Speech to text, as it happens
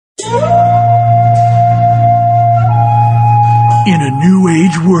In a new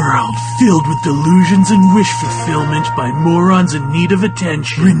age world filled with delusions and wish fulfillment by morons in need of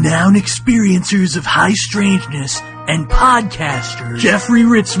attention, renowned experiencers of high strangeness and podcasters Jeffrey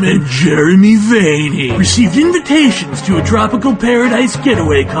Ritzman and Jeremy Vaney received invitations to a tropical paradise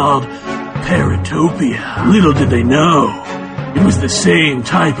getaway called Paratopia. Little did they know, it was the same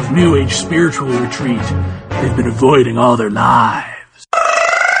type of new age spiritual retreat they've been avoiding all their lives.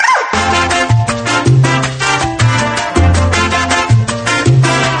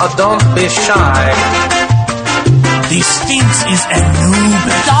 Don't be shy. The Sphinx is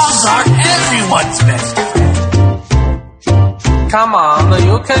Anubis. Dogs are everyone's best friend. Come on,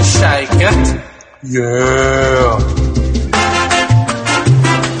 you can shake it. Yeah.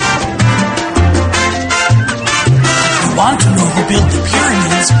 If you want to know who built the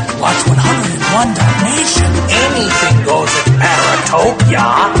pyramids, watch 101 Dalmatians. Anything goes at Paratopia.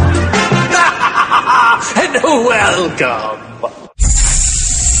 And welcome.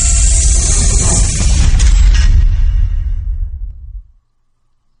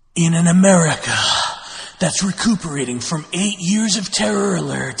 In an America that's recuperating from 8 years of terror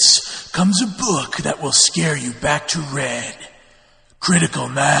alerts comes a book that will scare you back to red. Critical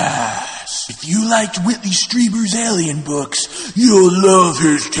Mass. If you liked Whitley Strieber's Alien books, you'll love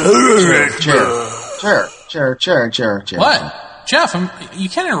his terror book. What? Jeff, you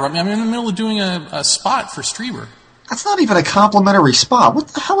can't interrupt me. I'm in the middle of doing a spot for Strieber. That's not even a complimentary spot. What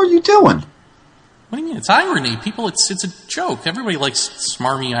the hell are you doing? What do you mean? It's irony. People, it's a joke. Everybody likes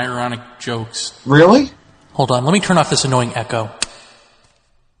smarmy, ironic jokes. Really? Hold on. Let me turn off this annoying echo.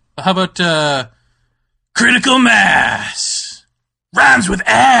 How about, Critical Mass. Rhymes with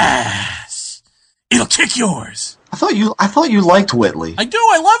ass. It'll kick yours. I thought you liked Whitley. I do.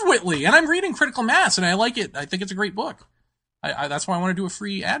 I love Whitley. And I'm reading Critical Mass, and I like it. I think it's a great book. That's why I want to do a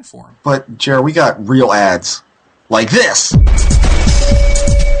free ad for him. But, Jared, we got real ads. Like this.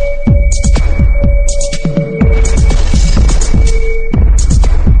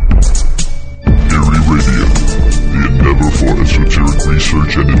 For esoteric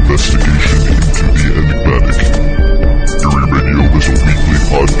research and investigation into the enigmatic. Eerie Radio is a weekly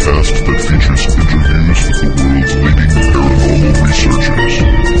podcast that features interviews with the world's leading paranormal researchers.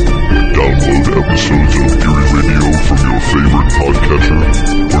 Download episodes of Eerie Radio from your favorite podcatcher or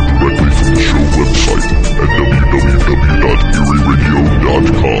directly from the show website at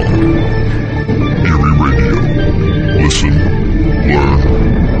www.eerieradio.com. Eerie Radio. Listen, learn,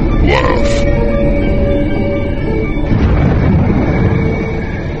 laugh.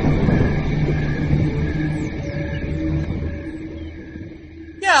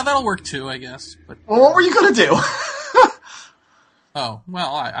 Yeah, that'll work too, I guess. But well, what were you going to do? Oh,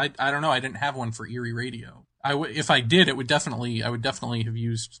 well, I don't know. I didn't have one for Eerie Radio. If I did, I would definitely have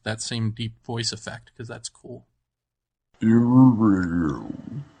used that same deep voice effect, because that's cool. Eerie Radio.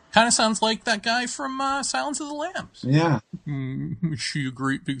 Kind of sounds like that guy from Silence of the Lambs. Yeah. Is she a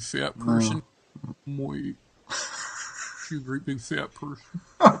great big fat person? Wait. She a great big fat person?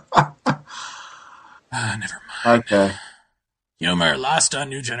 Never mind. Okay. Humor lost on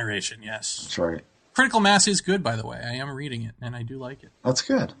New Generation, yes. That's right. Critical Mass is good, by the way. I am reading it, and I do like it. That's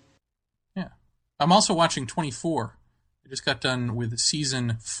good. Yeah. I'm also watching 24. I just got done with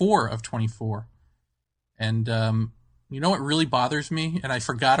season 4 of 24. And you know what really bothers me? And I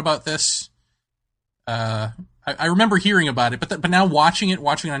forgot about this. I remember hearing about it, but now watching it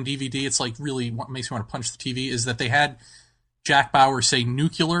on DVD, it's like really what makes me want to punch the TV, is that they had Jack Bauer say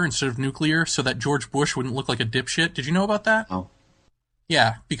nuclear instead of nuclear so that George Bush wouldn't look like a dipshit. Did you know about that? Oh.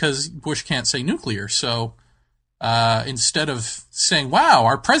 Yeah, because Bush can't say nuclear. So instead of saying, wow,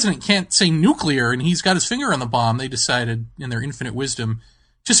 our president can't say nuclear and he's got his finger on the bomb, they decided in their infinite wisdom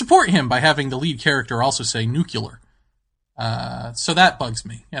to support him by having the lead character also say nuclear. So that bugs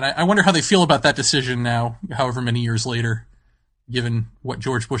me. And I wonder how they feel about that decision now, however many years later, given what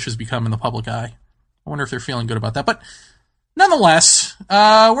George Bush has become in the public eye. I wonder if they're feeling good about that. But nonetheless,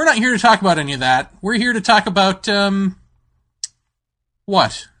 we're not here to talk about any of that. We're here to talk about,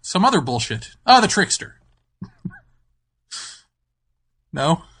 what? Some other bullshit. Oh, the Trickster.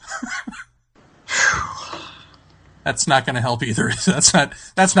 No? That's not going to help either. That's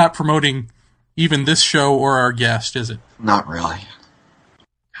not promoting even this show or our guest, is it? Not really.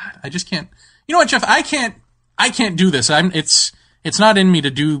 God, I just can't. You know what, Jeff? I can't do this. It's not in me to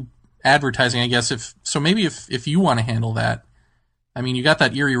do advertising, I guess. Maybe if you want to handle that. I mean, you got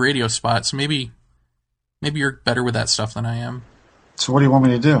that Eerie Radio spot, so maybe you're better with that stuff than I am. So what do you want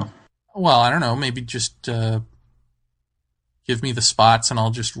me to do? Well, I don't know. Maybe just give me the spots and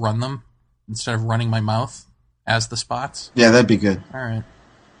I'll just run them instead of running my mouth as the spots. Yeah, that'd be good. All right.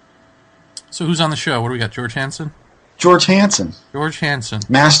 So who's on the show? What do we got? George Hansen? George Hansen. George Hansen.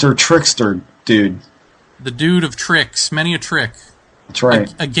 Master trickster dude. The dude of tricks. Many a trick. That's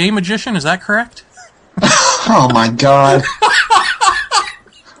right. A gay magician, is that correct? Oh, my God.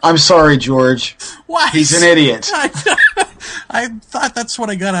 I'm sorry, George. What? He's an idiot. I thought that's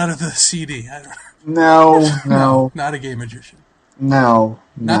what I got out of the CD. No. Not a gay magician. No.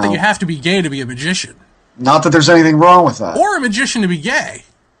 Not that you have to be gay to be a magician. Not that there's anything wrong with that. Or a magician to be gay.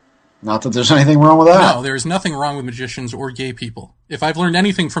 Not that there's anything wrong with that. No, there's nothing wrong with magicians or gay people. If I've learned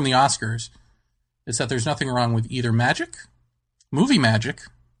anything from the Oscars, it's that there's nothing wrong with either magic, movie magic,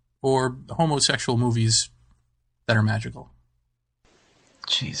 or homosexual movies that are magical.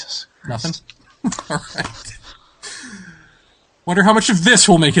 Jesus Christ. Nothing? All right. Wonder how much of this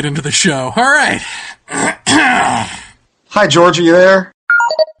will make it into the show. All right. Hi, George, are you there?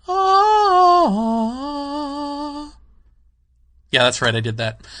 Yeah, that's right, I did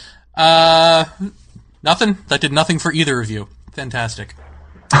that. Nothing? That did nothing for either of you. Fantastic.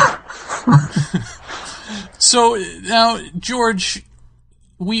 So, now, George,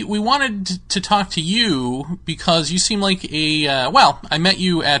 we wanted to talk to you because you seem like a, I met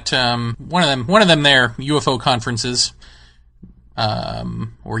you at one of them there UFO conferences,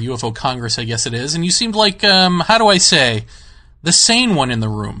 or UFO Congress, I guess it is, and you seemed like, how do I say, the sane one in the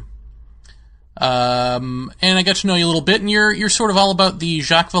room. And I got to know you a little bit, and you're sort of all about the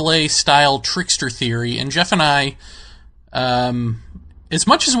Jacques Vallée style trickster theory. And Jeff and I, as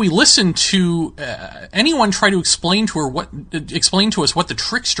much as we listen to anyone try to explain to us what the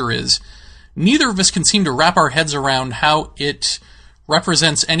trickster is, neither of us can seem to wrap our heads around how it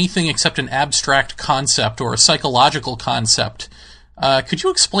represents anything except an abstract concept or a psychological concept. Could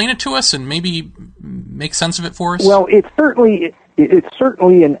you explain it to us and maybe make sense of it for us? Well, it's certainly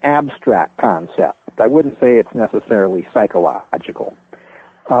an abstract concept. I wouldn't say it's necessarily psychological.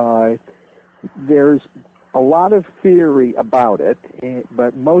 There's a lot of theory about it,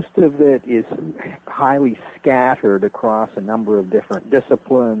 but most of it is highly scattered across a number of different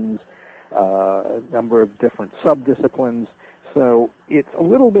disciplines, a number of different subdisciplines. So it's a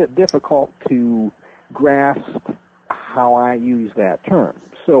little bit difficult to grasp how I use that term.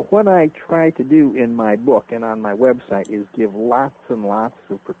 So what I try to do in my book and on my website is give lots and lots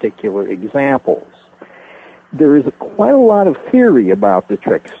of particular examples. There is quite a lot of theory about the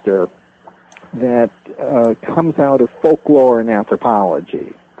trickster that comes out of folklore and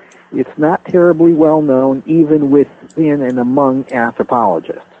anthropology. It's not terribly well known even within and among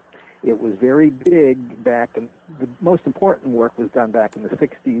anthropologists. It was very big back in, the most important work was done back in the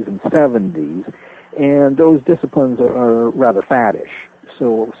 60s and 70s, and those disciplines are rather faddish.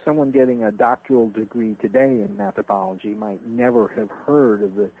 So someone getting a doctoral degree today in anthropology might never have heard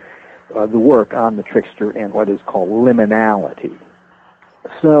of the work on the trickster and what is called liminality.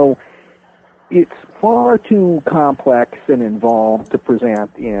 So it's far too complex and involved to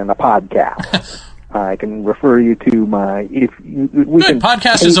present in a podcast. I can refer you to my...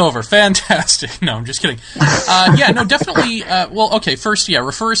 Podcast is over. Fantastic. No, I'm just kidding. Definitely. First,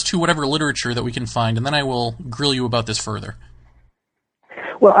 refer us to whatever literature that we can find, and then I will grill you about this further.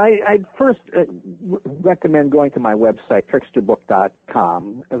 Well, I'd first recommend going to my website,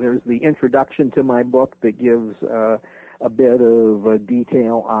 tricksterbook.com. There's the introduction to my book that gives a bit of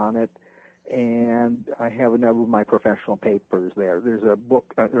detail on it, and I have a number of my professional papers there. There's a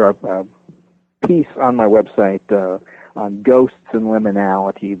book, a piece on my website on ghosts and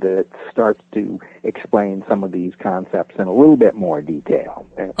liminality that starts to explain some of these concepts in a little bit more detail.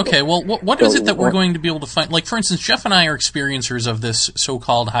 Okay, well, what is it that we're going to be able to find? Like, for instance, Jeff and I are experiencers of this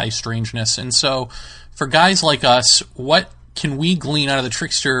so-called high strangeness, and so for guys like us, what can we glean out of the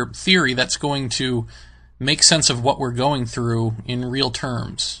trickster theory that's going to make sense of what we're going through in real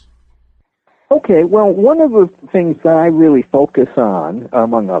terms? Okay, well, one of the things that I really focus on,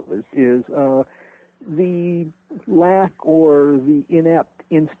 among others, is the lack or the inept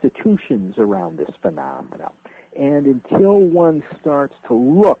institutions around this phenomena. And until one starts to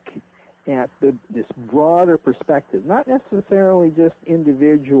look at this broader perspective, not necessarily just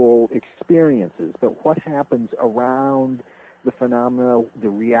individual experiences, but what happens around the phenomena, the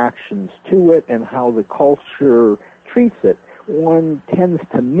reactions to it, and how the culture treats it, one tends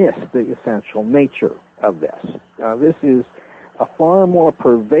to miss the essential nature of this. This is a far more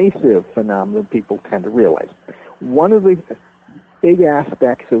pervasive phenomenon than people tend to realize. One of the big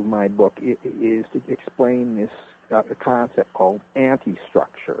aspects of my book is to explain this concept called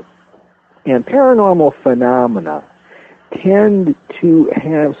anti-structure. And paranormal phenomena tend to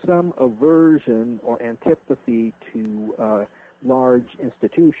have some aversion or antipathy to large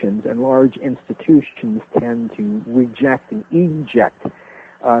institutions, and large institutions tend to reject and eject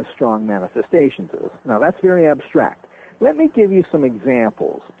strong manifestations of this. Now, that's very abstract. Let me give you some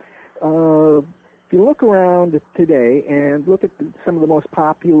examples. If you look around today and look at some of the most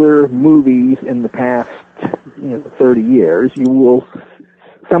popular movies in the past 30 years,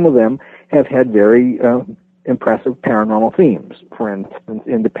 some of them have had very impressive paranormal themes. For instance,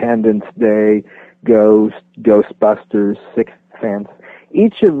 Independence Day, Ghost, Ghostbusters, Sixth Sense.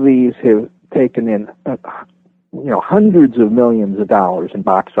 Each of these have taken in hundreds of millions of dollars in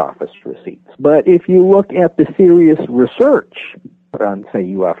box office receipts. But if you look at the serious research on, say,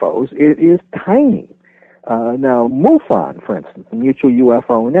 UFOs, it is tiny. Now, MUFON, for instance, the Mutual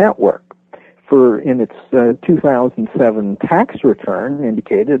UFO Network, in its 2007 tax return,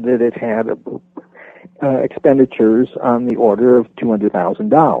 indicated that it had expenditures on the order of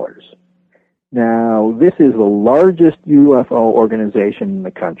 $200,000. Now, this is the largest UFO organization in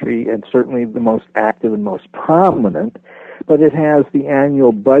the country, and certainly the most active and most prominent, but it has the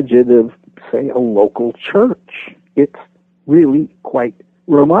annual budget of, say, a local church. It's really quite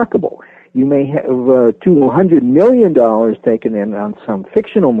remarkable. You may have $200 million taken in on some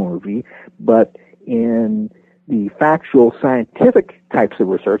fictional movie, but in the factual scientific types of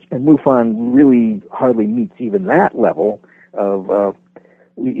research, and MUFON really hardly meets even that level of,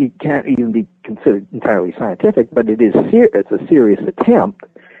 it can't even be considered entirely scientific, but it's a serious attempt,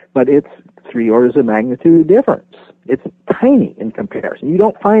 but it's 3 orders of magnitude difference. It's tiny in comparison. You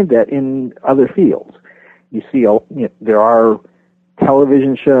don't find that in other fields. You see, there are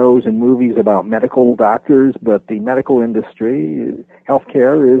television shows and movies about medical doctors, but the medical industry,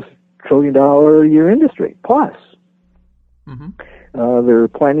 healthcare, is $1 trillion a year industry plus. Mm-hmm. There are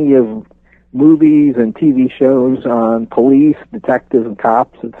plenty of movies and TV shows on police, detectives, and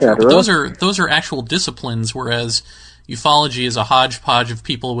cops, etc. Those are actual disciplines, whereas ufology is a hodgepodge of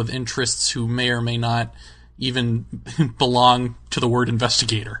people with interests who may or may not even belong to the word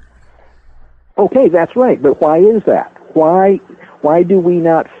investigator. Okay, that's right. But why is that? Why do we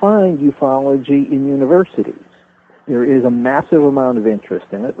not find ufology in universities? There is a massive amount of interest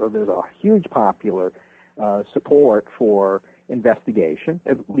in it, or there's a huge popular support for investigation,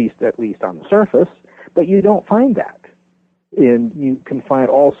 at least on the surface, but you don't find that. And you can find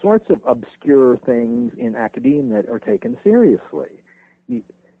all sorts of obscure things in academia that are taken seriously,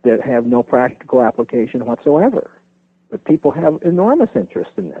 that have no practical application whatsoever. But people have enormous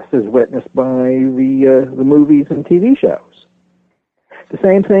interest in this, as witnessed by the movies and TV shows. The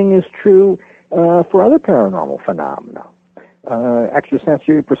same thing is true for other paranormal phenomena.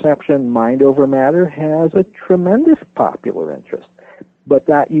 Extrasensory perception, mind over matter, has a tremendous popular interest, but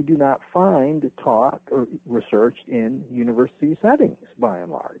that you do not find taught or researched in university settings, by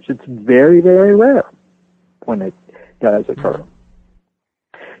and large. It's very, very rare when it does occur.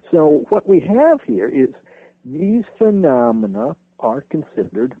 So what we have here is these phenomena are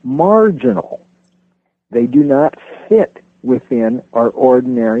considered marginal. They do not fit within our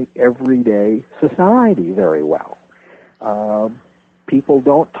ordinary, everyday society very well. People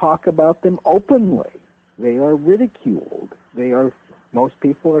don't talk about them openly. They are ridiculed. Most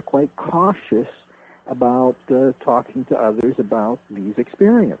people are quite cautious about talking to others about these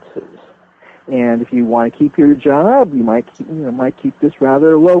experiences. And if you want to keep your job, you might keep this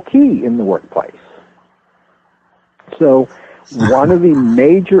rather low key in the workplace. So one of the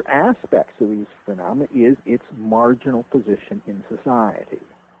major aspects of these phenomena is its marginal position in society.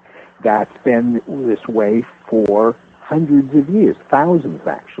 That's been this way for hundreds of years, thousands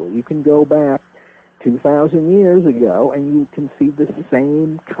actually. You can go back 2,000 years ago and you can see the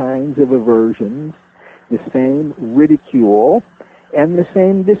same kinds of aversions, the same ridicule, and the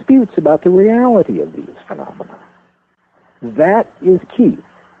same disputes about the reality of these phenomena. That is key.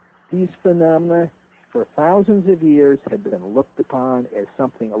 These phenomena, for thousands of years, have been looked upon as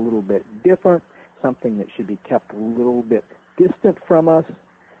something a little bit different, something that should be kept a little bit distant from us,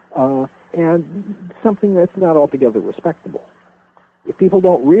 and something that's not altogether respectable. If people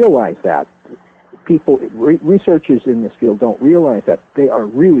don't realize that, researchers in this field don't realize that, they are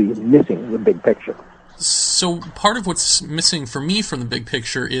really missing the big picture. So part of what's missing for me from the big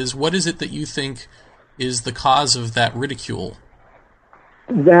picture is, what is it that you think is the cause of that ridicule?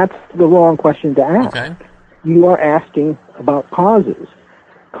 That's the wrong question to ask. Okay. You are asking about causes.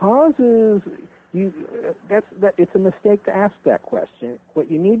 Causes, it's a mistake to ask that question.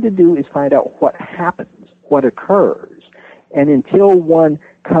 What you need to do is find out what happens, what occurs. And until one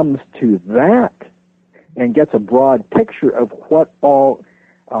comes to that and gets a broad picture of what all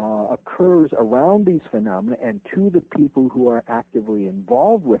occurs around these phenomena and to the people who are actively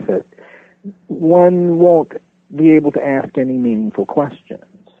involved with it, one won't be able to ask any meaningful questions.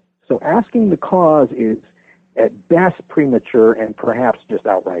 So asking the cause is at best premature and perhaps just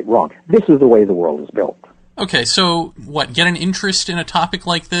outright wrong. This is the way the world is built. Okay, so what, get an interest in a topic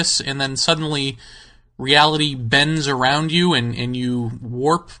like this, and then suddenly reality bends around you and you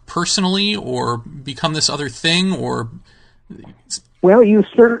warp personally or become this other thing, or... Well, you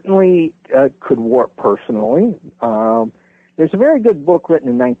certainly could warp personally. There's a very good book written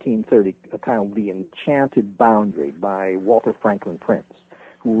in 1930 titled The Enchanted Boundary by Walter Franklin Prince,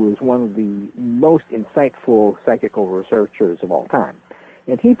 who was one of the most insightful psychical researchers of all time.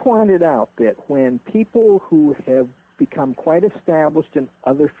 And he pointed out that when people who have become quite established in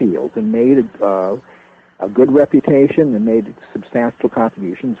other fields and made a good reputation and made substantial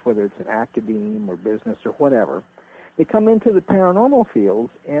contributions, whether it's in academia or business or whatever, they come into the paranormal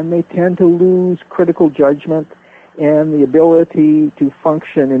fields and they tend to lose critical judgment and the ability to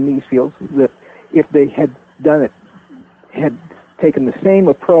function in these fields that if they had taken the same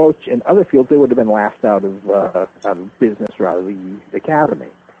approach in other fields, they would have been laughed out of business or out of the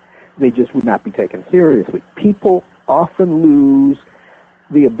academy. They just would not be taken seriously. People often lose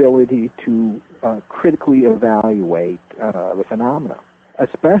the ability to critically evaluate the phenomena,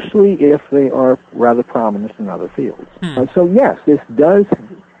 especially if they are rather prominent in other fields. So yes, this does.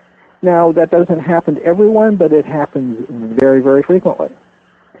 Now, that doesn't happen to everyone, but it happens very, very frequently.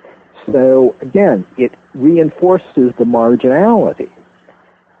 So, again, it reinforces the marginality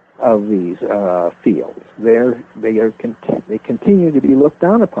of these fields. They continue to be looked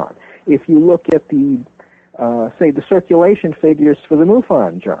down upon. If you look at the, say, the circulation figures for the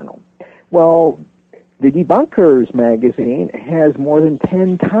MUFON Journal, well, the Debunkers magazine has more than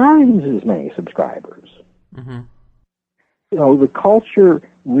 10 times as many subscribers. Mm-hmm. So the culture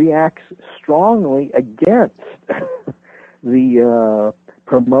reacts strongly against the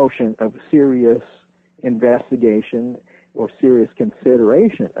promotion of serious investigation or serious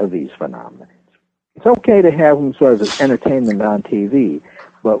consideration of these phenomena. It's okay to have them sort of as entertainment on TV,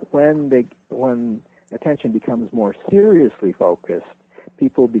 but when attention becomes more seriously focused,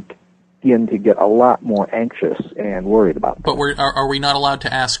 people begin to get a lot more anxious and worried about them. But are we not allowed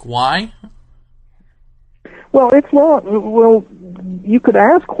to ask why? Well, it's not. Well, you could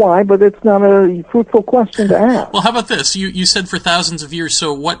ask why, but it's not a fruitful question to ask. Well, how about this? You said for thousands of years.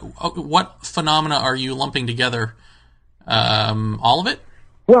 So what phenomena are you lumping together? All of it?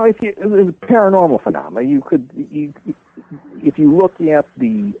 Well, if you the paranormal phenomena, if you look at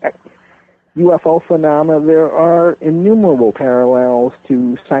the UFO phenomena, there are innumerable parallels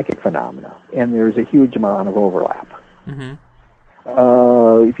to psychic phenomena, and there's a huge amount of overlap.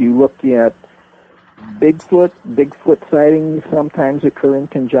 Mm-hmm. If you look at Bigfoot sightings sometimes occur in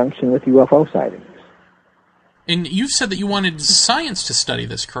conjunction with UFO sightings. And you've said that you wanted science to study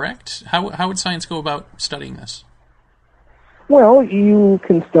this, correct? How would science go about studying this? Well, you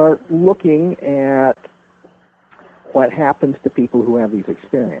can start looking at what happens to people who have these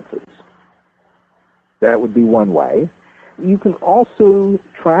experiences. That would be one way. You can also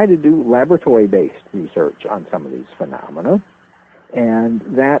try to do laboratory-based research on some of these phenomena, and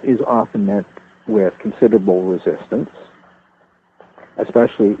that is often met with considerable resistance,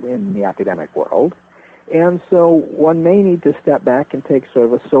 especially in the academic world. And so one may need to step back and take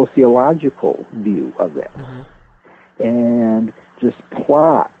sort of a sociological view of this. Mm-hmm. And just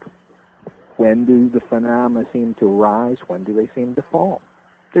plot, when do the phenomena seem to rise, when do they seem to fall?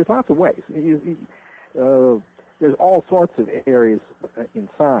 There's lots of ways. There's all sorts of areas in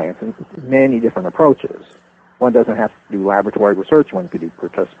science and many different approaches. One doesn't have to do laboratory research. One could do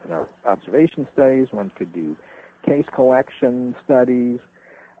participant observation studies. One could do case collection studies.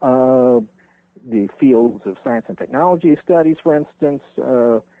 The fields of science and technology studies, for instance,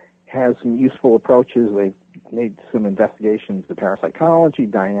 has some useful approaches. They've made some investigations in parapsychology.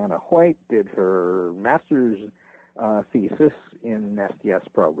 Diana White did her master's thesis in an STS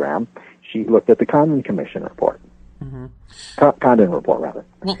program. She looked at the Condon Commission report. Mm-hmm. Condon report, rather.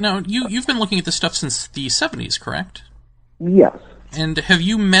 Well, now, you've been looking at this stuff since the 70s, correct? Yes. And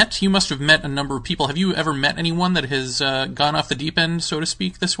you must have met a number of people. Have you ever met anyone that has gone off the deep end, so to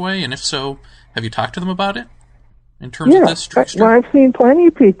speak, this way? And if so, have you talked to them about it? In terms of this trickster? Well, I've seen plenty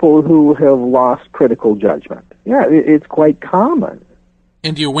of people who have lost critical judgment. Yeah, it's quite common.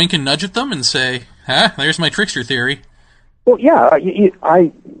 And do you wink and nudge at them and say, there's my trickster theory? Well, yeah,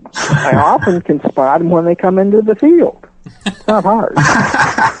 I often can spot them when they come into the field. It's not hard.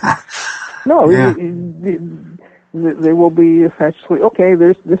 No, yeah. They will be essentially, okay,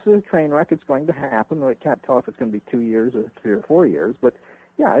 this is a train wreck, it's going to happen. I can't tell if it's going to be 2 years or 3 or 4 years, but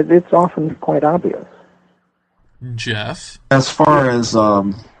yeah, it's often quite obvious. Jeff? As far as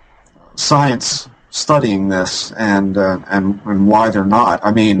science studying this and why they're not,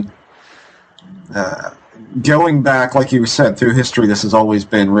 I mean, going back, like you said, through history, this has always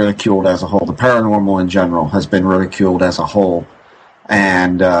been ridiculed as a whole. The paranormal in general has been ridiculed as a whole,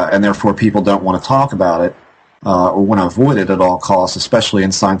 and therefore people don't want to talk about it or want to avoid it at all costs, especially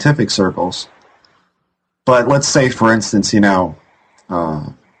in scientific circles. But let's say, for instance,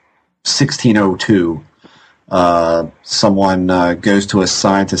 1602, someone goes to a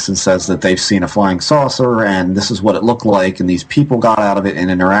scientist and says that they've seen a flying saucer, and this is what it looked like, and these people got out of it and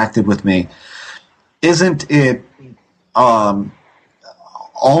interacted with me. Isn't it almost?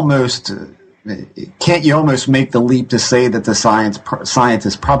 Can't you almost make the leap to say that the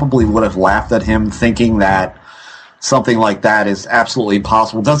scientist probably would have laughed at him, thinking that something like that is absolutely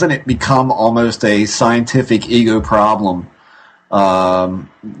possible? Doesn't it become almost a scientific ego problem,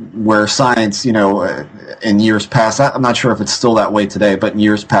 where science, in years past, I'm not sure if it's still that way today, but in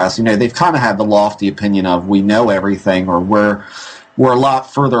years past, they've kind of had the lofty opinion of we know everything, or we're a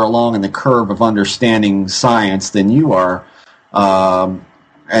lot further along in the curve of understanding science than you are.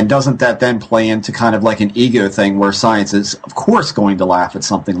 And doesn't that then play into kind of like an ego thing where science is, of course, going to laugh at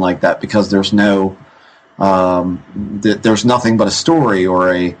something like that because there's no, there's nothing but a story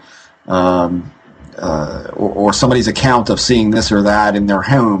or or somebody's account of seeing this or that in their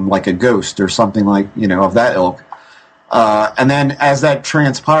home, like a ghost or something like, of that ilk. And then as that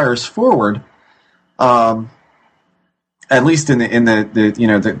transpires forward, at least in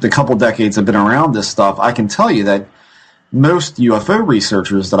the couple decades I've been around this stuff, I can tell you that most UFO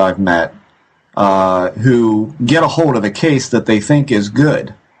researchers that I've met who get a hold of a case that they think is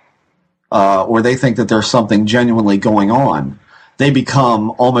good, or they think that there's something genuinely going on, they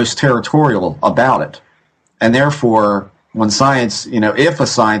become almost territorial about it. And therefore, when science, if a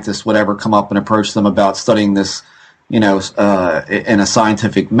scientist would ever come up and approach them about studying this, in a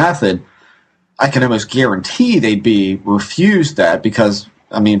scientific method, I can almost guarantee they'd be refused that because,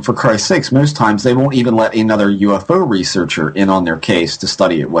 for Christ's sakes, most times they won't even let another UFO researcher in on their case to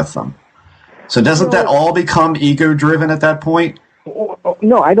study it with them. So doesn't that all become ego-driven at that point?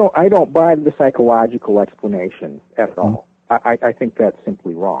 No, I don't buy the psychological explanation at all. I think that's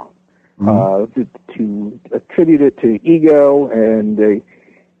simply wrong. To attribute it to ego and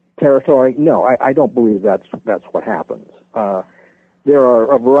territory, no, I don't believe that's what happens. There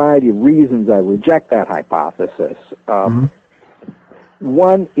are a variety of reasons I reject that hypothesis.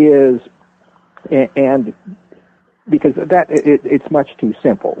 One is, and because it's much too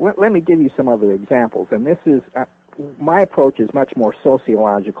simple. Let me give you some other examples, and this is my approach is much more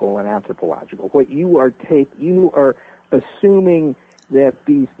sociological and anthropological. What you are assuming that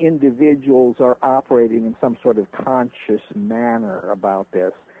these individuals are operating in some sort of conscious manner about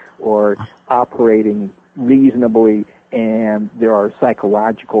this, or operating reasonably, and there are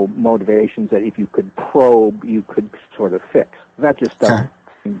psychological motivations that if you could probe, you could sort of fix. That just doesn't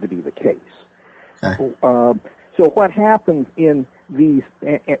seem to be the case. So what happens in these,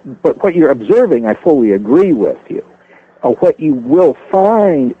 but what you're observing, I fully agree with you. What you will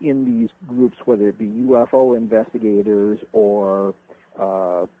find in these groups, whether it be UFO investigators or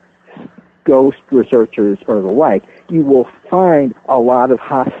ghost researchers or the like, you will find a lot of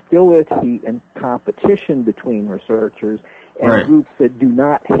hostility and competition between researchers and groups that do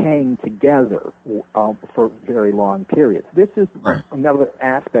not hang together for very long periods. This is another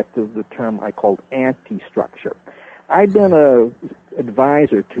aspect of the term I called anti-structure. I've been an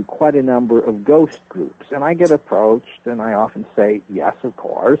advisor to quite a number of ghost groups, and I get approached, and I often say, yes, of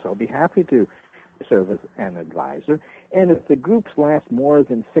course, I'll be happy to serve as an advisor. And if the groups last more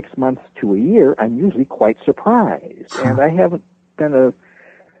than 6 months to a year, I'm usually quite surprised. And I haven't been an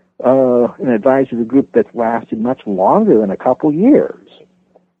advisor to a group that's lasted much longer than a couple years.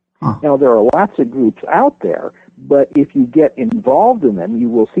 Now, there are lots of groups out there, but if you get involved in them, you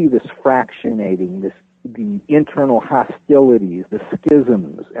will see this fractionating, the internal hostilities, the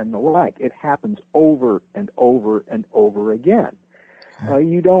schisms, and the like. It happens over and over and over again.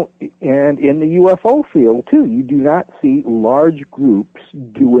 You don't, and in the UFO field too, you do not see large groups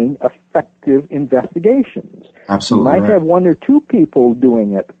doing effective investigations. Absolutely. You might have one or two people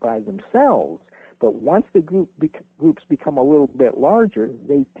doing it by themselves, but once the groups become a little bit larger,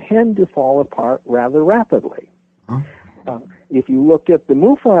 they tend to fall apart rather rapidly. If you look at the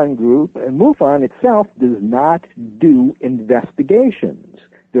MUFON group, and MUFON itself does not do investigations.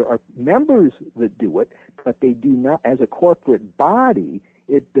 There are members that do it, but they do not, as a corporate body,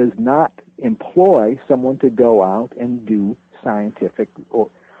 it does not employ someone to go out and do scientific or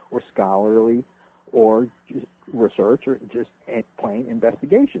scholarly or just research or just plain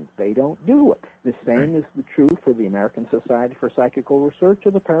investigations. They don't do it. The same is true for the American Society for Psychical Research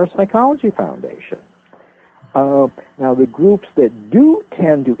or the Parapsychology Foundation. Now, the groups that do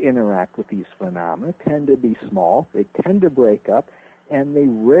tend to interact with these phenomena tend to be small, they tend to break up, and they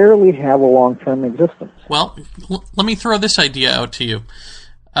rarely have a long-term existence. Well, let me throw this idea out to you.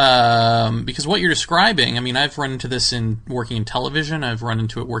 Because what you're describing, I mean, I've run into this in working in television, I've run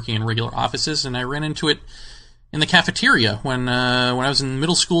into it working in regular offices, and I ran into it in the cafeteria when I was in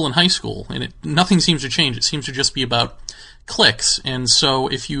middle school and high school, and nothing seems to change. It seems to just be about cliques. And so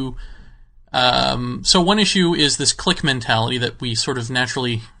if you so one issue is this clique mentality that we sort of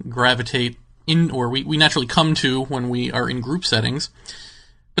naturally gravitate in, or we naturally come to when we are in group settings.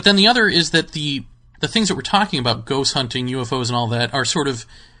 But then the other is that the things that we're talking about, ghost hunting, UFOs and all that, are sort of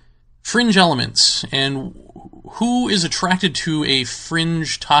fringe elements. And who is attracted to a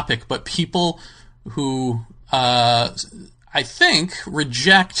fringe topic but people who, I think,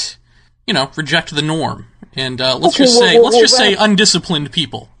 reject the norm. And let's just say undisciplined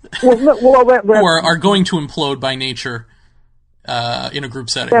people. Who are going to implode by nature in a group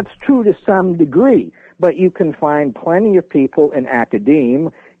setting. That's true to some degree, but you can find plenty of people in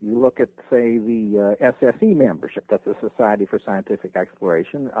academia. You look at, say, the SSE membership, that's the Society for Scientific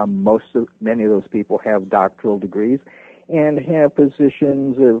Exploration. Many of those people have doctoral degrees and have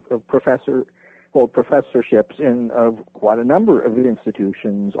positions of professorships in quite a number of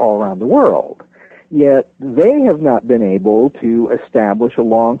institutions all around the world. Yet they have not been able to establish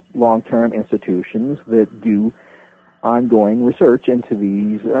long-term institutions that do ongoing research into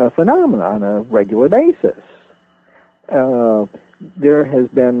these phenomena on a regular basis. There has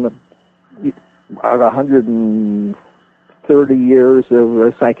been about 130 years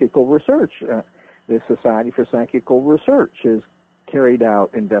of psychical research. The Society for Psychical Research has carried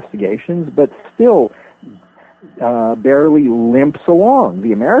out investigations, but still barely limps along.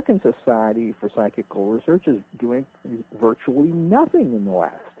 The American Society for Psychical Research is doing virtually nothing in the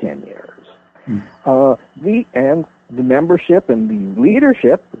last 10 years. The membership and the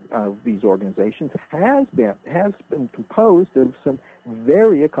leadership of these organizations has been composed of some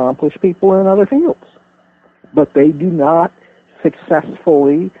very accomplished people in other fields, but they do not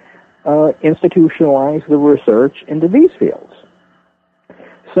successfully institutionalize the research into these fields.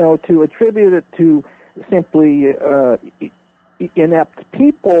 So to attribute it to simply inept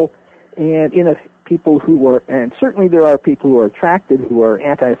people and people who are, and certainly there are people who are attracted, who are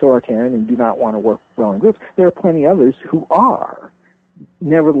anti-authoritarian and do not want to work well in groups. There are plenty others who are.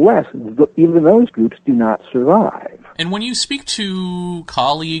 Nevertheless, even those groups do not survive. And when you speak to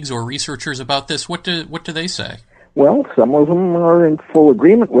colleagues or researchers about this, what do they say? Well, some of them are in full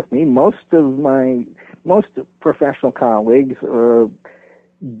agreement with me. Most professional colleagues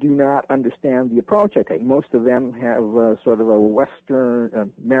do not understand the approach I take. Most of them have sort of a Western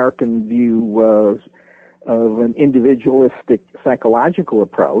American view of an individualistic psychological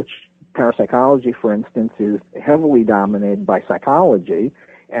approach. Parapsychology, for instance, is heavily dominated by psychology,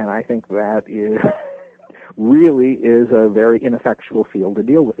 and I think that really is a very ineffectual field to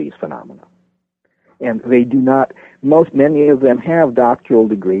deal with these phenomena. And they do not, many of them have doctoral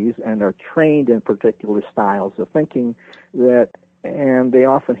degrees and are trained in particular styles of thinking and they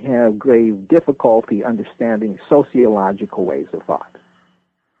often have grave difficulty understanding sociological ways of thought.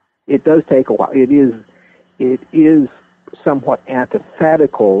 It does take a while. It is somewhat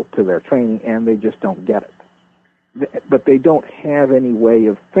antithetical to their training, and they just don't get it. But they don't have any way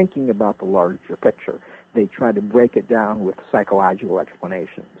of thinking about the larger picture. They try to break it down with psychological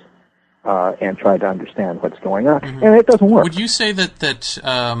explanations and try to understand what's going on, and it doesn't work. Would you say that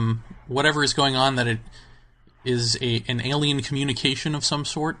whatever is going on, that it is an alien communication of some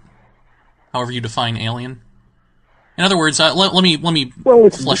sort, however you define alien? In other words, let me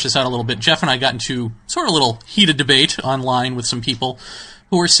flesh this out a little bit. Jeff and I got into sort of a little heated debate online with some people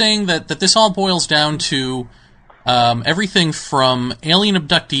who were saying that this all boils down to everything from alien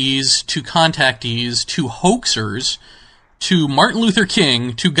abductees to contactees to hoaxers to Martin Luther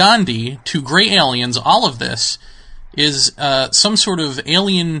King to Gandhi to gray aliens. All of this is some sort of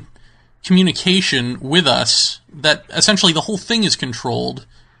alien communication with us, that essentially the whole thing is controlled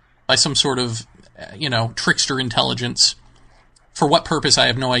by some sort of, trickster intelligence. For what purpose, I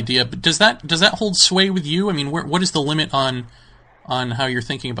have no idea. But does that hold sway with you? I mean, what is the limit on how you're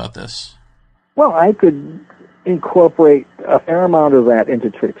thinking about this? Well, I could incorporate a fair amount of that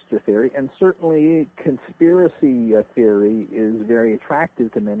into trickster theory, and certainly conspiracy theory is very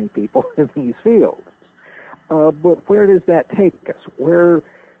attractive to many people in these fields. But where does that take us?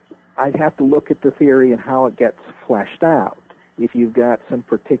 I'd have to look at the theory and how it gets fleshed out. If you've got some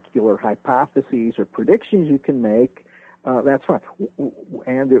particular hypotheses or predictions you can make, that's fine.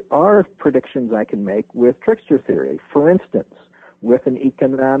 And there are predictions I can make with trickster theory. For instance, with an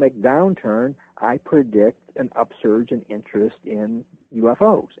economic downturn, I predict an upsurge in interest in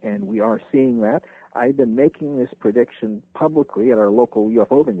UFOs, and we are seeing that. I've been making this prediction publicly at our local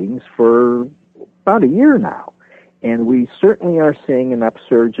UFO meetings for about a year now, and we certainly are seeing an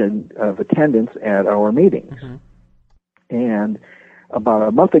upsurge of attendance at our meetings. Mm-hmm. And about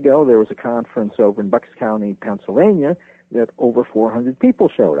a month ago, there was a conference over in Bucks County, Pennsylvania, that over 400 people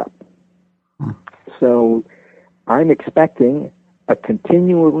showed up. Hmm. So I'm expecting a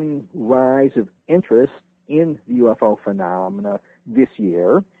continuing rise of interest in the UFO phenomena this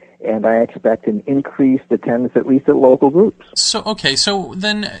year, and I expect an increased attendance, at least at local groups. So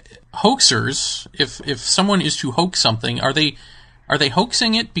then hoaxers, if someone is to hoax something, are they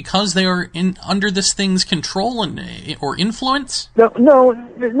hoaxing it because they are under this thing's control or influence? No.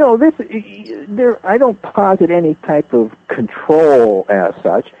 I don't posit any type of control as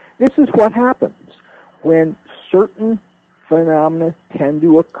such. This is what happens when certain phenomena tend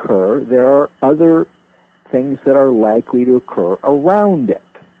to occur. There are other things that are likely to occur around it.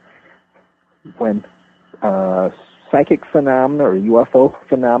 When psychic phenomena or UFO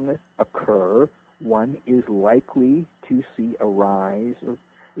phenomena occur, one is likely to see a rise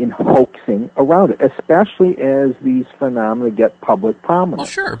in hoaxing around it, especially as these phenomena get public prominence. Well,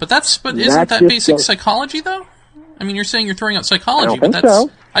 sure, but isn't that basic psychology, though? I mean, you're saying you're throwing out psychology,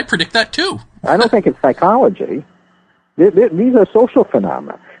 I predict that too. I don't think it's psychology. These are social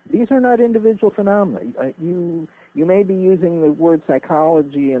phenomena. These are not individual phenomena. You may be using the word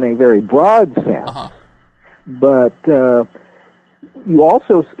psychology in a very broad sense, but you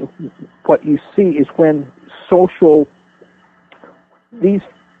also, what you see is when these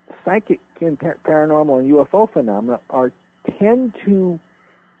psychic and paranormal and UFO phenomena tend to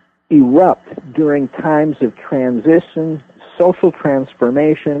erupt during times of transition, social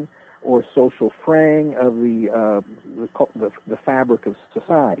transformation, or social fraying of the fabric of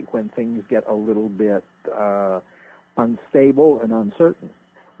society, when things get a little bit unstable and uncertain.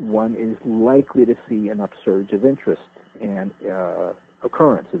 One is likely to see an upsurge of interest and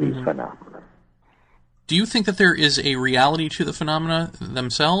occurrence of these phenomena. Do you think that there is a reality to the phenomena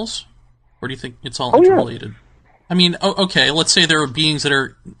themselves, or do you think it's all interrelated? Yeah. I mean, okay, let's say there are beings that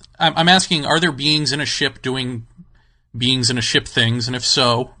are... I'm asking, are there beings in a ship doing beings in a ship things, and if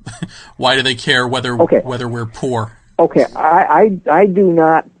so, why do they care whether we're poor? Okay, I do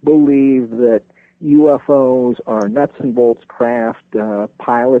not believe that UFOs are nuts and bolts craft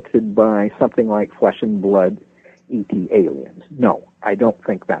piloted by something like flesh and blood ET aliens. No, I don't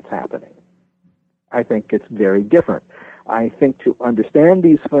think that's happening. I think it's very different. I think to understand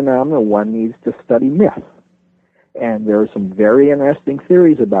these phenomena, one needs to study myth. And there are some very interesting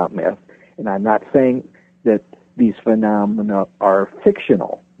theories about myth, and I'm not saying that these phenomena are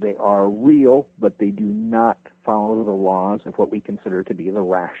fictional. They are real, but they do not follow the laws of what we consider to be the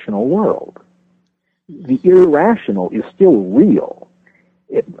rational world. The irrational is still real.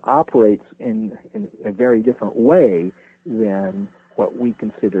 It operates in a very different way than what we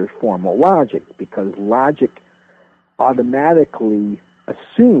consider formal logic, because logic automatically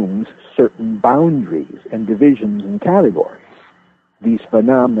assumes certain boundaries and divisions and categories. These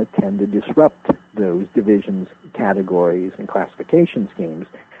phenomena tend to disrupt those divisions, categories, and classification schemes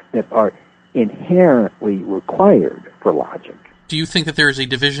that are inherently required for logic. Do you think that there is a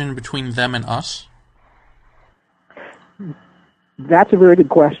division between them and us? That's a very good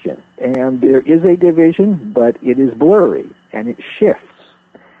question. And there is a division, but it is blurry, and it shifts.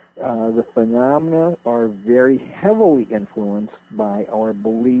 The phenomena are very heavily influenced by our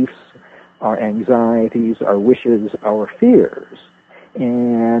beliefs, our anxieties, our wishes, our fears.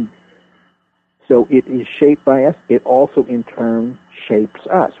 And so it is shaped by us. It also, in turn, shapes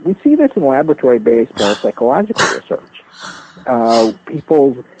us. We see this in laboratory-based parapsychological research.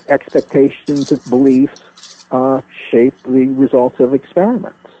 People's expectations and beliefs shape the results of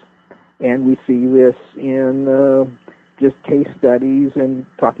experiments. And we see this in just case studies and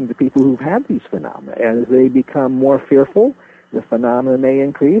talking to people who've had these phenomena. As they become more fearful, the phenomena may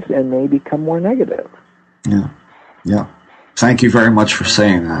increase and may become more negative. Yeah. Thank you very much for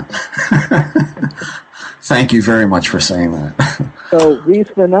saying that. Thank you very much for saying that. So these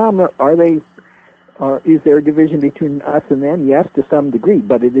phenomena, is there a division between us and them? Yes, to some degree,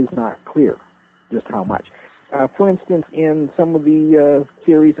 but it is not clear just how much. For instance, in some of the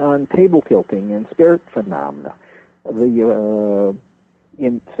theories on table tilting and spirit phenomena,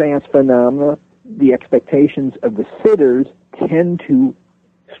 in seance phenomena, the expectations of the sitters tend to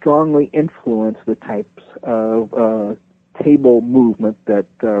strongly influence the types of table movement that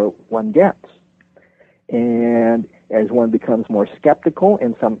one gets. And as one becomes more skeptical,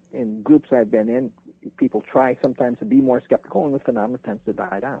 in groups I've been in, people try sometimes to be more skeptical, and the phenomenon tends to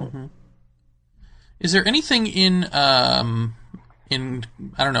die down. Mm-hmm. Is there anything in I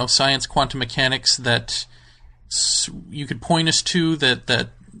don't know, science, quantum mechanics that you could point us to that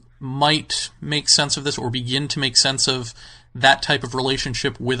might make sense of this, or begin to make sense of that type of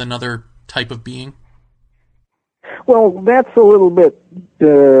relationship with another type of being? Well, that's a little bit,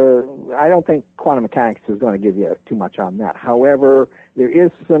 I don't think quantum mechanics is going to give you too much on that. However, there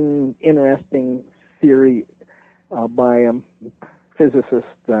is some interesting theory by a physicist,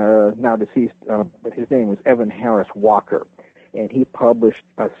 now deceased, but his name was Evan Harris Walker, and he published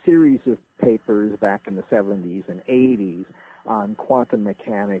a series of papers back in the 70s and 80s on quantum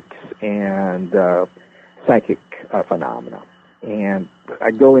mechanics and psychic phenomena. And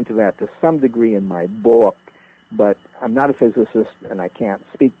I go into that to some degree in my book, but I'm not a physicist, and I can't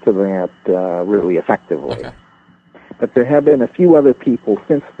speak to that really effectively. Okay. But there have been a few other people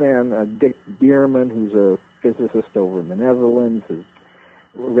since then. Dick Bierman, who's a physicist over in the Netherlands, has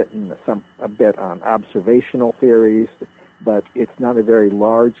written a bit on observational theories, but it's not a very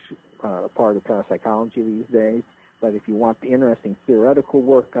large part of parapsychology these days. But if you want the interesting theoretical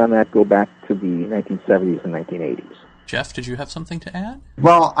work on that, go back to the 1970s and 1980s. Jeff, did you have something to add?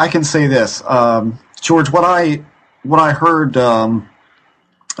 Well, I can say this, George. What I heard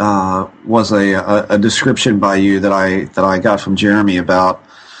was a description by you that I got from Jeremy about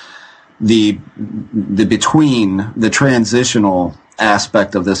the transitional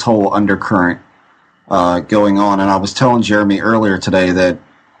aspect of this whole undercurrent going on, and I was telling Jeremy earlier today that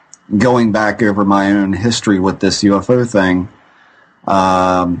going back over my own history with this UFO thing,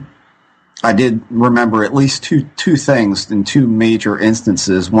 I did remember at least two things in two major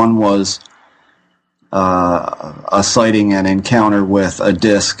instances. One was a sighting and encounter with a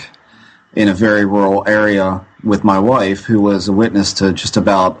disc in a very rural area with my wife, who was a witness to just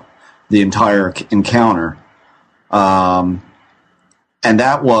about the entire encounter. And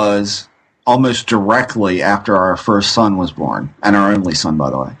that was almost directly after our first son was born, and our only son,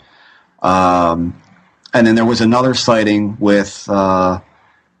 by the way. And then there was another sighting with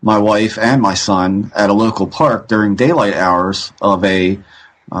my wife and my son at a local park during daylight hours of a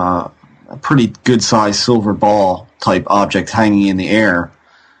pretty good-sized silver ball type object hanging in the air,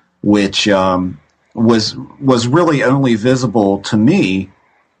 which was really only visible to me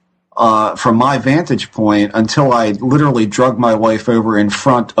from my vantage point until I literally drug my wife over in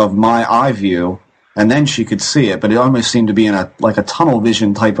front of my eye view, and then she could see it. But it almost seemed to be in a tunnel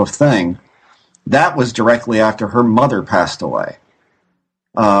vision type of thing. That was directly after her mother passed away.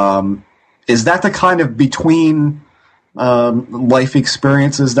 Is that the kind of between life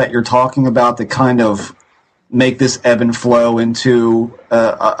experiences that you're talking about that kind of make this ebb and flow into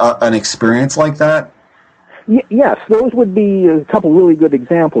an experience like that? Yes, those would be a couple really good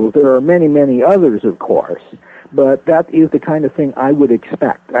examples. There are many, many others, of course, but that is the kind of thing I would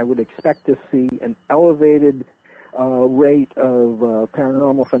expect. I would expect to see an elevated rate of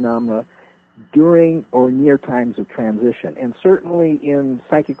paranormal phenomena during or near times of transition. And certainly in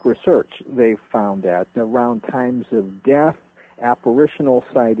psychic research, they've found that around times of death, apparitional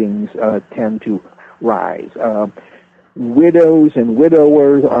sightings tend to rise. Widows and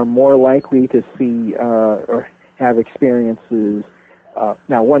widowers are more likely to see or have experiences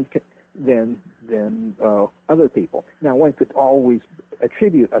than other people. Now, one could always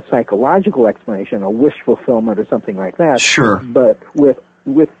attribute a psychological explanation, a wish fulfillment or something like that. Sure. But with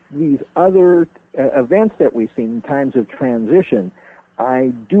these other events that we've seen in times of transition, I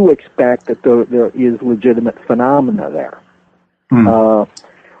do expect that there is legitimate phenomena there.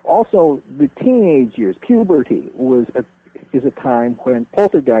 Also, the teenage years, puberty, is a time when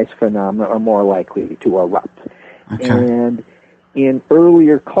poltergeist phenomena are more likely to erupt. Okay. And in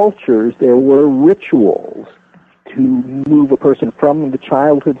earlier cultures, there were rituals to move a person from the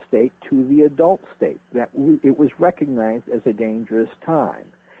childhood state to the adult state. That it was recognized as a dangerous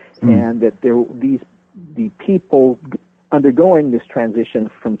time, and that the people undergoing this transition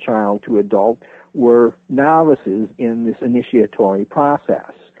from child to adult were novices in this initiatory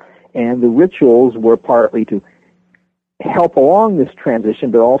process. And the rituals were partly to help along this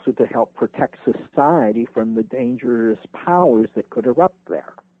transition, but also to help protect society from the dangerous powers that could erupt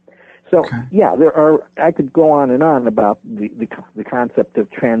there. So, yeah, I could go on and on about the concept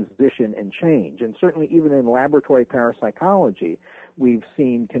of transition and change. And certainly even in laboratory parapsychology, we've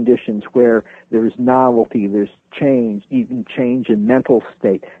seen conditions where there's novelty, there's change, even change in mental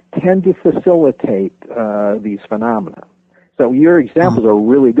state, tend to facilitate these phenomena. So your examples are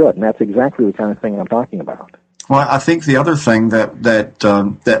really good, and that's exactly the kind of thing I'm talking about. Well, I think the other thing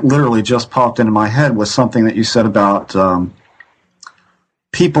that literally just popped into my head was something that you said about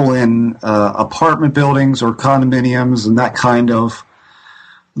people in apartment buildings or condominiums and that kind of,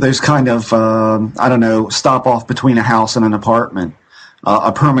 those kind of, I don't know, stop off between a house and an apartment,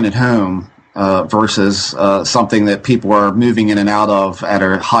 a permanent home, versus something that people are moving in and out of at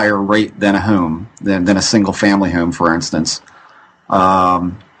a higher rate than a home, than a single family home, for instance.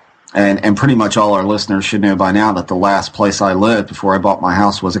 And pretty much all our listeners should know by now that the last place I lived before I bought my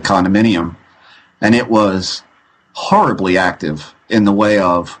house was a condominium. And it was horribly active in the way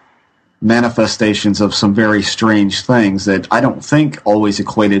of manifestations of some very strange things that I don't think always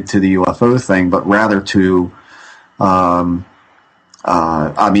equated to the UFO thing, but rather to, I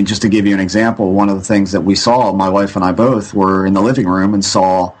mean, just to give you an example, one of the things that we saw, my wife and I both were in the living room and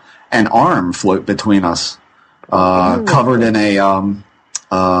saw an arm float between us, covered in a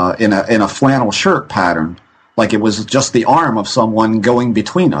flannel shirt pattern, like it was just the arm of someone going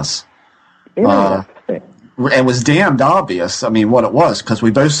between us. It was damned obvious, I mean, what it was, because we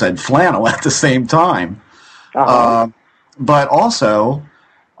both said flannel at the same time. But also,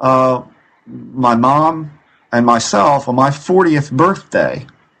 my mom and myself, on my 40th birthday,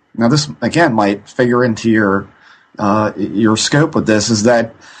 now this, again, might figure into your scope with this, is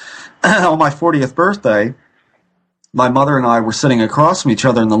that on my 40th birthday, my mother and I were sitting across from each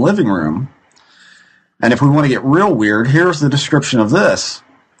other in the living room, and if we want to get real weird, here's the description of this.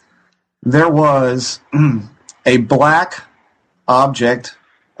 There was a black object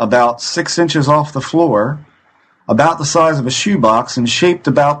about 6 inches off the floor, about the size of a shoebox and shaped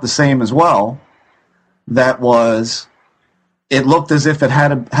about the same as well. That was, it looked as if it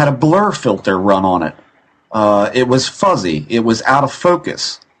had a blur filter run on it. It was fuzzy. It was out of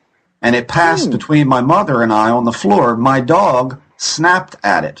focus. And it passed between my mother and I on the floor. My dog snapped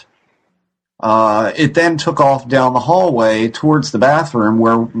at it. It then took off down the hallway towards the bathroom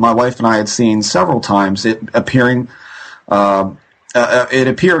where my wife and I had seen several times it appearing. It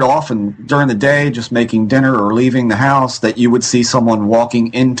appeared often during the day, just making dinner or leaving the house, that you would see someone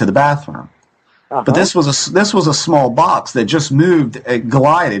walking into the bathroom. But this was a small box that just moved, it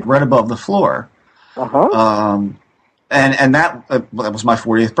glided right above the floor. And that was my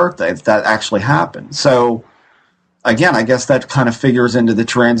 40th birthday. That actually happened. So again, I guess that kind of figures into the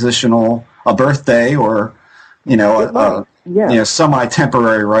transitional, a birthday, or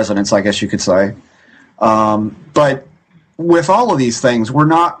semi-temporary residence, I guess you could say. But with all of these things, we're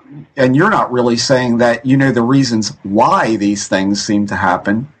not, and you're not really saying that you know the reasons why these things seem to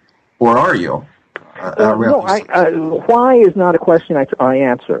happen, or are you? No, why is not a question I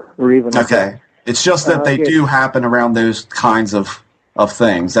answer, or even okay. It's just that they do happen around those kinds of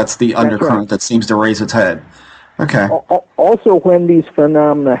things. That's the undercurrent that seems to raise its head. Okay. Also, when these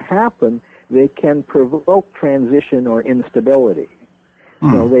phenomena happen, they can provoke transition or instability.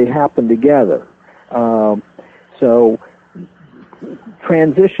 So they happen together. So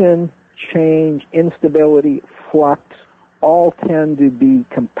transition, change, instability, flux, all tend to be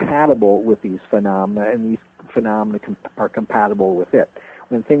compatible with these phenomena, and these phenomena are compatible with it.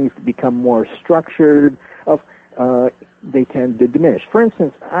 When things become more structured, they tend to diminish. For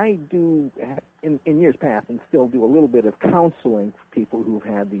instance, I do, in years past, and still do a little bit of counseling for people who've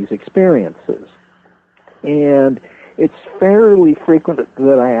had these experiences. And it's fairly frequent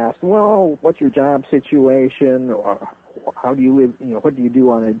that I ask, well, what's your job situation, or how do you live, what do you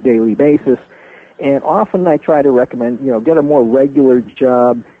do on a daily basis? And often I try to recommend, get a more regular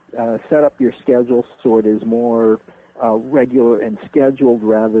job, set up your schedule so it is more regular and scheduled,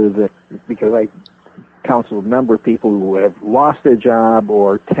 rather than, because I counsel a number of people who have lost their job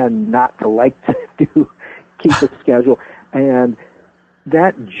or tend not to like to keep a schedule, and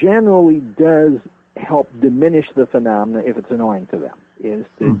that generally does help diminish the phenomena if it's annoying to them, is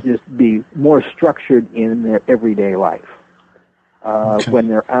to just be more structured in their everyday life. When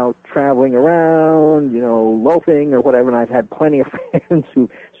they're out traveling around, loafing or whatever, and I've had plenty of friends who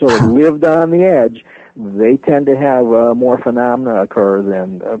sort of lived on the edge, they tend to have more phenomena occur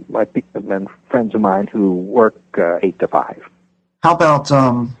than friends of mine who work 8 to 5. How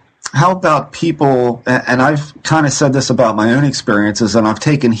about people? And I've kind of said this about my own experiences, and I've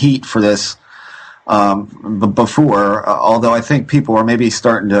taken heat for this before. Although I think people are maybe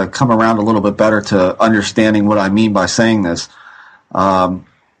starting to come around a little bit better to understanding what I mean by saying this.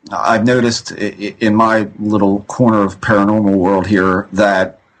 I've noticed in my little corner of paranormal world here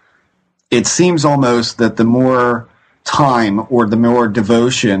that it seems almost that the more time or the more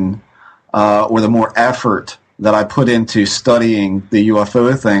devotion or the more effort that I put into studying the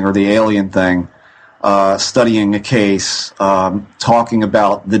UFO thing or the alien thing, studying a case, talking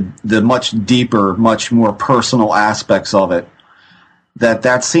about the much deeper, much more personal aspects of it,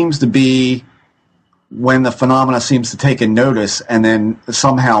 that seems to be when the phenomena seems to take a notice and then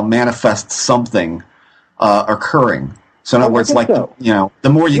somehow manifests something occurring. So in other words, like, so. The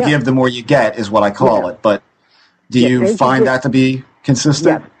more you give, the more you get is what I call it. But do you find that to be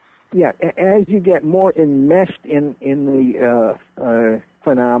consistent? Yeah. As you get more enmeshed in the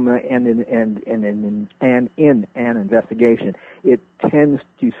phenomena and in an investigation, it tends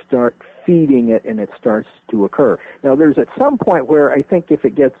to start feeding it, and it starts to occur. Now, there's at some point where I think if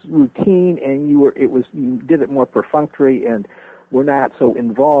it gets routine and you did it more perfunctory and were not so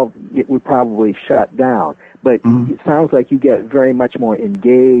involved, it would probably shut down. But it sounds like you get very much more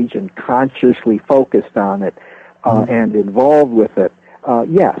engaged and consciously focused on it and involved with it.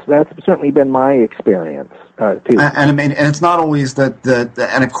 Yes, that's certainly been my experience too. And I mean, and it's not always that.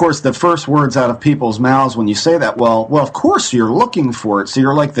 And of course, the first words out of people's mouths when you say that, well, of course you're looking for it. So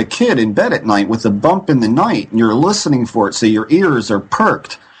you're like the kid in bed at night with the bump in the night, and you're listening for it. So your ears are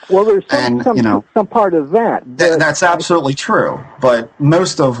perked. Well, there's some part of that. That's absolutely true. But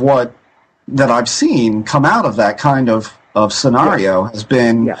most of what that I've seen come out of that kind of scenario has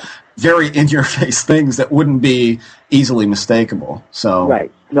been very in-your-face things that wouldn't be easily mistakable. So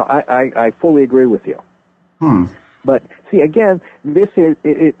right. No, I fully agree with you. But see, again, there's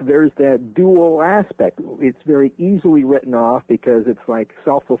that dual aspect. It's very easily written off because it's like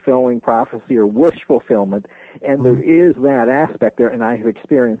self-fulfilling prophecy or wish fulfillment, and there is that aspect there, and I have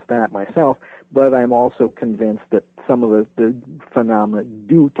experienced that myself. But I'm also convinced that some of the phenomena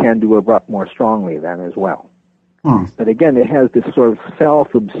do tend to erupt more strongly then as well. But again, it has this sort of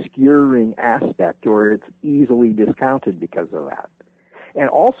self-obscuring aspect, or it's easily discounted because of that. And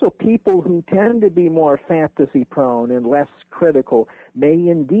also people who tend to be more fantasy-prone and less critical may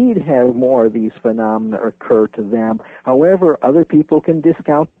indeed have more of these phenomena occur to them. However, other people can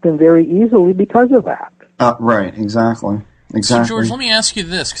discount them very easily because of that. Right, exactly. So, George, let me ask you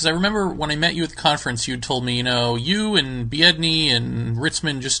this, because I remember when I met you at the conference, you told me, you and Biedny and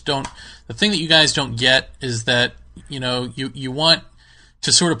Ritzman just don't... The thing that you guys don't get is that, you want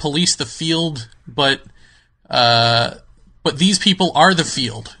to sort of police the field, but these people are the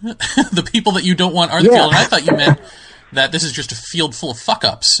field. The people that you don't want are the field. And I thought you meant that this is just a field full of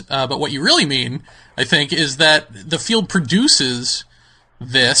fuck-ups. But what you really mean, I think, is that the field produces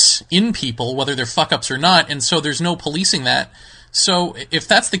this in people, whether they're fuck-ups or not, and so there's no policing that. So if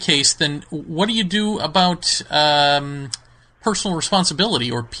that's the case, then what do you do about personal responsibility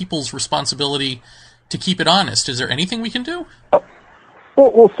or people's responsibility to keep it honest? Is there anything we can do?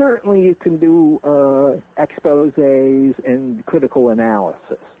 Well, certainly you can do exposés and critical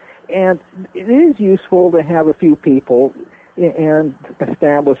analysis. And it is useful to have a few people and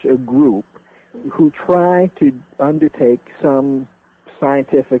establish a group who try to undertake some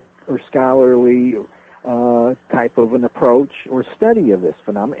scientific or scholarly type of an approach or study of this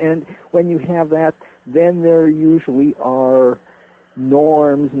phenomenon. And when you have that, then there usually are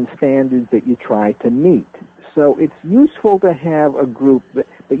norms and standards that you try to meet. So it's useful to have a group, but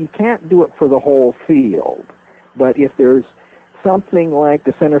you can't do it for the whole field. But if there's something like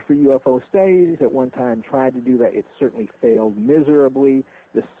the Center for UFO Studies at one time tried to do that, it certainly failed miserably.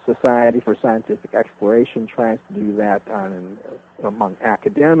 The Society for Scientific Exploration tries to do that among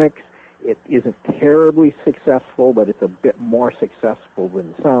academics. It isn't terribly successful, but it's a bit more successful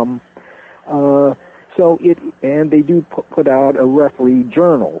than some. And they do put out a referee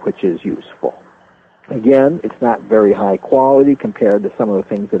journal, which is useful. Again, it's not very high quality compared to some of the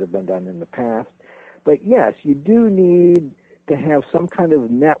things that have been done in the past. But yes, you do need to have some kind of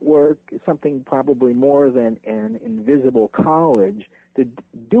network, something probably more than an invisible college, to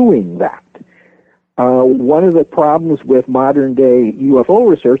doing that. One of the problems with modern-day UFO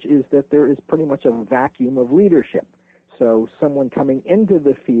research is that there is pretty much a vacuum of leadership. So someone coming into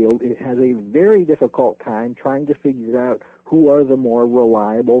the field, it has a very difficult time trying to figure out who are the more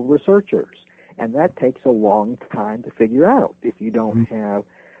reliable researchers. And that takes a long time to figure out if you don't have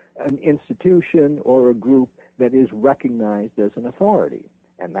an institution or a group that is recognized as an authority.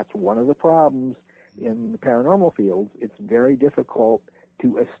 And that's one of the problems in the paranormal fields. It's very difficult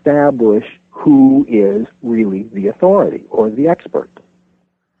to establish who is really the authority or the expert.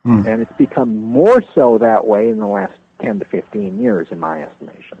 And it's become more so that way in the last 10 to 15 years, in my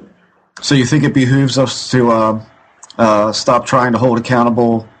estimation. So you think it behooves us to stop trying to hold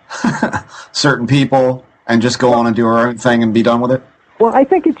accountable certain people and just go on and do our own thing and be done with it? Well, I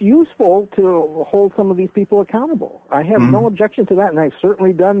think it's useful to hold some of these people accountable. I have no objection to that, and I've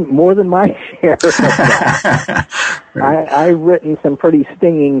certainly done more than my share of that. I've written some pretty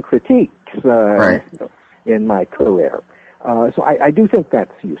stinging critiques in my career. So I do think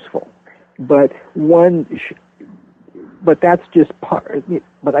that's useful. But but that's just part.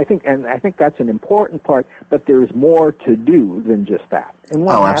 But I think that's an important part. But there's more to do than just that. And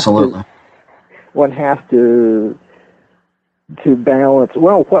absolutely. One has to balance.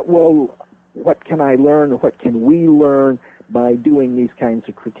 Well, what can I learn? Or what can we learn by doing these kinds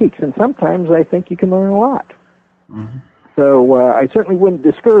of critiques? And sometimes I think you can learn a lot. Mm-hmm. So I certainly wouldn't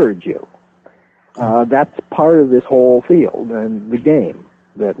discourage you. That's part of this whole field and the game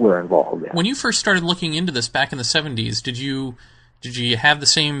that we're involved in. When you first started looking into this back in the 70s, did you have the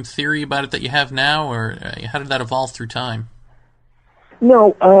same theory about it that you have now, or how did that evolve through time?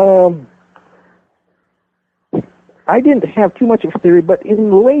 No, I didn't have too much of a theory, but in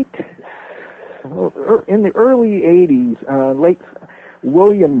the early 80s,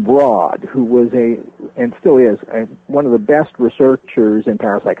 William Broad, who was and still is, one of the best researchers in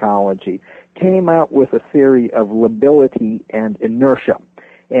parapsychology, came out with a theory of lability and inertia.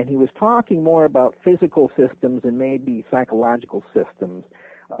 And he was talking more about physical systems and maybe psychological systems,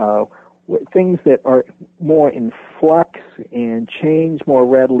 things that are more in flux and change more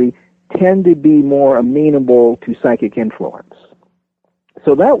readily tend to be more amenable to psychic influence.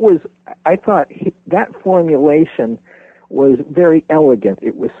 So I thought that formulation was very elegant.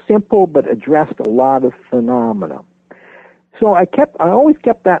 It was simple but addressed a lot of phenomena. So I always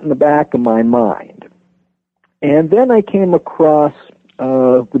kept that in the back of my mind. And then I came across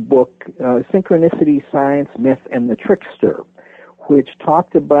the book Synchronicity, Science, Myth, and the Trickster, which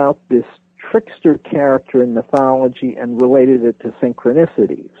talked about this trickster character in mythology and related it to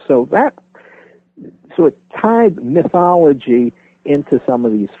synchronicity. So it tied mythology into some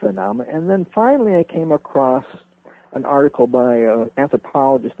of these phenomena. And then finally I came across an article by an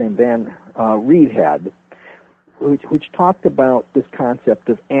anthropologist named Van Reedhead, which talked about this concept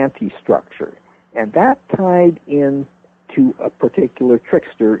of anti-structure. And that tied into a particular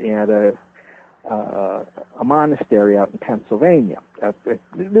trickster at a monastery out in Pennsylvania.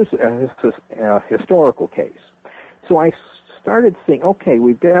 This is a historical case. So I started saying, okay,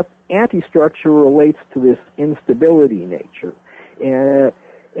 we've got anti-structure relates to this instability nature,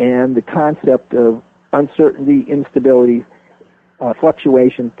 and the concept of uncertainty, instability,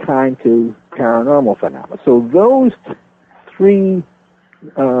 fluctuation, time to paranormal phenomena. So those three,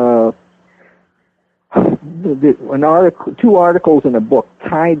 two articles in a book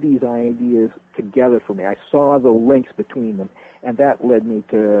tied these ideas together for me. I saw the links between them, and that led me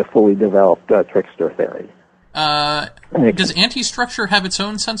to fully develop trickster theory. Does anti-structure have its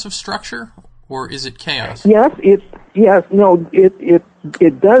own sense of structure, or is it chaos? Yes, it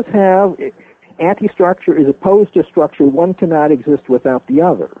does have. Anti-structure is opposed to structure. One cannot exist without the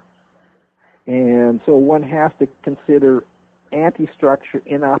other. And so one has to consider anti-structure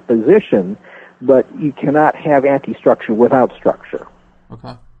in opposition, but you cannot have anti-structure without structure.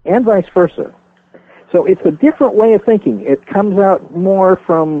 Okay. And vice versa. So it's a different way of thinking. It comes out more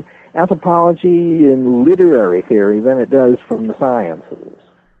from anthropology and literary theory than it does from the sciences.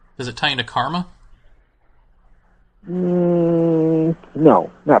 Does it tie into karma? No,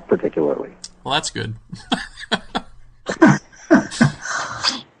 not particularly. Well, that's good.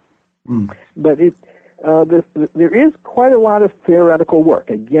 But there is quite a lot of theoretical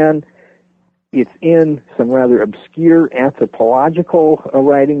work. Again, it's in some rather obscure anthropological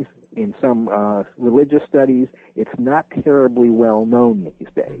writings, in some religious studies. It's not terribly well known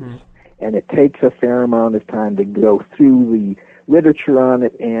these days. Mm-hmm. And it takes a fair amount of time to go through the literature on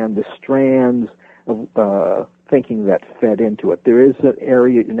it and the strands of thinking that fed into it. There is an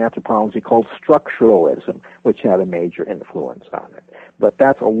area in anthropology called structuralism, which had a major influence on it. But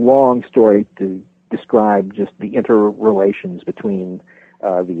that's a long story to describe just the interrelations between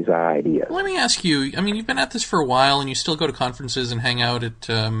these ideas. Let me ask you, I mean, you've been at this for a while, and you still go to conferences and hang out at,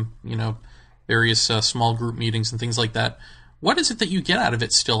 various small group meetings and things like that. What is it that you get out of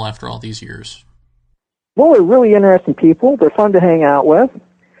it still after all these years? Well, they're really interesting people. They're fun to hang out with.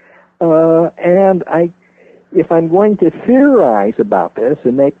 And if I'm going to theorize about this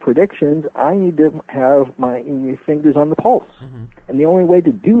and make predictions, I need to have my fingers on the pulse. Mm-hmm. And the only way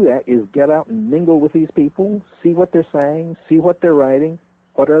to do that is get out and mingle with these people, see what they're saying, see what they're writing,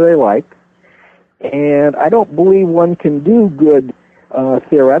 what are they like. And I don't believe one can do good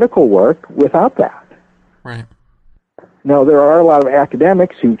theoretical work without that. Right. Now, there are a lot of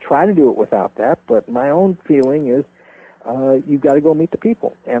academics who try to do it without that, but my own feeling is you've got to go meet the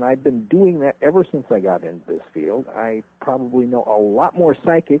people. And I've been doing that ever since I got into this field. I probably know a lot more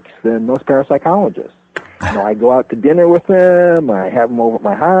psychics than most parapsychologists. I go out to dinner with them. I have them over at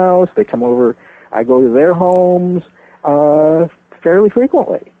my house. They come over. I go to their homes fairly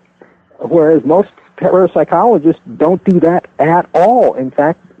frequently. Whereas most parapsychologists don't do that at all. In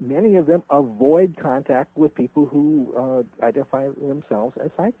fact, many of them avoid contact with people who identify themselves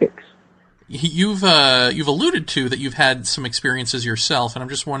as psychics. You've alluded to that you've had some experiences yourself, and I'm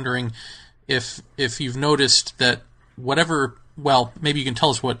just wondering if you've noticed that whatever, well, maybe you can tell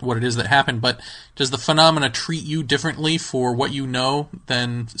us what it is that happened, but does the phenomena treat you differently for what you know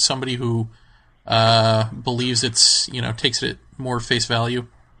than somebody who believes it's, takes it more face value?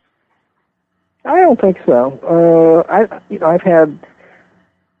 I don't think so. I've had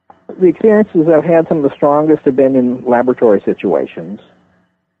the experiences I've had. Some of the strongest have been in laboratory situations,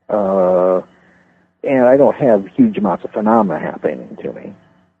 and I don't have huge amounts of phenomena happening to me.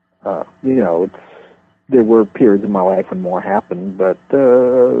 There were periods in my life when more happened, but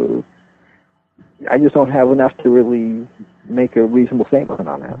I just don't have enough to really make a reasonable statement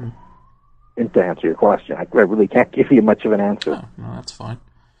on that. And to answer your question, I really can't give you much of an answer. Oh, no, that's fine.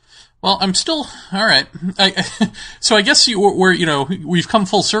 Well, I'm still all right. So I guess we've come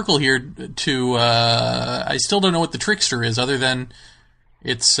full circle here to. I still don't know what the trickster is, other than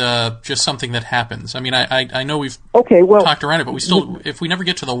it's just something that happens. I mean, I know we've talked around it, but we still, if we never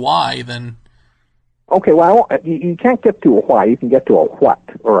get to the why, then. Okay, well, you can't get to a why. You can get to a what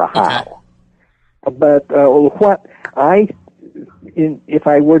or a how. Okay. But what if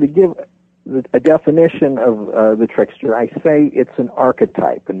I were to give a definition of the trickster, I say it's an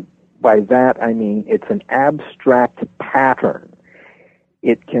archetype, and by that I mean it's an abstract pattern.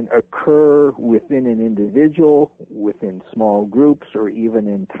 It can occur within an individual, within small groups, or even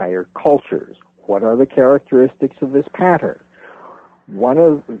entire cultures. What are the characteristics of this pattern? One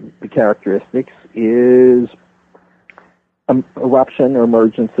of the characteristics is eruption or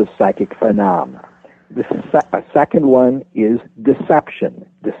emergence of psychic phenomena. The second one is deception.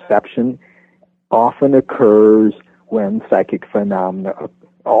 Deception often occurs when psychic phenomena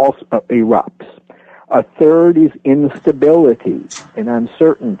also erupts. A third is instability and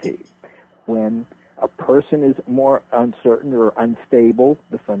uncertainty. When a person is more uncertain or unstable,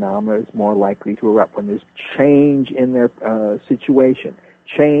 the phenomena is more likely to erupt. When there's change in their situation,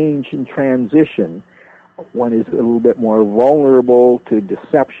 change and transition, one is a little bit more vulnerable to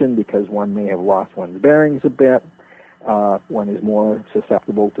deception because one may have lost one's bearings a bit. One is more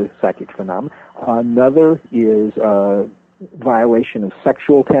susceptible to psychic phenomena. Another is violation of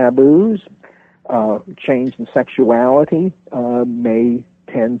sexual taboos. Change in sexuality may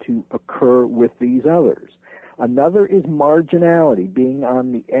tend to occur with these others. Another is marginality, being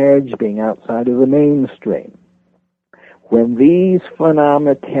on the edge, being outside of the mainstream. When these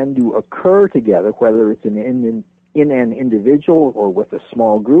phenomena tend to occur together, whether it's in an individual or with a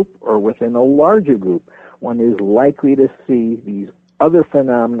small group or within a larger group, one is likely to see these other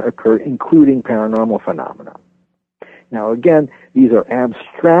phenomena occur, including paranormal phenomena. Now, again, these are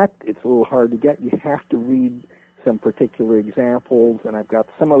abstract. It's a little hard to get. You have to read some particular examples, and I've got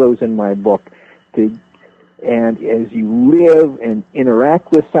some of those in my book. And as you live and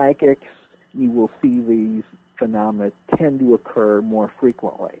interact with psychics, you will see these phenomena tend to occur more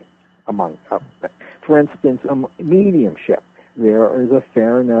frequently among them. For instance, mediumship. There is a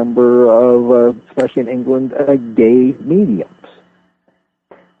fair number of, especially in England, gay mediums.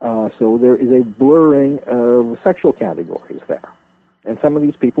 So there is a blurring of sexual categories there. And some of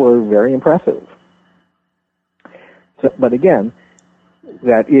these people are very impressive. So, but again,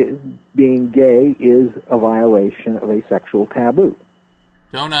 being gay is a violation of a sexual taboo.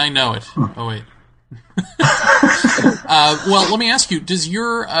 Don't I know it? Oh, wait. Well, let me ask you, does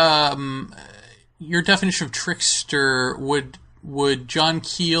your definition of trickster, would John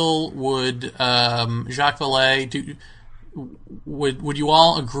Keel, would Jacques Vallée, would you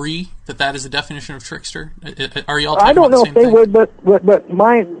all agree that is the definition of trickster? Are you all talking I don't know about the if they same would, but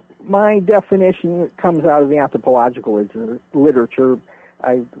my definition comes out of the anthropological literature.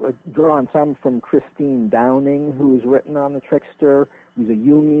 I've drawn some from Christine Downing, who's written on the trickster, who's a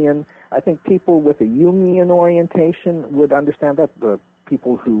Jungian. I think people with a Jungian orientation would understand that. The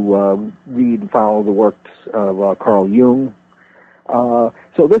people who read and follow the works of Carl Jung.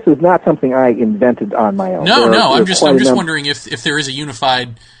 So this is not something I invented on my own. No. I'm just wondering if there is a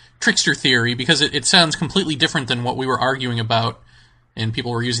unified trickster theory, because it sounds completely different than what we were arguing about, and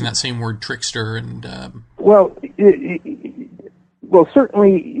people were using that same word trickster. And well,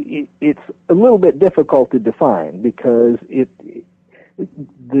 certainly it's a little bit difficult to define, because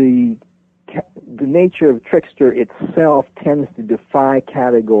the nature of trickster itself tends to defy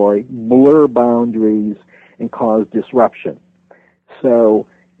category, blur boundaries, and cause disruption. So,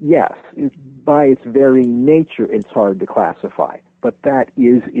 yes, by its very nature, it's hard to classify, but that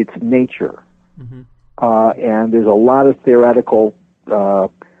is its nature. Mm-hmm. And there's a lot of theoretical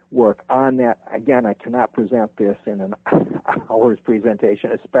work on that. Again, I cannot present this in an hour's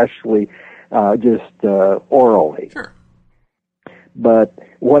presentation, especially just orally. Sure. But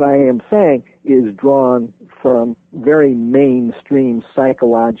what I am saying is drawn from very mainstream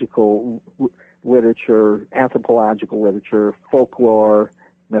psychological literature, anthropological literature, folklore,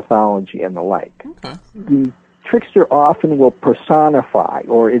 mythology, and the like. Okay. The trickster often will personify,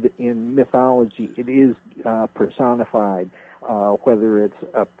 or in mythology it is personified, whether it's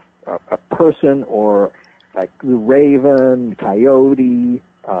a person or like the raven, coyote,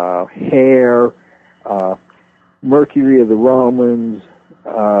 hare, Mercury of the Romans,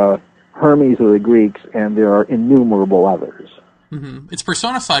 Hermes of the Greeks, and there are innumerable others. Mm-hmm. It's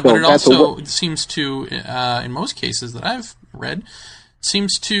personified, So but it that's also seems to, in most cases that I've read,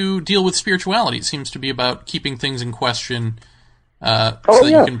 seems to deal with spirituality. It seems to be about keeping things in question so that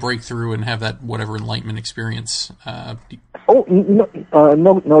you can break through and have that whatever enlightenment experience. No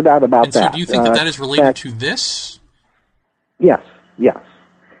doubt about and that. So do you think that is related to this? Yes.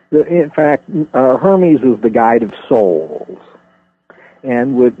 In fact, Hermes was the guide of souls,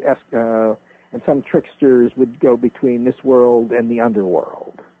 and and some tricksters would go between this world and the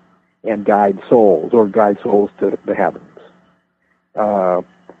underworld and guide souls to the heavens.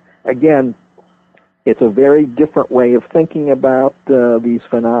 Again, it's a very different way of thinking about these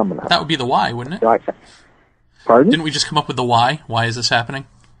phenomena. That would be the why, wouldn't it? Pardon? Didn't we just come up with the why? Why is this happening?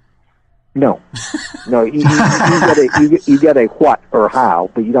 No. You get a what or how,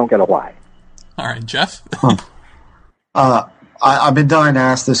 but you don't get a why. All right, Jeff? I've been dying to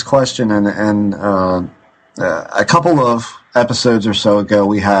ask this question, and a couple of episodes or so ago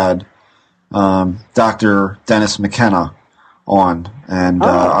we had Dr. Dennis McKenna on, and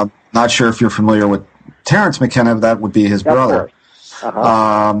I'm not sure if you're familiar with Terence McKenna. That would be his brother.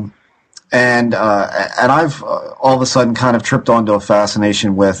 And I've all of a sudden kind of tripped onto a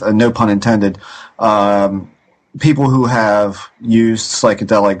fascination with, no pun intended, people who have used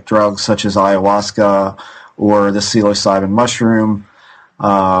psychedelic drugs such as ayahuasca or the psilocybin mushroom,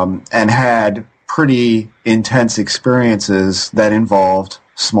 and had pretty intense experiences that involved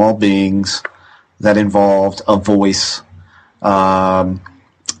small beings, that involved a voice,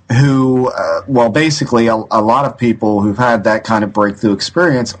 basically a lot of people who've had that kind of breakthrough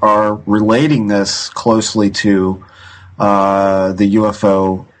experience are relating this closely to the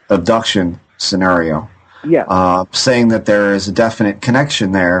UFO abduction scenario. Yeah. Saying that there is a definite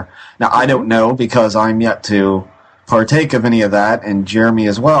connection there. Now, I don't know because I'm yet to partake of any of that, and Jeremy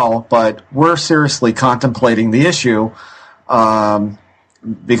as well, but we're seriously contemplating the issue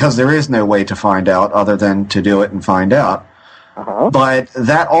because there is no way to find out other than to do it and find out. But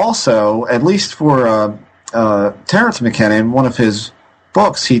that also, at least for Terence McKenna, in one of his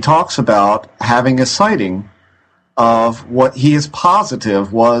books, he talks about having a sighting of what he is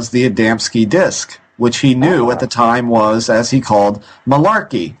positive was the Adamski disc, which he knew at the time was, as he called,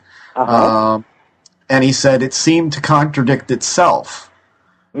 malarkey. And he said it seemed to contradict itself.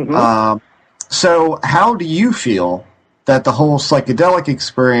 So how do you feel that the whole psychedelic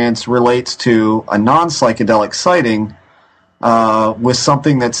experience relates to a non-psychedelic sighting with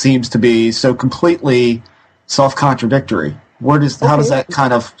something that seems to be so completely self-contradictory? How does that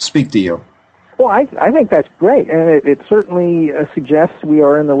kind of speak to you? Well, I think that's great, and it certainly suggests we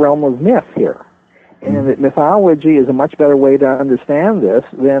are in the realm of myth here, and that mythology is a much better way to understand this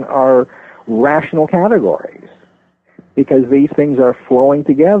than our rational categories, because these things are flowing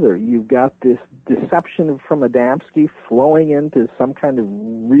together. You've got this deception from Adamski flowing into some kind of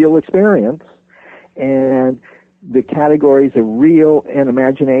real experience, and the categories of real and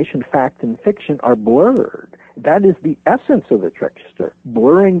imagination, fact and fiction are blurred. That is the essence of the trickster.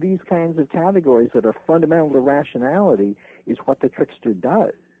 Blurring these kinds of categories that are fundamental to rationality is what the trickster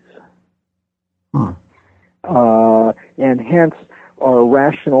does. And hence our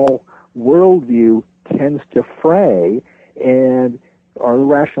rational worldview tends to fray, and our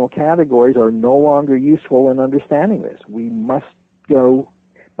rational categories are no longer useful in understanding this. We must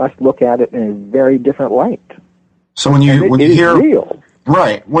look at it in a very different light. So when you hear real.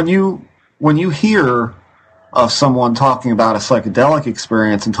 Right, when you hear of someone talking about a psychedelic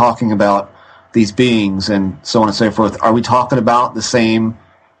experience and talking about these beings and so on and so forth, are we talking about the same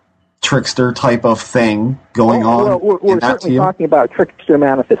trickster type of thing going on? Well, we're certainly talking about trickster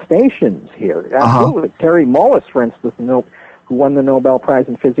manifestations here. Absolutely. Terry Mullis, for instance, who won the Nobel Prize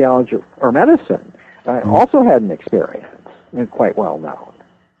in Physiology or Medicine, also had an experience, and quite well known.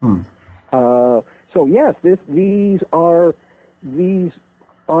 So yes, these are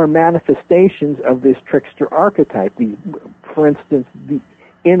manifestations of this trickster archetype. For instance, the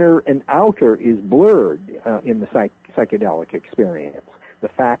inner and outer is blurred in the psychedelic experience. The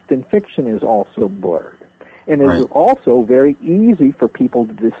fact and fiction is also blurred. And it's Right. also very easy for people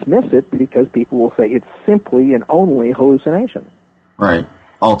to dismiss it because people will say it's simply and only hallucination. Right.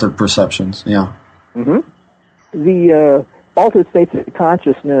 Altered perceptions. Yeah. The altered states of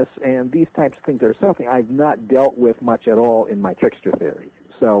consciousness and these types of things are something I've not dealt with much at all in my trickster theory.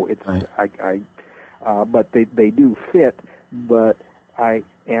 So it's Right. but they do fit. But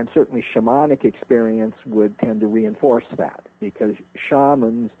and certainly shamanic experience would tend to reinforce that because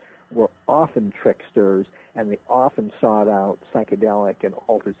shamans were often tricksters and they often sought out psychedelic and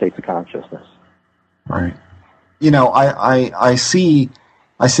altered states of consciousness. Right. You know, I see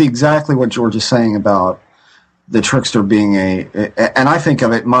exactly what George is saying about the trickster being and I think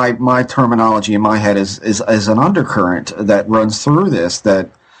of it, my terminology in my head is an undercurrent that runs through this, that,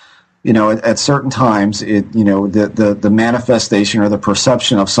 you know, at certain times, the manifestation or the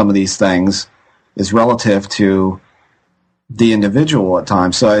perception of some of these things is relative to the individual at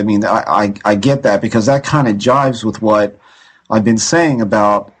times. So, I mean, I get that because that kind of jives with what I've been saying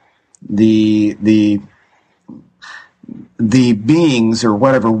about the beings or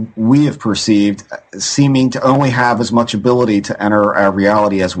whatever we have perceived seeming to only have as much ability to enter our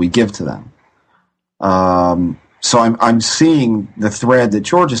reality as we give to them. So I'm seeing the thread that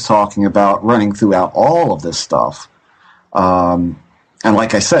George is talking about running throughout all of this stuff. And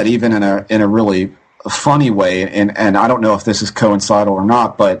like I said, even in a really funny way, and I don't know if this is coincidental or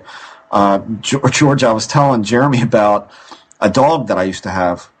not, but George, I was telling Jeremy about a dog that I used to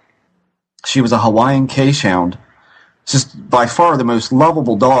have. She was a Hawaiian Keeshond. Just by far the most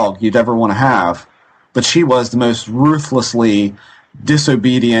lovable dog you'd ever want to have, but she was the most ruthlessly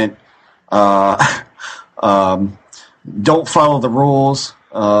disobedient, don't follow the rules,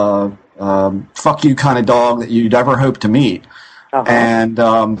 fuck you kind of dog that you'd ever hope to meet.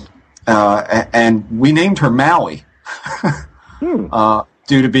 Uh-huh. And we named her Maui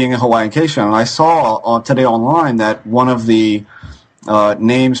due to being a Hawaiian Keeshond. And I saw today online that one of the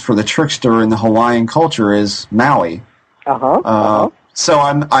names for the trickster in the Hawaiian culture is Maui. So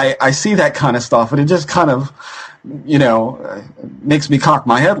I see that kind of stuff, and it just kind of, makes me cock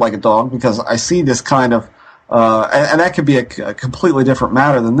my head like a dog because I see this kind of, and that could be a completely different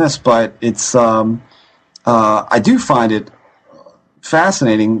matter than this, but it's, I do find it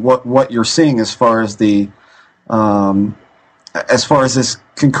fascinating what you're seeing as far as this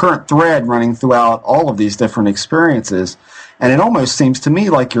concurrent thread running throughout all of these different experiences, and it almost seems to me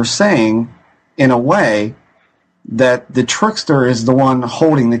like you're saying, in a way, that the trickster is the one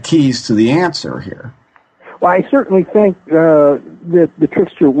holding the keys to the answer here. Well, I certainly think that the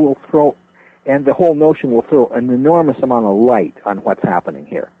trickster will throw, and the whole notion will throw an enormous amount of light on what's happening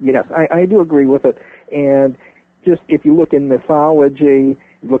here. Yes, I do agree with it. And just if you look in mythology,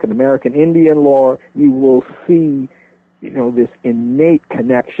 you look at American Indian lore, you will see, this innate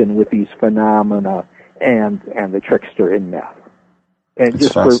connection with these phenomena and the trickster in myth. And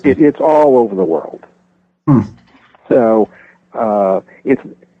That's just it's all over the world. So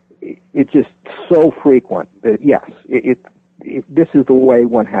it's just so frequent that yes, this is the way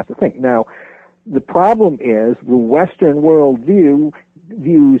one has to think. Now, the problem is the Western world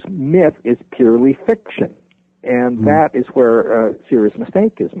views myth as purely fiction, and that is where a serious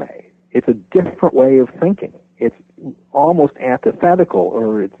mistake is made. It's a different way of thinking. It's almost antithetical,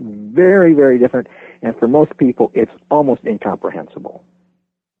 or it's very, very different, and for most people, it's almost incomprehensible.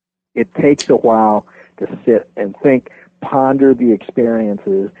 It takes a while to sit and think, ponder the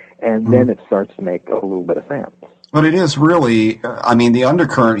experiences, and then it starts to make a little bit of sense. But it is really, the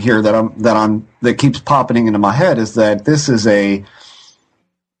undercurrent here that keeps popping into my head is that this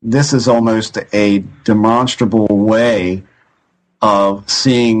is almost a demonstrable way of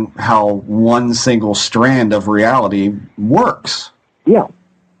seeing how one single strand of reality works. Yeah,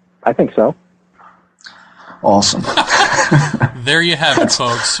 I think so. Awesome. There you have it,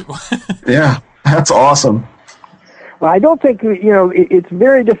 folks. Yeah, that's awesome. Well, I don't think, it's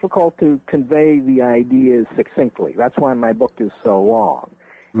very difficult to convey the ideas succinctly. That's why my book is so long.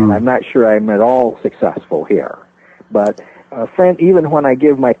 And I'm not sure I'm at all successful here. But even when I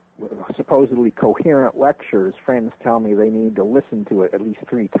give my supposedly coherent lectures, friends tell me they need to listen to it at least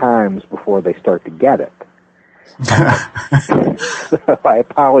 3 times before they start to get it. So I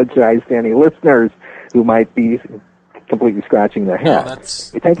apologize to any listeners who might be completely scratching their head. No,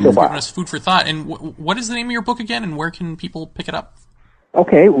 it takes a while. Giving us food for thought. And what is the name of your book again, and where can people pick it up?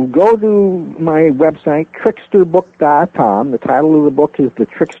 Okay, well, go to my website, tricksterbook.com. The title of the book is The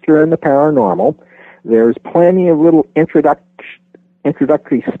Trickster and the Paranormal. There's plenty of little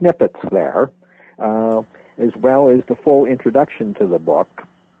introductory snippets there, as well as the full introduction to the book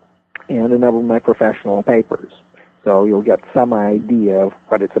and a number of my professional papers. so you'll get some idea of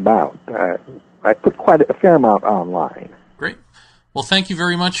what it's about. I put quite a fair amount online. Great. Well, thank you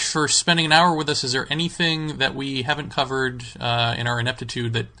very much for spending an hour with us. Is there anything that we haven't covered in our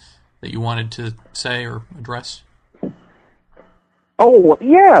ineptitude that you wanted to say or address? Oh,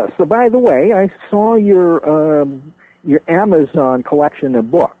 yes. So, by the way, I saw your Amazon collection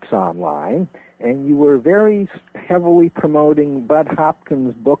of books online, and you were very heavily promoting Bud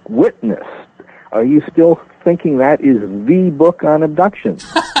Hopkins' book, Witness. Are you still thinking that is the book on abductions?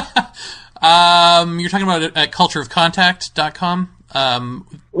 You're talking about it at cultureofcontact.com?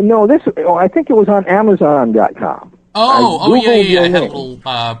 No, I think it was on Amazon.com. Yeah. I had a little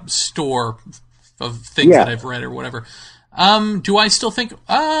store of things that I've read or whatever. Do I still think?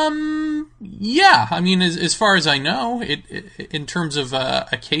 Yeah. I mean, as far as I know, in terms of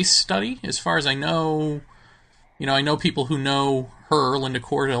a case study, as far as I know, I know people who know her, Linda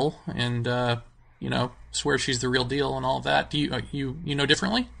Cordell, and swear she's the real deal and all of that. Do you know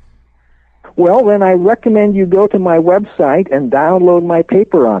differently? Well, then I recommend you go to my website and download my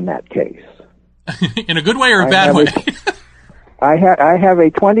paper on that case. In a good way or a bad way? I have a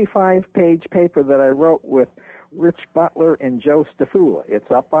 25-page paper that I wrote with Rich Butler and Joe Stafula.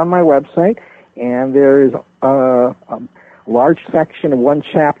 It's up on my website, and there is a large section of one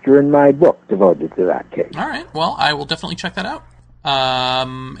chapter in my book devoted to that case. All right. Well, I will definitely check that out.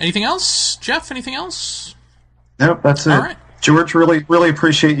 Anything else, Jeff? Anything else? Nope, that's it. All right. George, really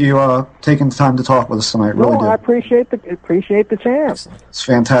appreciate you taking the time to talk with us tonight. Really do. I appreciate the chance. It's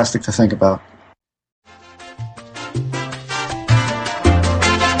fantastic to think about.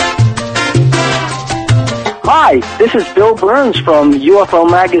 Hi, this is Bill Burns from UFO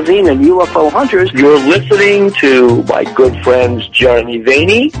Magazine and UFO Hunters. You're listening to my good friends Jeremy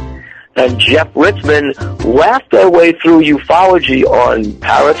Vaney and Jeff Ritzman laugh their way through ufology on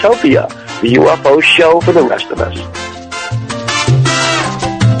Paratopia, the UFO show for the rest of us.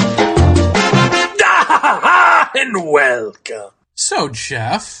 And welcome. So,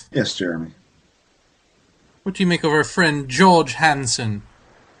 Jeff. Yes, Jeremy. What do you make of our friend George Hansen?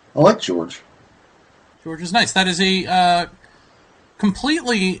 I like George. George is nice. That is a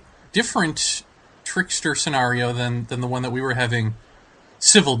completely different trickster scenario than the one that we were having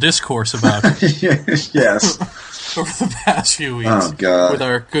civil discourse about. Yes. Over the past few weeks. Oh, God. With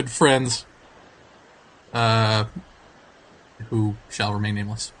our good friends, who shall remain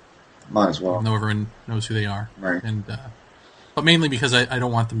nameless. Might as well. No everyone knows who they are. Right. And, but mainly because I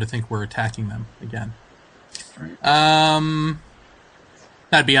don't want them to think we're attacking them again. Right.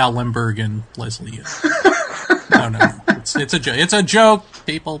 That'd be Al Lemberg and Leslie. No. It's a joke. It's a joke.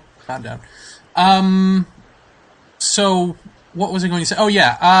 People, calm down. So, what was I going to say? Oh,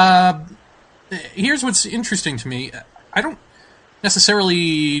 yeah. Here's what's interesting to me. I don't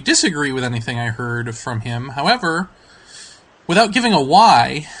necessarily disagree with anything I heard from him. However, without giving a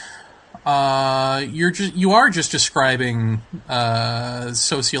why, you are just describing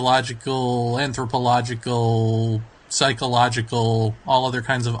sociological, anthropological, psychological, all other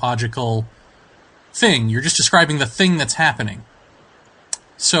kinds of logical thing. You're just describing the thing that's happening.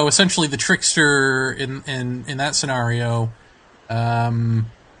 So essentially, the trickster in that scenario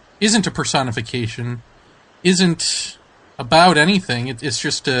isn't a personification, isn't about anything. It's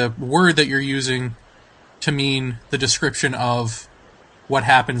just a word that you're using to mean the description of what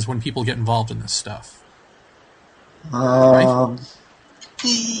happens when people get involved in this stuff. Right?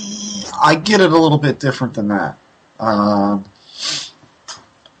 I get it a little bit different than that.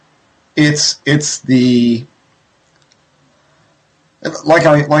 It's the like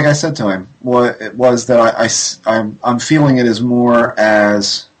I said to him. What it was that I'm feeling it as more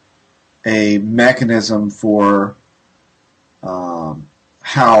as a mechanism for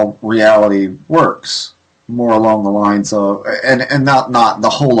how reality works, more along the lines of and not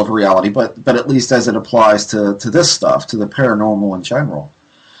the whole of reality, but at least as it applies to this stuff, to the paranormal in general.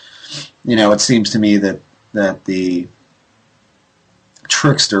 It seems to me that the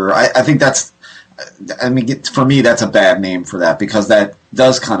trickster, I think that's, for me, that's a bad name for that, because that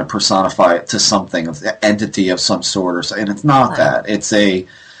does kind of personify it to something, of the entity of some sort, and it's not that. It's an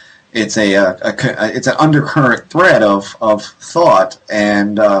undercurrent thread of thought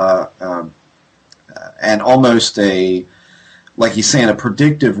and almost a, like he's saying, a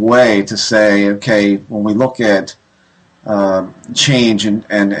predictive way to say, okay, when we look at change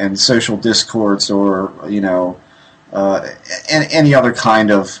and social discourse, or and any other kind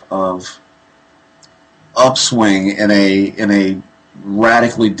of upswing in a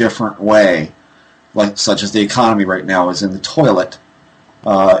radically different way, like such as the economy right now is in the toilet.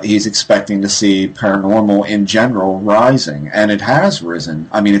 He's expecting to see paranormal in general rising, and it has risen.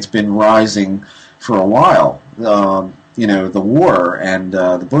 I mean, it's been rising for a while. You know, the war and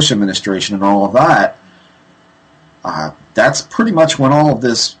the Bush administration and all of that. That's pretty much when all of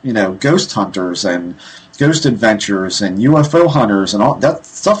this, you know, ghost hunters and ghost adventures and UFO hunters and all that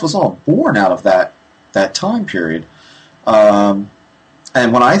stuff was all born out of that time period. And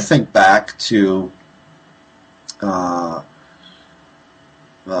when I think back to the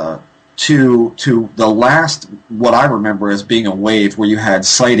last, what I remember as being a wave where you had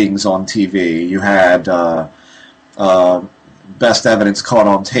sightings on TV, you had best evidence caught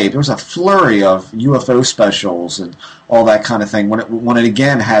on tape. There was a flurry of UFO specials and all that kind of thing. When it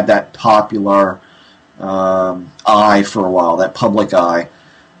again had that popular eye for a while, that public eye.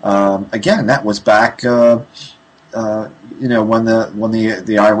 Again, that was back, you know, when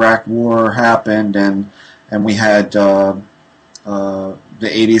the Iraq War happened and we had the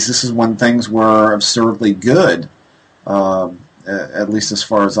 80s. This is when things were absurdly good, at least as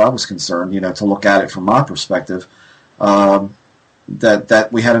far as I was concerned. You know, to look at it from my perspective. That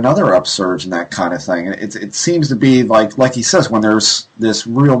we had another upsurge in that kind of thing. It seems to be like he says, when there's this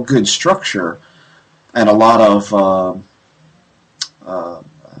real good structure and a lot of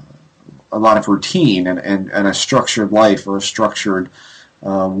routine and a structured life or a structured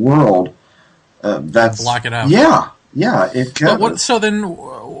world. That's block it out. Yeah. It can. But so then,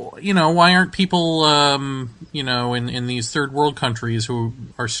 you know, why aren't people, you know, in these third world countries who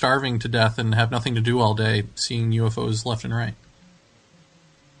are starving to death and have nothing to do all day, seeing UFOs left and right?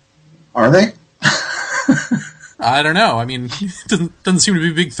 Are they? I don't know. I mean, it doesn't seem to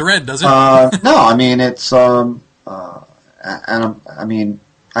be a big thread, does it? No, I mean, it's, and I mean,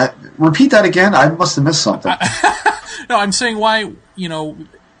 repeat that again. I must have missed something. No, I'm saying why, you know,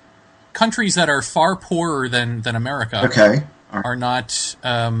 countries that are far poorer than America okay. are not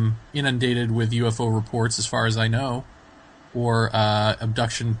inundated with UFO reports, as far as I know, or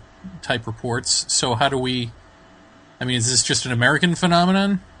abduction type reports. So how do we? I mean, is this just an American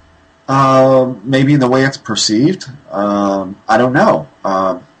phenomenon? Maybe in the way it's perceived. I don't know.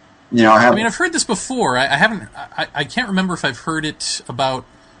 You know, I mean, I've heard this before. I haven't. I can't remember if I've heard it about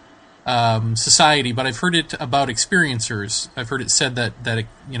society, but I've heard it about experiencers. I've heard it said that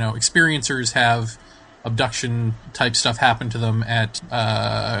you know, experiencers have abduction type stuff happen to them at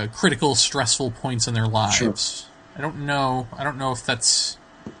critical, stressful points in their lives. Sure. I don't know if that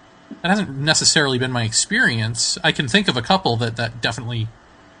hasn't necessarily been my experience. I can think of a couple that definitely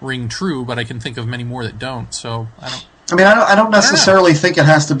ring true, but I can think of many more that don't. So I don't necessarily think it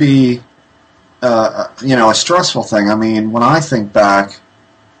has to be you know, a stressful thing. I mean, when I think back,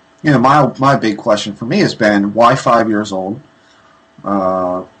 you know, my big question for me has been, why 5 years old?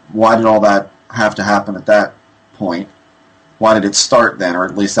 Why did all that have to happen at that point? Why did it start then? Or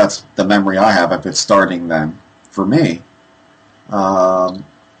at least that's the memory I have of it starting then for me. And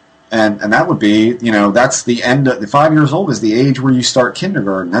that would be, you know, that's the end of the 5 years old is the age where you start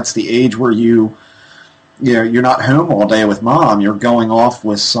kindergarten. That's the age where you know, you're not home all day with mom. You're going off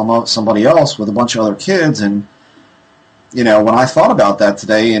with somebody else with a bunch of other kids. And, you know, when I thought about that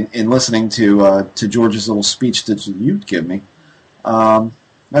today in listening to George's little speech that you'd give me, that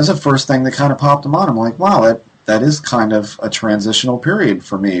was the first thing that kind of popped in mind. I'm like, wow, that is kind of a transitional period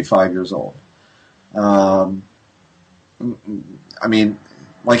for me, 5 years old. I mean,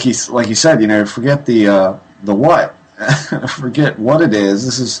 like he said, you know, forget the what, forget what it is.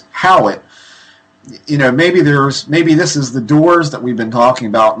 This is how it. You know, maybe this is the doors that we've been talking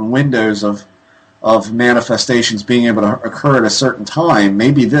about and windows of manifestations being able to occur at a certain time.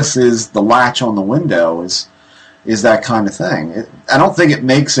 Maybe this is the latch on the window. Is that kind of thing. I don't think it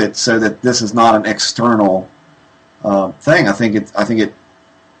makes it so that this is not an external thing. I think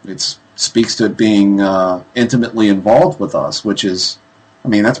it speaks to it being intimately involved with us, which is, I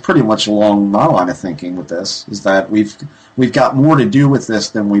mean, that's pretty much along my line of thinking with this, is that we've got more to do with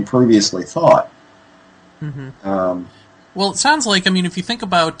this than we previously thought. Mm-hmm. Well, it sounds like, I mean, if you think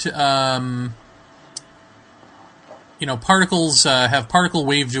about, you know, particles have particle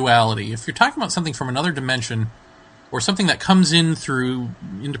wave duality. If you're talking about something from another dimension, or something that comes into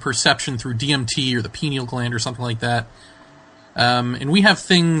perception through DMT or the pineal gland or something like that, and we have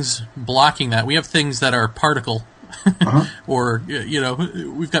things blocking that. We have things that are particle, or, you know,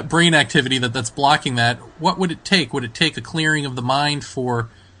 we've got brain activity that's blocking that. What would it take? Would it take a clearing of the mind for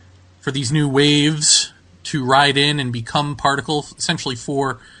these new waves to ride in and become particle, essentially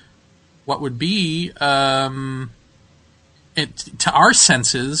for what would be, to our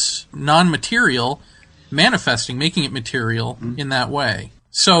senses, non-material, manifesting, making it material in that way.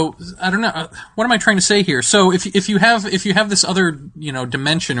 So I don't know. What am I trying to say here? So if you have this other, you know,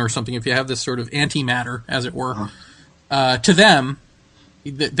 dimension or something, if you have this sort of antimatter, as it were, to them,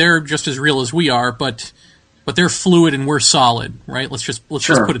 they're just as real as we are, but they're fluid and we're solid, right? Let's just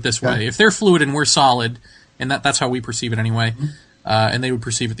put it this way. If they're fluid and we're solid, and that's how we perceive it anyway, and they would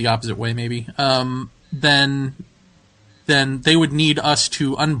perceive it the opposite way maybe, then they would need us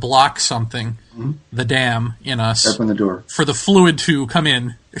to unblock something, the dam in us. Open the door. For the fluid to come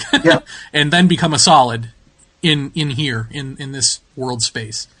in and then become a solid in here, in this world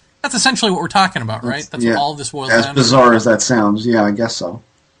space. That's essentially what we're talking about, right? That's what all of this boils down to. As bizarre as that sounds, yeah, I guess so.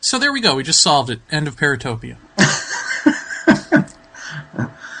 So there we go. We just solved it. End of Paratopia.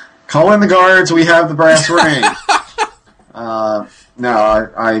 Call in the guards. We have the brass ring.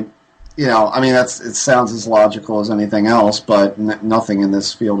 It sounds as logical as anything else, but nothing in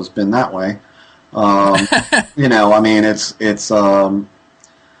this field has been that way. I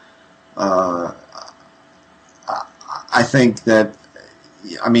think that,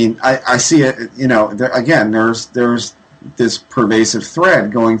 I see it, there's this pervasive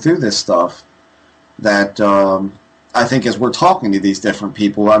thread going through this stuff that I think as we're talking to these different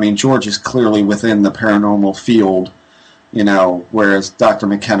people, George is clearly within the paranormal field, whereas Dr.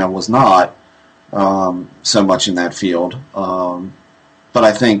 McKenna was not so much in that field. But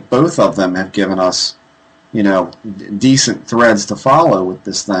I think both of them have given us, decent threads to follow with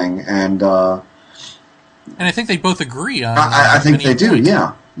this thing, and I think they both agree on. I think they do.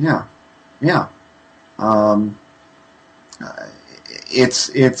 Yeah.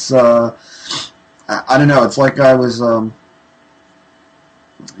 It's. I don't know. It's like I was. I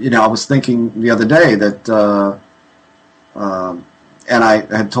was thinking the other day that, and I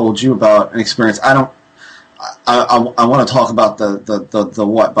had told you about an experience. I want to talk about the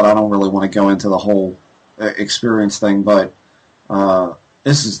what, but I don't really want to go into the whole experience thing. But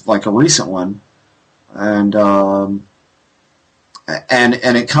this is like a recent one. And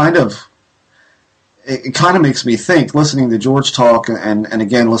it kind of makes me think, listening to George talk and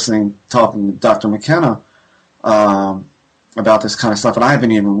again talking to Dr. McKenna about this kind of stuff, and I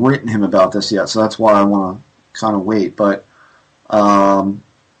haven't even written him about this yet, so that's why I want to kind of wait. But I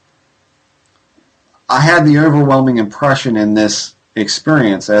had the overwhelming impression in this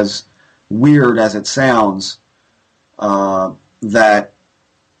experience, as weird as it sounds, that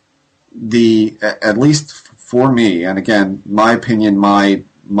at least for me, and again, my opinion, my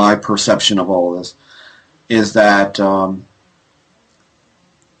perception of all of this, is that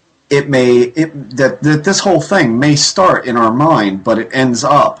that this whole thing may start in our mind, but it ends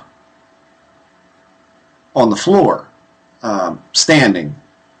up on the floor, standing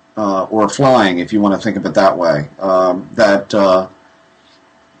or flying, if you want to think of it that way. That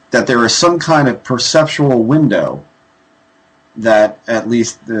there is some kind of perceptual window that at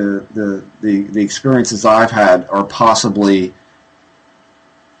least the experiences I've had are possibly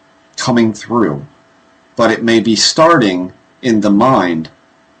coming through, but it may be starting in the mind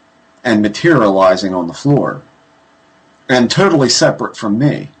and materializing on the floor, and totally separate from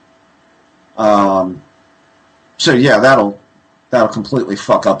me. So yeah, that'll completely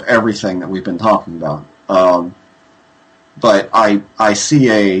fuck up everything that we've been talking about. But I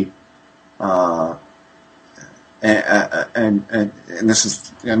see and this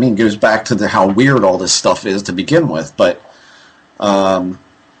is, goes back to how weird all this stuff is to begin with, but I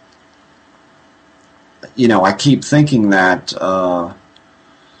keep thinking that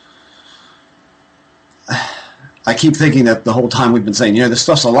the whole time we've been saying, this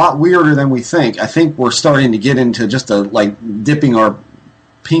stuff's a lot weirder than we think. I think we're starting to get into just dipping our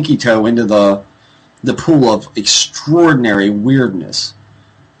pinky toe into the pool of extraordinary weirdness.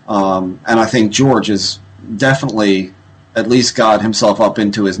 And I think George is definitely at least got himself up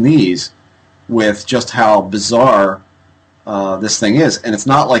into his knees with just how bizarre this thing is. And it's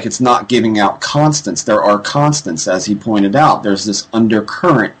not like it's not giving out constants. There are constants, as he pointed out. There's this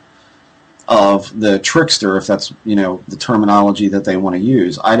undercurrent of the trickster, if that's, the terminology that they want to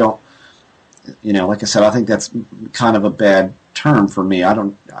use. I don't, like I said, I think that's kind of a bad term for me. I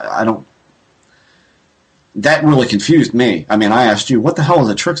don't, that really confused me. I asked you, what the hell is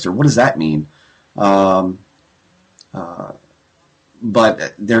a trickster? What does that mean? But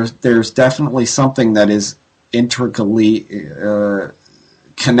there's definitely something that is intricately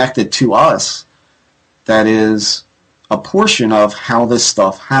connected to us that is a portion of how this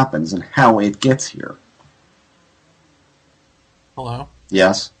stuff happens and how it gets here. Hello?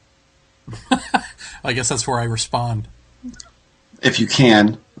 Yes? I guess that's where I respond. If you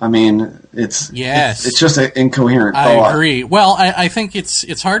can. It's just an incoherent thought. I agree. Well, I think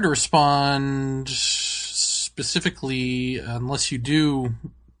it's hard to respond specifically unless you do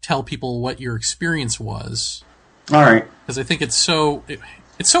tell people what your experience was. All right. Because I think it's so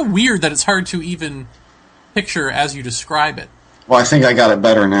weird that it's hard to even picture as you describe it. Well, I think I got it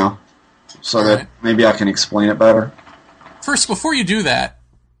better now, so that maybe I can explain it better. First, before you do that,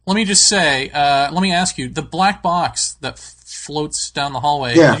 let me just say, let me ask you, the black box that floats down the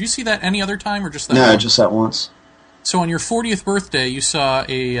hallway, did you see that any other time or just that No, one? just that once. So on your 40th birthday, you saw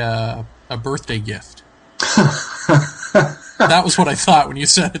a birthday gift. That was what I thought when you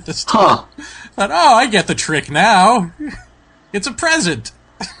said it this time. Huh. I thought, I get the trick now. It's a present.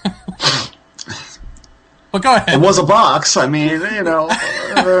 But go ahead. It was a box. I mean, you know,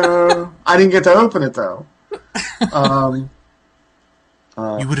 I didn't get to open it, though.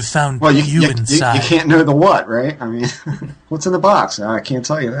 You would have found well, you inside. You can't know the what, right? I mean, what's in the box? I can't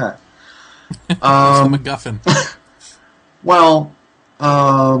tell you that. It's a MacGuffin. Well,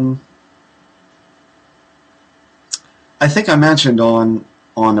 I think I mentioned on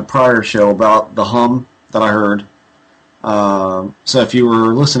the prior show about the hum that I heard. So if you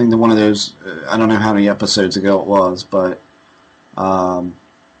were listening to one of those, I don't know how many episodes ago it was, but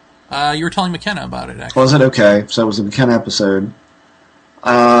you were telling McKenna about it, actually. Was it? Okay. So it was a McKenna episode.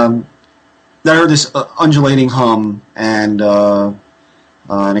 I heard this undulating hum, and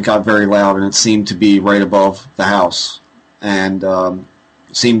it got very loud, and it seemed to be right above the house, and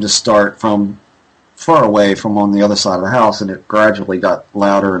seemed to start from far away from on the other side of the house, and it gradually got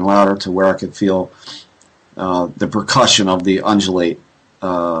louder and louder to where I could feel the percussion of the undulate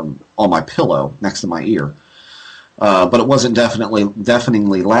on my pillow next to my ear. But it wasn't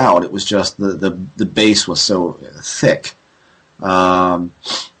deafeningly loud. It was just the bass was so thick. And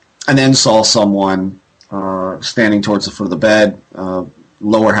then saw someone standing towards the foot of the bed.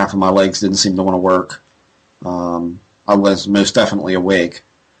 Lower half of my legs didn't seem to want to work. I was most definitely awake.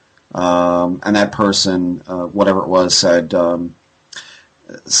 And that person, whatever it was, said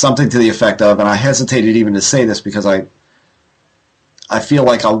something to the effect of, and I hesitated even to say this because I feel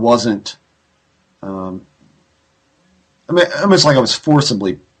like I wasn't, I mean, almost like I was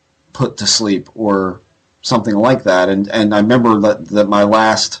forcibly put to sleep or something like that. And I remember that my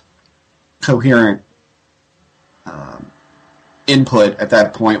last coherent input at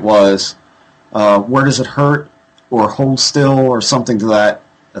that point was, where does it hurt, or hold still, or something to that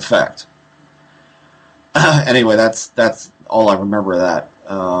effect. Anyway, that's all I remember of that.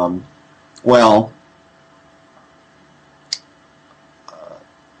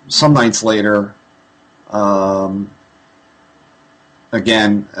 Some nights later,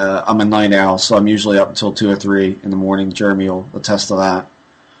 again, I'm a night owl, so I'm usually up until 2 or 3 in the morning. Jeremy will attest to that.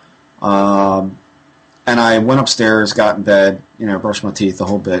 And I went upstairs, got in bed, brushed my teeth, the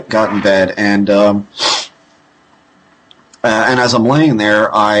whole bit, got in bed, and as I'm laying there,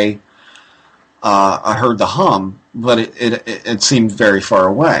 I heard the hum, but it seemed very far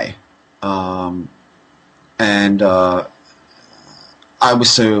away. And I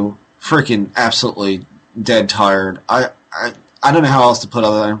was so freaking absolutely dead tired. I don't know how else to put it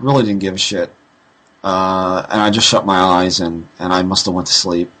other than I really didn't give a shit. And I just shut my eyes and I must have went to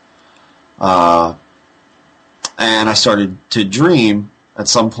sleep. And I started to dream at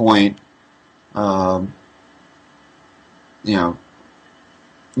some point, what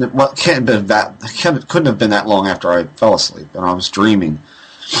couldn't have been that long after I fell asleep, and I was dreaming.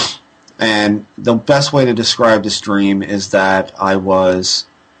 And the best way to describe this dream is that I was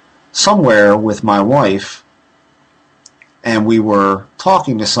somewhere with my wife, and we were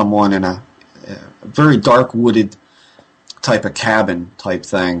talking to someone in a very dark wooded type of cabin type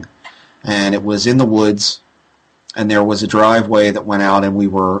thing, and it was in the woods, and there was a driveway that went out, and we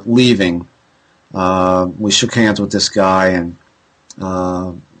were leaving. We shook hands with this guy, and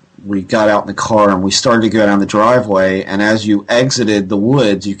we got out in the car, and we started to go down the driveway, and as you exited the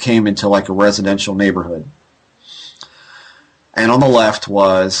woods, you came into like a residential neighborhood. And on the left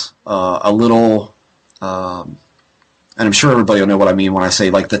was a little, and I'm sure everybody will know what I mean when I say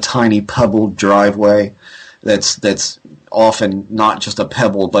like the tiny pebbled driveway that's often not just a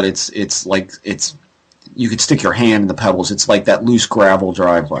pebble, but it's like you could stick your hand in the pebbles. It's like that loose gravel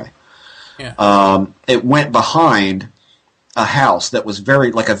driveway. Yeah. It went behind a house that was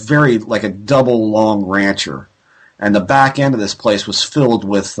very like a double long rancher, and the back end of this place was filled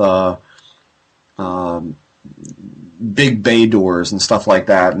with big bay doors and stuff like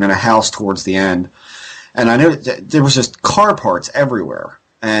that, and then a house towards the end. And I knew there was just car parts everywhere.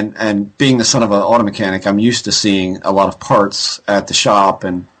 And being the son of an auto mechanic, I'm used to seeing a lot of parts at the shop,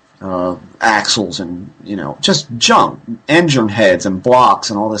 and axles and just junk, engine heads and blocks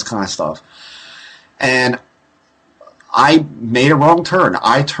and all this kind of stuff. And I made a wrong turn.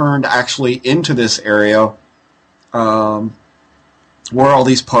 I turned actually into this area where all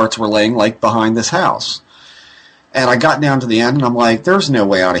these parts were laying, like behind this house. And I got down to the end, and I'm like, there's no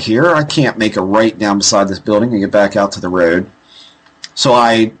way out of here. I can't make a right down beside this building and get back out to the road. So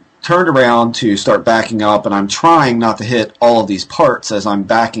I turned around to start backing up, and I'm trying not to hit all of these parts as I'm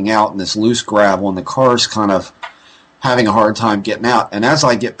backing out in this loose gravel, and the car's kind of having a hard time getting out. And as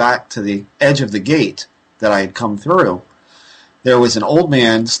I get back to the edge of the gate that I had come through, there was an old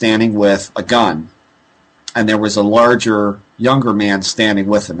man standing with a gun, and there was a larger, younger man standing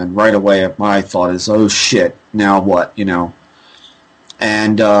with him. And right away, my thought is, oh shit, now what, you know?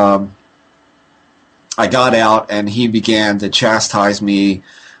 And I got out, and he began to chastise me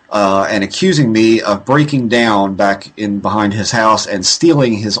and accusing me of breaking down back in behind his house and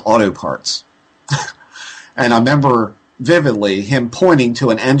stealing his auto parts. And I remember vividly him pointing to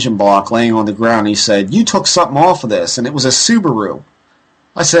an engine block laying on the ground. He said, "You took something off of this," and it was a Subaru.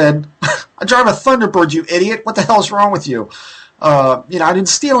 I said, "I drive a Thunderbird, you idiot. What the hell's wrong with you? I didn't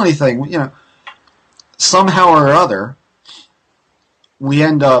steal anything." Somehow or other, we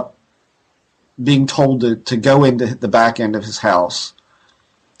end up being told to go into the back end of his house,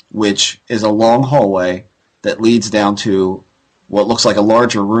 which is a long hallway that leads down to what looks like a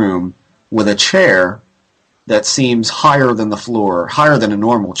larger room with a chair that seems higher than the floor, higher than a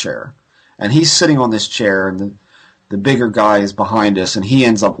normal chair. And he's sitting on this chair, and the bigger guy is behind us, and he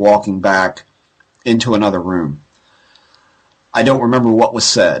ends up walking back into another room. I don't remember what was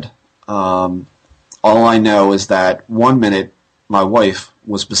said. All I know is that 1 minute my wife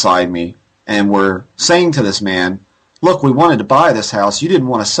was beside me, and we're saying to this man, "Look, we wanted to buy this house. You didn't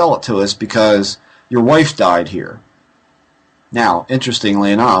want to sell it to us because your wife died here." Now,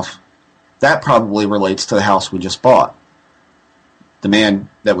 interestingly enough, that probably relates to the house we just bought. The man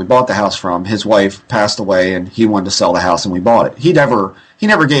that we bought the house from, his wife passed away, and he wanted to sell the house, and we bought it. He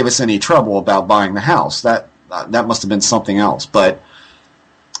never gave us any trouble about buying the house. That must have been something else. But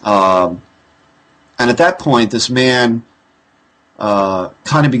and at that point, this man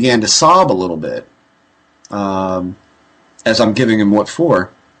kind of began to sob a little bit as I'm giving him what for,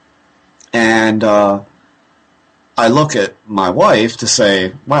 and I look at my wife to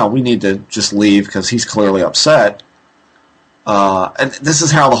say, "Well, we need to just leave because he's clearly upset." And this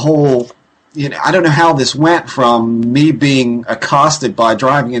is how the whole, I don't know how this went from me being accosted by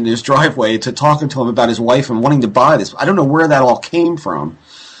driving into his driveway to talking to him about his wife and wanting to buy this. I don't know where that all came from.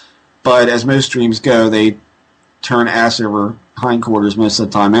 But as most dreams go, they turn ass over hindquarters most of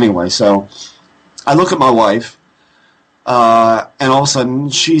the time anyway. So I look at my wife, and all of a sudden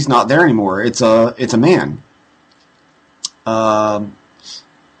she's not there anymore. It's a man. Blonde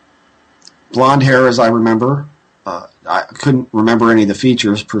hair, as I remember. I couldn't remember any of the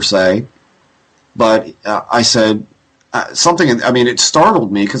features per se, but I said something. It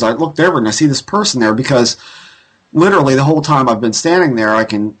startled me because I looked over and I see this person there, because literally the whole time I've been standing there,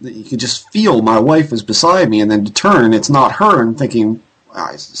 you could just feel my wife is beside me, and then to turn and it's not her, and thinking,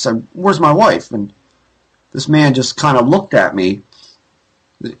 I said, "Where's my wife?" And this man just kind of looked at me,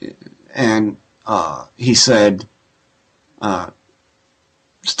 and he said,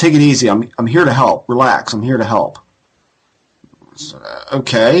 "Just take it easy. I'm here to help. Relax. I'm here to help." I said,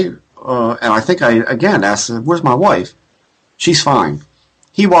 "Okay." And I think I again asked, "Where's my wife?" "She's fine."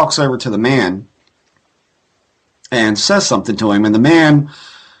 He walks over to the man and says something to him, and the man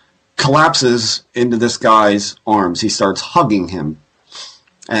collapses into this guy's arms. He starts hugging him,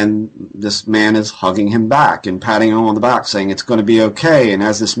 and this man is hugging him back and patting him on the back, saying it's going to be okay. And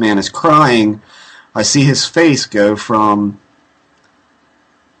as this man is crying, I see his face go from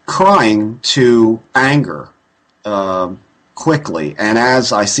crying to anger quickly. And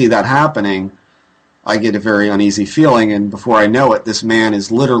as I see that happening, I get a very uneasy feeling, and before I know it, this man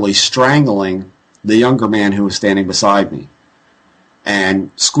is literally strangling the younger man who was standing beside me and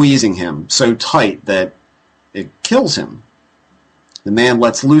squeezing him so tight that it kills him. The man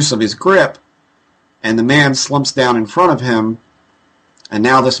lets loose of his grip, and the man slumps down in front of him, and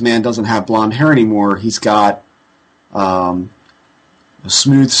now this man doesn't have blonde hair anymore. He's got a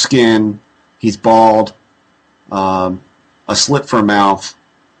smooth skin, he's bald, a slit for a mouth,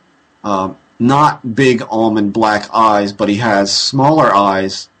 not big almond black eyes, but he has smaller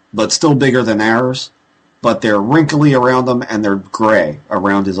eyes, but still bigger than ours, but they're wrinkly around them, and they're gray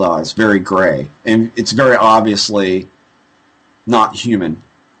around his eyes, very gray. And it's very obviously not human,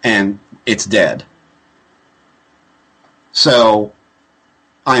 and it's dead. So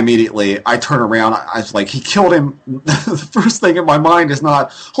I turn around, I was like, he killed him. The first thing in my mind is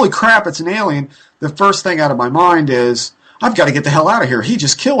not, holy crap, it's an alien. The first thing out of my mind is, I've got to get the hell out of here. He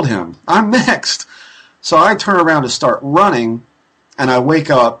just killed him. I'm next. So I turn around to start running, and I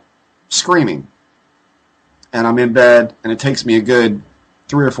wake up screaming. And I'm in bed, and it takes me a good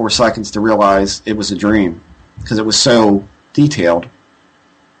 3 or 4 seconds to realize it was a dream, because it was so detailed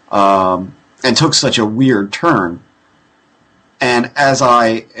and took such a weird turn. And as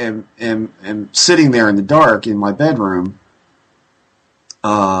I am sitting there in the dark in my bedroom,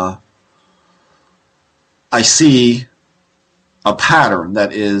 I see a pattern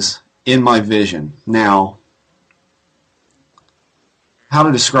that is in my vision. Now, how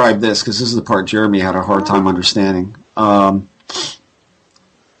to describe this, because this is the part Jeremy had a hard time understanding.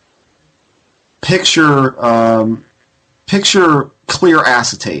 Picture clear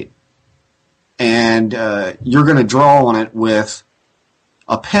acetate, and you're going to draw on it with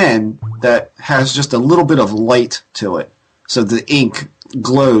a pen that has just a little bit of light to it, so the ink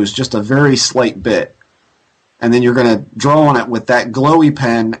glows just a very slight bit. And then you're going to draw on it with that glowy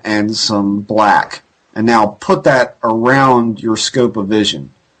pen and some black. And now put that around your scope of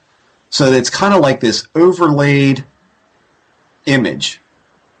vision. So that it's kind of like this overlaid image.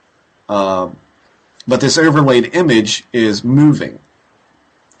 But this overlaid image is moving.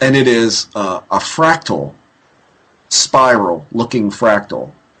 And it is a fractal, spiral-looking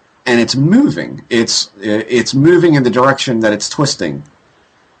fractal. And it's moving. It's moving in the direction that it's twisting.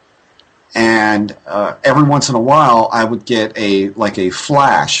 And every once in a while, I would get a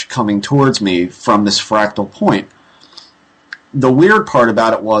flash coming towards me from this fractal point. The weird part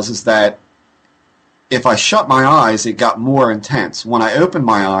about it is that if I shut my eyes, it got more intense. When I opened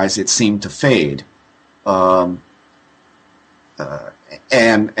my eyes, it seemed to fade, and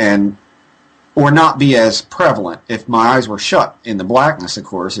or not be as prevalent. If my eyes were shut in the blackness, of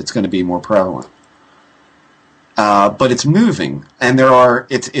course, it's going to be more prevalent. But it's moving, and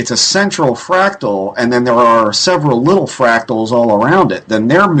it's a central fractal, and then there are several little fractals all around it. Then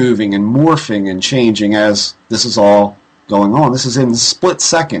they're moving and morphing and changing as this is all going on. This is in split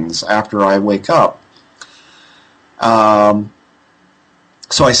seconds after I wake up.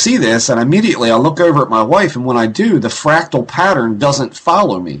 So I see this, and immediately I look over at my wife, and when I do, the fractal pattern doesn't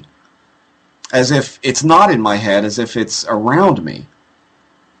follow me, as if it's not in my head, as if it's around me.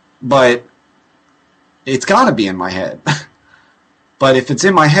 But it's got to be in my head. But if it's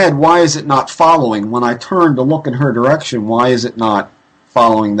in my head, why is it not following? When I turn to look in her direction, why is it not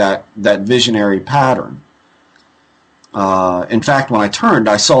following that visionary pattern? In fact, when I turned,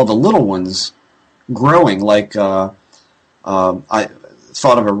 I saw the little ones growing. Like I saw a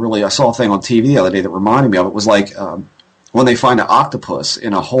thing on TV the other day that reminded me of it. It was like when they find an octopus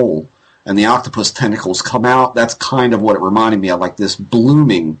in a hole and the octopus tentacles come out. That's kind of what it reminded me of, like this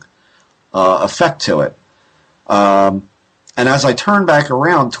blooming effect to it. And as I turn back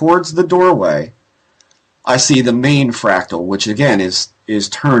around towards the doorway, I see the main fractal, which again is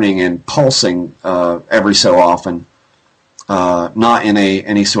turning and pulsing every so often, not in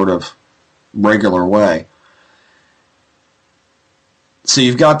any sort of regular way. So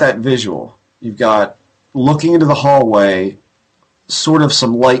you've got that visual. You've got looking into the hallway, sort of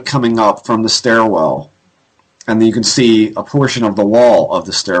some light coming up from the stairwell, and then you can see a portion of the wall of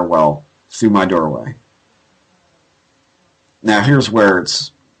the stairwell through my doorway. Now here's where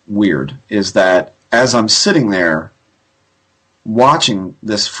it's weird, is that as I'm sitting there watching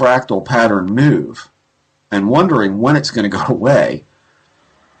this fractal pattern move and wondering when it's going to go away,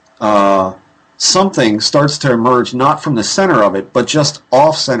 something starts to emerge not from the center of it, but just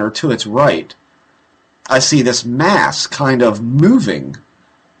off-center to its right. I see this mass kind of moving,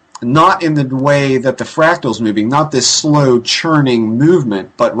 not in the way that the fractal's moving, not this slow churning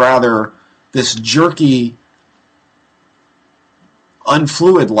movement, but rather this jerky,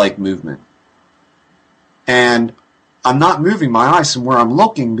 unfluid-like movement. And I'm not moving my eyes from where I'm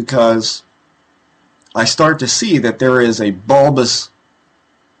looking because I start to see that there is a bulbous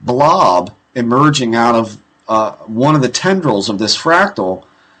blob emerging out of one of the tendrils of this fractal,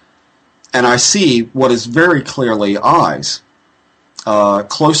 and I see what is very clearly eyes,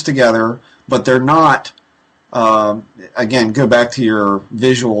 close together, but they're not. Again, go back to your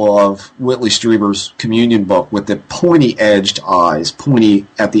visual of Whitley Strieber's Communion book with the pointy-edged eyes, pointy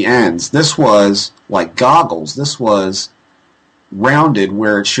at the ends. This was like goggles. This was rounded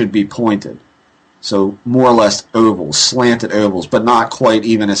where it should be pointed. So more or less ovals, slanted ovals, but not quite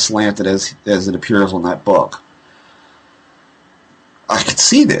even as slanted as it appears on that book. I could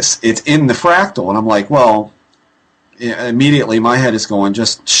see this. It's in the fractal, and I'm like, well, immediately my head is going,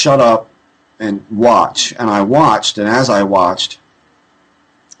 just shut up and watch. And I watched, and as I watched,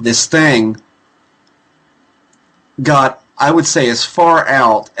 this thing got, I would say, as far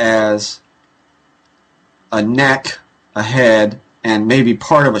out as a neck, a head, and maybe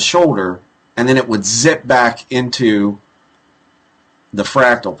part of a shoulder, and then it would zip back into the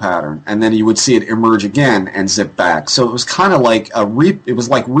fractal pattern, and then you would see it emerge again and zip back. So it was kind of like it was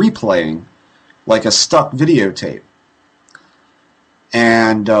like replaying, like a stuck videotape.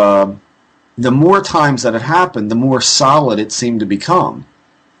 And the more times that it happened, the more solid it seemed to become.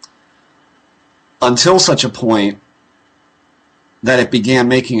 Until such a point that it began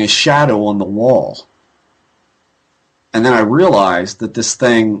making a shadow on the wall. And then I realized that this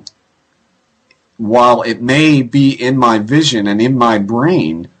thing, while it may be in my vision and in my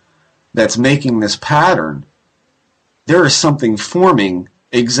brain that's making this pattern, there is something forming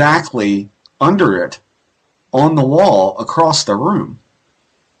exactly under it on the wall across the room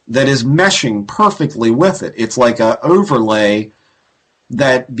that is meshing perfectly with it. It's like an overlay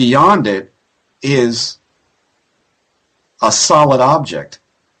that beyond it is a solid object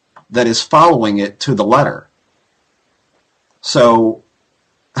that is following it to the letter. So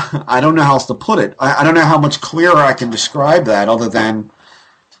I don't know how else to put it. I don't know how much clearer I can describe that other than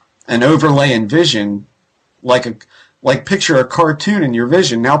an overlay in vision, like picture a cartoon in your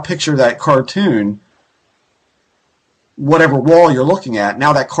vision. Now picture that cartoon, whatever wall you're looking at,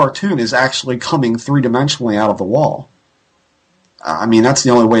 now that cartoon is actually coming three-dimensionally out of the wall. I mean, that's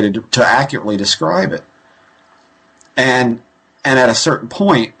the only way to accurately describe it. And at a certain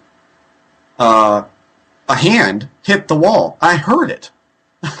point, a hand hit the wall. I heard it.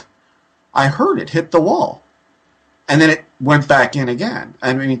 I heard it hit the wall. And then it went back in again.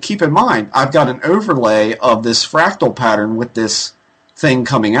 I mean, keep in mind, I've got an overlay of this fractal pattern with this thing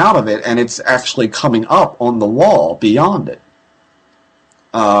coming out of it, and it's actually coming up on the wall beyond it.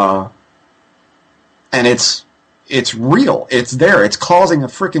 And it's real. It's there. It's causing a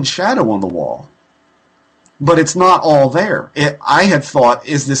freaking shadow on the wall. But it's not all there. I had thought,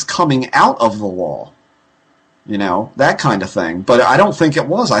 is this coming out of the wall? You know, that kind of thing. But I don't think it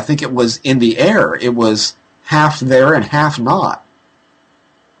was. I think it was in the air. It was half there and half not.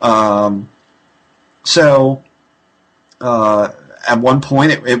 So at one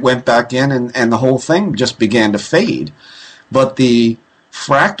point it went back in and the whole thing just began to fade. But the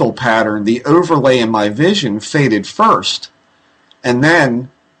fractal pattern, the overlay in my vision, faded first. And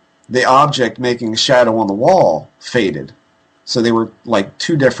then the object making a shadow on the wall faded. So they were like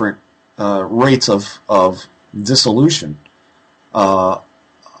two different rates of dissolution of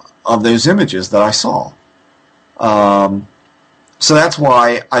those images that I saw. So that's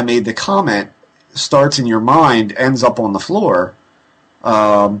why I made the comment, starts in your mind, ends up on the floor.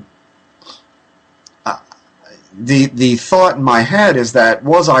 The thought in my head is that,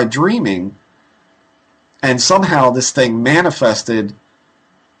 was I dreaming, and somehow this thing manifested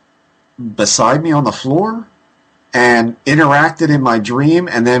beside me on the floor and interacted in my dream,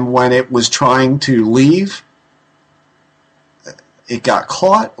 and then when it was trying to leave, it got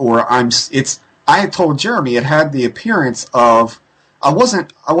caught, or I had told Jeremy it had the appearance of, I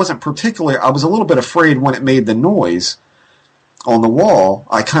wasn't particularly, I was a little bit afraid when it made the noise on the wall.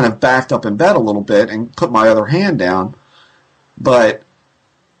 I kind of backed up in bed a little bit and put my other hand down, but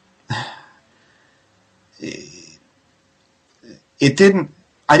I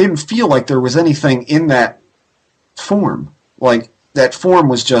didn't feel like there was anything in that form. Like that form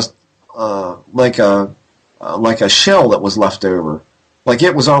was just like a shell that was left over. Like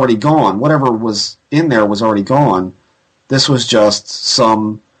it was already gone. Whatever was in there was already gone. This was just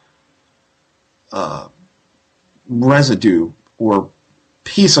some residue or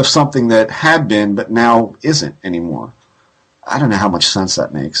piece of something that had been but now isn't anymore. I don't know how much sense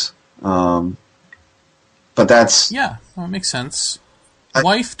that makes. But that's... Yeah, well, it makes sense.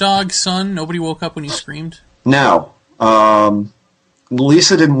 Wife, dog, son, nobody woke up when you screamed? No.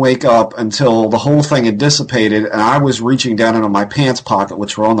 Lisa didn't wake up until the whole thing had dissipated, and I was reaching down into my pants pocket,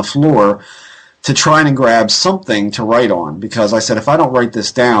 which were on the floor, to try and grab something to write on, because I said, if I don't write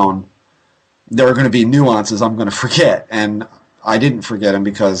this down, there are going to be nuances I'm going to forget, and I didn't forget them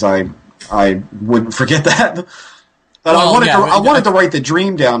because I wouldn't forget that. But well, I wanted to write the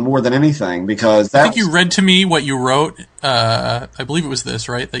dream down more than anything, because I think you read to me what you wrote. I believe it was this,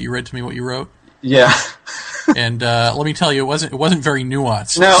 right? That you read to me what you wrote? Yeah. And let me tell you, it wasn't very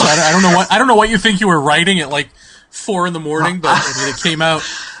nuanced. No. So I don't know what you think you were writing at like 4 a.m, but I mean, it came out.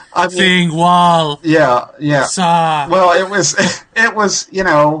 Thing wall. Yeah. Saw. Well, it was you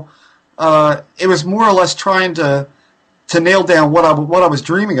know, it was more or less trying to nail down what I was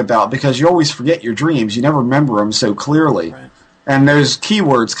dreaming about, because you always forget your dreams. You never remember them so clearly. Right. And those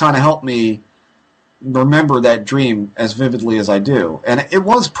keywords kind of help me remember that dream as vividly as I do. And it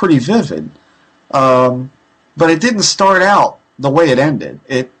was pretty vivid. But it didn't start out the way it ended.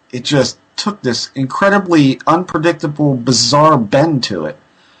 It just took this incredibly unpredictable, bizarre bend to it.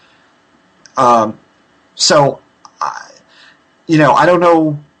 So, I don't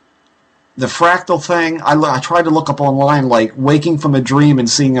know, the fractal thing, I tried to look up online, like waking from a dream and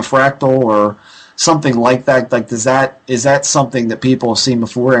seeing a fractal, or something like that? Like, is that something that people have seen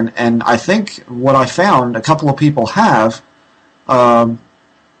before? And I think what I found, a couple of people have. I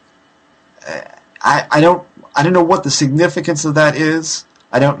don't know what the significance of that is.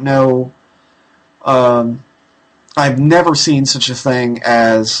 I don't know. I've never seen such a thing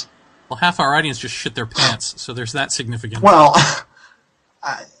as. Well, half our audience just shit their pants, so there's that significance. Well,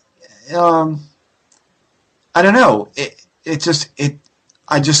 I don't know.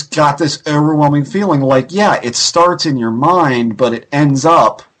 I just got this overwhelming feeling like, yeah, it starts in your mind, but it ends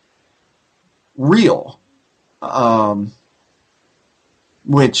up real.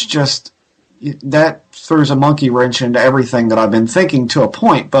 Which just, that throws a monkey wrench into everything that I've been thinking to a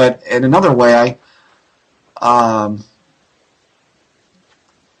point. But in another way, I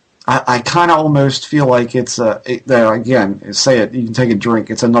kind of almost feel like it's again, say it, you can take a drink.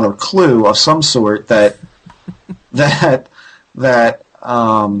 It's another clue of some sort that that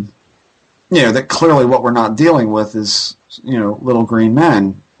clearly what we're not dealing with is, little green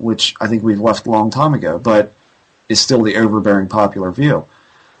men, which I think we've left a long time ago, but is still the overbearing popular view.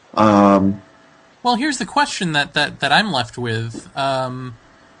 Well, here's the question that I'm left with.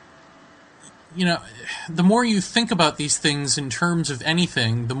 The more you think about these things in terms of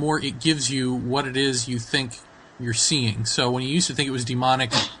anything, the more it gives you what it is you think you're seeing. So when you used to think it was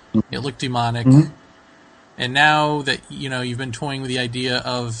demonic, it looked demonic. Mm-hmm. And now that, you've been toying with the idea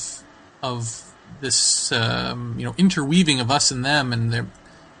of this, interweaving of us and them, and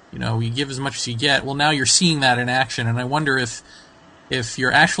you give as much as you get. Well, now you're seeing that in action, and I wonder if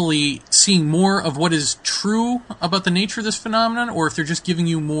you're actually seeing more of what is true about the nature of this phenomenon, or if they're just giving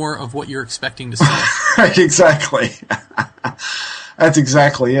you more of what you're expecting to see. Exactly. That's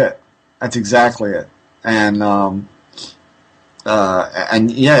exactly it. And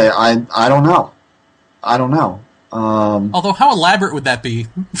yeah, I don't know. Although, how elaborate would that be?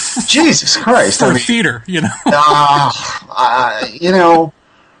 Jesus Christ! For a theater, and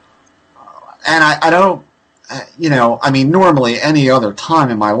I don't. Normally any other time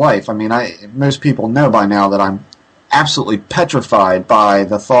in my life, most people know by now that I'm absolutely petrified by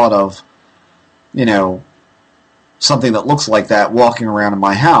the thought of, something that looks like that walking around in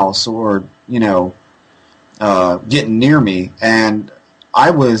my house or, getting near me. And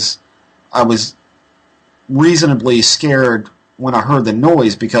I was reasonably scared when I heard the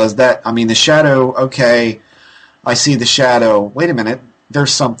noise because the shadow, okay, I see the shadow. Wait a minute,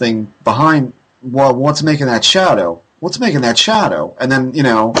 there's something behind. Well, what's making that shadow? And then, you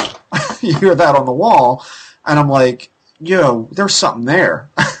hear that on the wall, and I'm like, there's something there,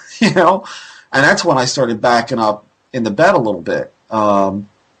 And that's when I started backing up in the bed a little bit. And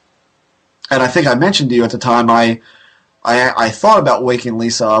I think I mentioned to you at the time, I thought about waking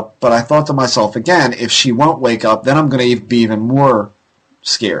Lisa up, but I thought to myself, again, if she won't wake up, then I'm going to be even more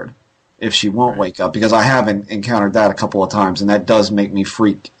scared if she won't wake up, because I haven't encountered that a couple of times, and that does make me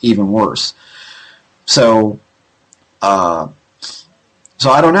freak even worse. So I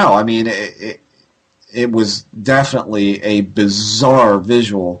don't know. It was definitely a bizarre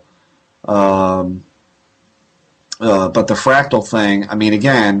visual. But the fractal thing,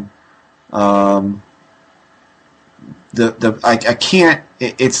 again, I can't.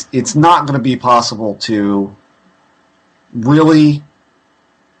 It's not going to be possible to really.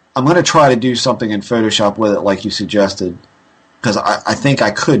 I'm going to try to do something in Photoshop with it, like you suggested, because I think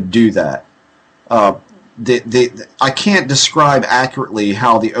I could do that. I can't describe accurately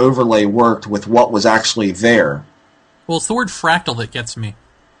how the overlay worked with what was actually there. Well, it's the word fractal that gets me.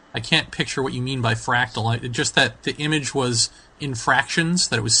 I can't picture what you mean by fractal. Just that the image was in fractions,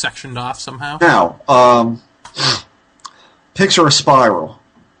 that it was sectioned off somehow. Now, picture a spiral,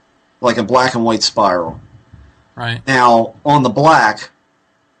 like a black and white spiral. Right. Now, on the black,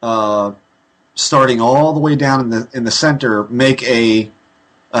 starting all the way down in the center, make a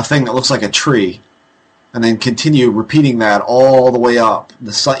thing that looks like a tree, and then continue repeating that all the way up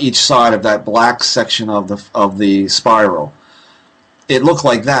each side of that black section of the spiral. It looked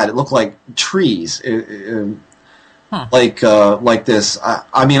like that. It looked like trees, like this.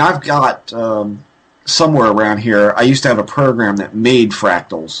 I've got somewhere around here. I used to have a program that made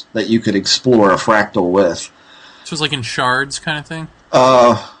fractals that you could explore a fractal with. So it was like in shards kind of thing.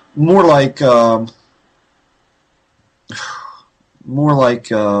 More like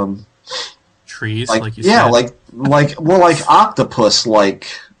trees, like you said. like octopus,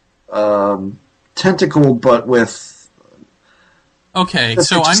 tentacle, but with. Okay,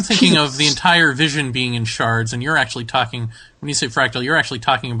 so I'm thinking of the entire vision being in shards, and you're actually talking, when you say fractal, you're actually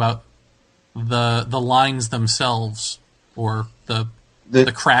talking about the lines themselves, or the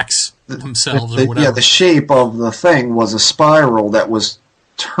cracks themselves, or whatever. Yeah, the shape of the thing was a spiral that was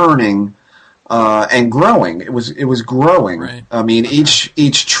turning and growing. It was growing. Right. I mean,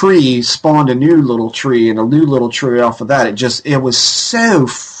 each tree spawned a new little tree and a new little tree off of that. It was so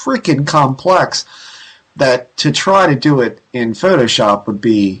freaking complex that to try to do it in Photoshop would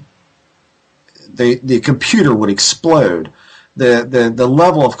be the computer would explode. The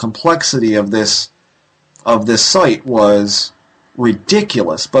level of complexity of this site was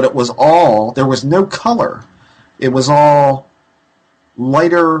ridiculous, but it was all, there was no color. It was all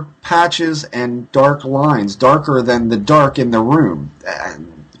lighter patches and dark lines, darker than the dark in the room,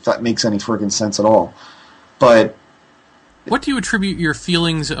 if that makes any freaking sense at all. But what do you attribute your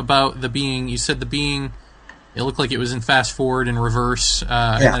feelings about the being? You said the being, it looked like it was in fast forward and reverse,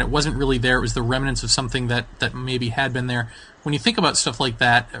 and that it wasn't really there. It was the remnants of something that maybe had been there. When you think about stuff like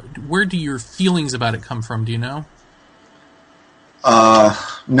that, where do your feelings about it come from? Do you know?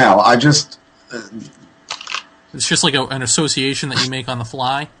 No, I just... It's just like an association that you make on the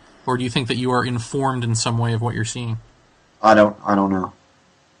fly? Or do you think that you are informed in some way of what you're seeing? I don't know.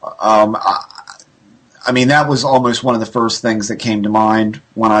 I mean, that was almost one of the first things that came to mind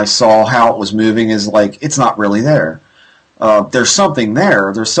when I saw how it was moving, is like, it's not really there. There's something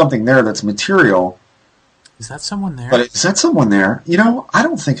there. There's something there that's material. Is that someone there? But is that someone there? You know, I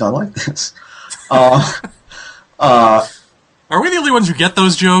don't think I like this. Are we the only ones who get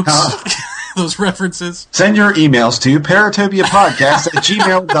those jokes? Those references? Send your emails to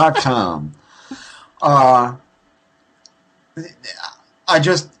paratopiapodcast@gmail.com.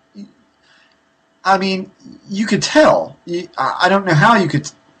 I mean, you could tell. I don't know how you could.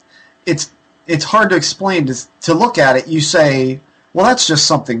 It's hard to explain. To look at it, you say, well, that's just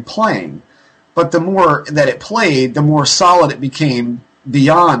something playing. But the more that it played, the more solid it became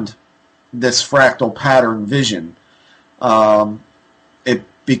beyond this fractal pattern vision. It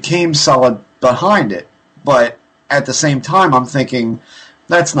became solid behind it. But at the same time, I'm thinking,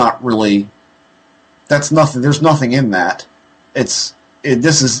 that's not really... That's nothing. There's nothing in that. This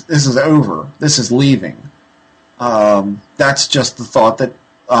is over. This is leaving. That's just the thought that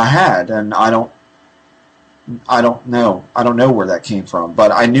I had, and I don't know. I don't know where that came from,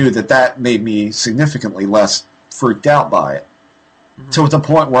 but I knew that made me significantly less freaked out by it, to the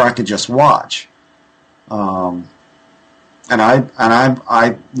point where I could just watch. And I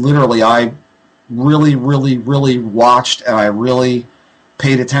really watched, and I really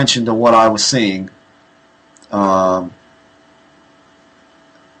paid attention to what I was seeing. And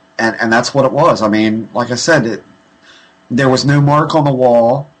that's what it was. I mean, like I said, there was no mark on the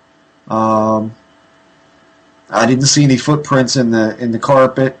wall. I didn't see any footprints in the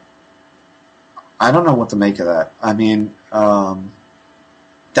carpet. I don't know what to make of that. I mean,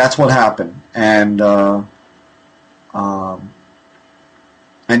 that's what happened, and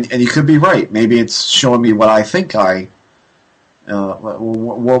you could be right. Maybe it's showing me what I think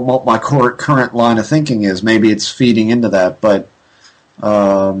what my current line of thinking is. Maybe it's feeding into that, but.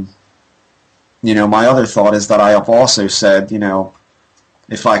 My other thought is that I have also said,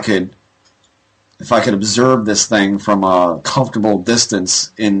 if I could observe this thing from a comfortable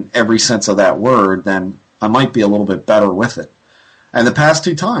distance in every sense of that word, then I might be a little bit better with it. And the past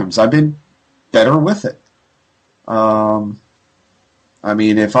 2 times, I've been better with it. I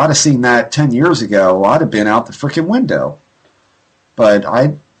mean, if I'd have seen that 10 years ago, I'd have been out the freaking window. But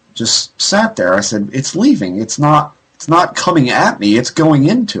I just sat there. I said, it's leaving. It's not coming at me. It's going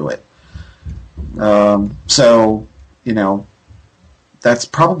into it. So, that's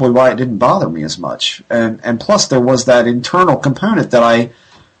probably why it didn't bother me as much. And plus there was that internal component that I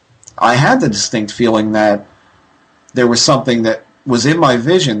had the distinct feeling that there was something that was in my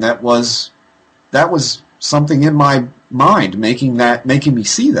vision that was something in my mind making me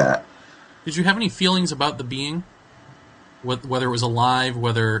see that. Did you have any feelings about the being? Whether it was alive,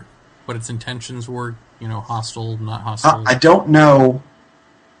 what its intentions were, hostile, not hostile? I don't know.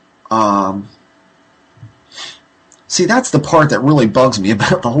 See, that's the part that really bugs me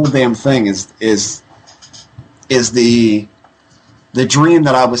about the whole damn thing is the dream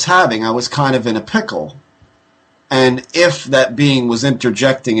that I was having. I was kind of in a pickle. And if that being was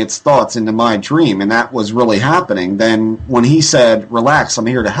interjecting its thoughts into my dream, and that was really happening, then when he said, relax, I'm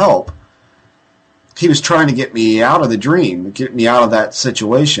here to help, he was trying to get me out of the dream, get me out of that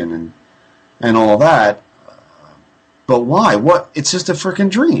situation and all that. But why? It's just a freaking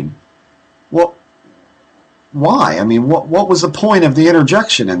dream. Well, why? I mean, what was the point of the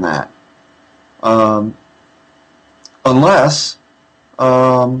interjection in that?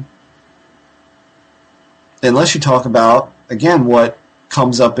 Unless you talk about, again, what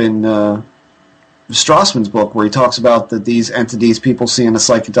comes up in Strassman's book, where he talks about that these entities people see in a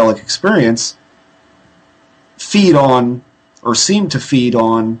psychedelic experience feed on, or seem to feed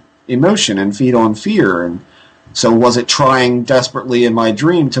on, emotion and feed on fear. And so was it trying desperately in my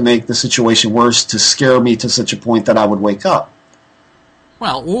dream to make the situation worse, to scare me to such a point that I would wake up?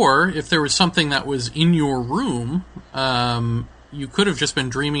 Well, or if there was something that was in your room, you could have just been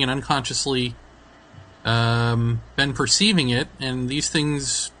dreaming and unconsciously been perceiving it, and these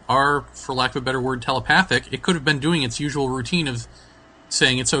things are, for lack of a better word, telepathic. It could have been doing its usual routine of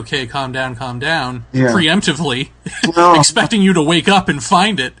saying, it's okay, calm down, preemptively, Well, expecting you to wake up and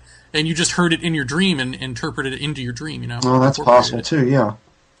find it, and you just heard it in your dream and interpreted it into your dream, well, that's possible too, yeah.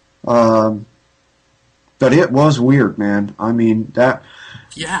 But it was weird, man. I mean, that...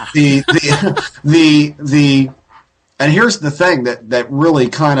 Yeah. The and here's the thing that really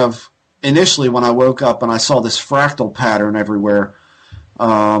kind of, initially when I woke up and I saw this fractal pattern everywhere,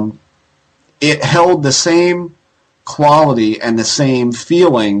 it held the same quality and the same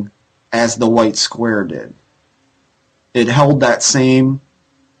feeling as the white square did. It held that same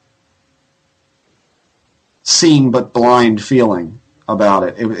seeing but blind feeling about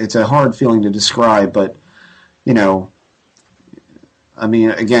it. It's a hard feeling to describe, but, you know, I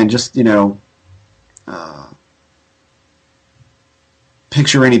mean, again, just, you know,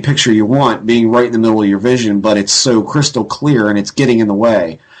 picture any picture you want being right in the middle of your vision, but it's so crystal clear and it's getting in the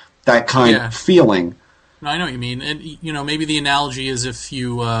way. That kind of feeling. No, I know what you mean. And, you know, maybe the analogy is if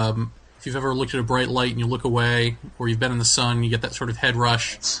you've ever looked at a bright light and you look away, or you've been in the sun, you get that sort of head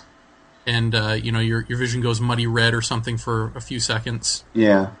rush, and, you know, your vision goes muddy red or something for a few seconds.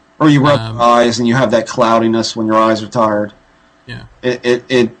 Yeah. Or you rub your eyes and you have that cloudiness when your eyes are tired. Yeah.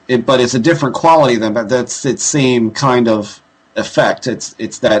 But it's a different quality than, but that's its same kind of effect.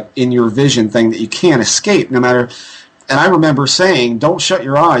 It's that in your vision thing that you can't escape no matter. And I remember saying, don't shut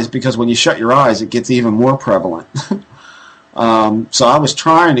your eyes, because when you shut your eyes, it gets even more prevalent. So I was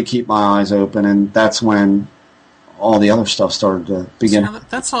trying to keep my eyes open, and that's when all the other stuff started to begin. So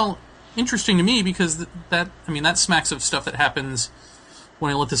that's all interesting to me, because that smacks of stuff that happens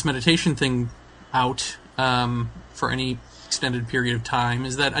when I let this meditation thing out for any extended period of time,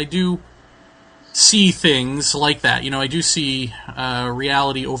 is that I do see things like that. You know, I do see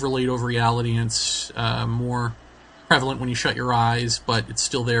reality overlaid over reality, and it's more prevalent when you shut your eyes, but it's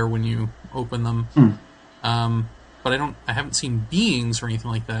still there when you open them. But I haven't seen beings or anything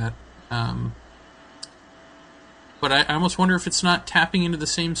like that. But I almost wonder if it's not tapping into the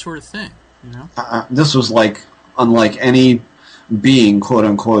same sort of thing, you know? This was unlike any being, quote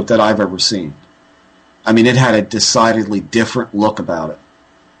unquote, that I've ever seen. I mean, it had a decidedly different look about it.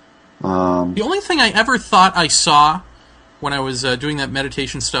 The only thing I ever thought I saw when I was doing that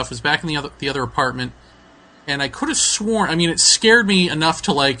meditation stuff was back in the other apartment, and I could have sworn, I mean, it scared me enough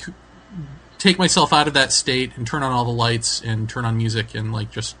to, take myself out of that state and turn on all the lights and turn on music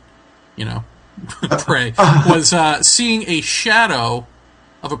and, just, you know, pray, was seeing a shadow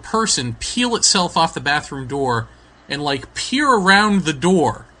of a person peel itself off the bathroom door and, peer around the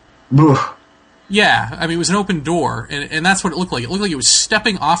door. Yeah, I mean, it was an open door, and that's what it looked like. It looked like it was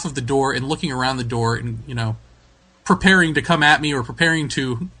stepping off of the door and looking around the door and, you know, preparing to come at me or preparing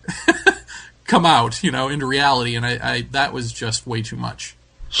to come out, you know, into reality, and I that was just way too much.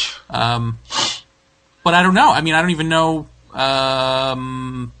 But I don't know. I mean, I don't even know how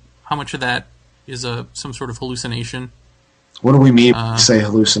much of that is some sort of hallucination. What do we mean when we say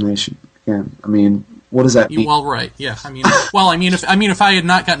hallucination? Again, I mean, what does that mean? Well, right, yeah. I mean, if I had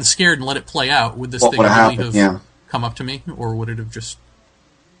not gotten scared and let it play out, would this thing really have come up to me, or would it have just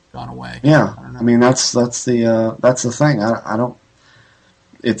gone away? Yeah, I mean, that's the thing. I don't.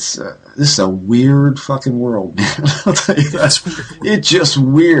 It's this is a weird fucking world, man. I'll tell you that. It's just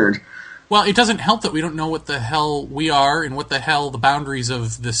weird. Well, it doesn't help that we don't know what the hell we are and what the hell the boundaries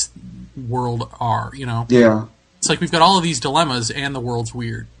of this world are. You know. Yeah. It's like we've got all of these dilemmas, and the world's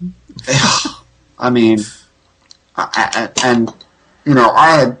weird. I mean, and you know,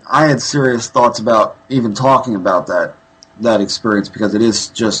 I had serious thoughts about even talking about that experience, because it is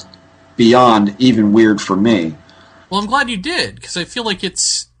just beyond even weird for me. Well, I'm glad you did, because I feel like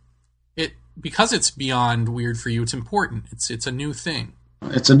because it's beyond weird for you. It's important. It's a new thing.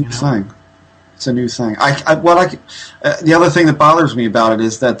 It's a new thing. It's a new thing. The other thing that bothers me about it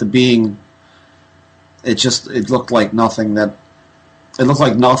is that the being. It looked like nothing that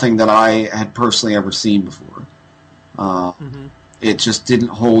I had personally ever seen before. It just didn't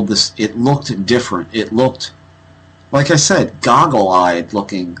hold this. It looked different. It looked, like I said, goggle-eyed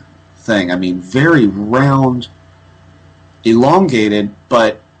looking thing. I mean, very round, elongated,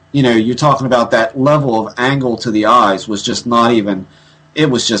 but you know, you're talking about that level of angle to the eyes was just not even. It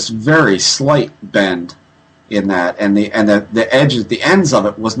was just very slight bend in that, and the edges, the ends of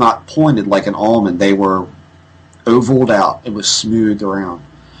it was not pointed like an almond. They were ovaled out. It was smooth around.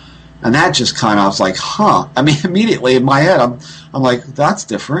 And that just kind of, I was like, huh. I mean, immediately in my head, I'm like, that's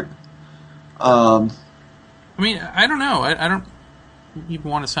different. I mean, I don't know. I don't even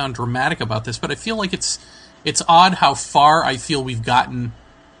want to sound dramatic about this, but I feel like it's odd how far I feel we've gotten,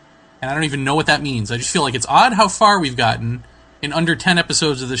 and I don't even know what that means. I just feel like it's odd how far we've gotten in under 10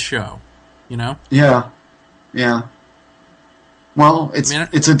 episodes of this show, you know? Yeah. Well, it's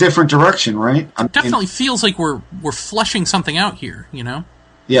a different direction, right? It definitely feels like we're fleshing something out here, you know?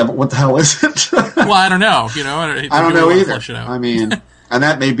 Yeah, but what the hell is it? Well, I don't know, you know? I don't know either. Flesh it out. I mean, and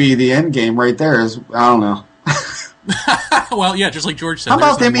that may be the end game right there. I don't know. Well, yeah, just like George said. How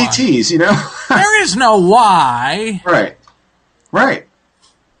about them ETs, you know? There is no why. Right.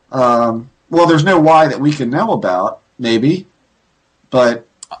 Well, there's no why that we can know about, maybe, but...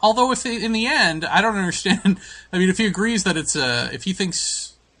 Although, in the end, I don't understand. I mean, if he agrees that if he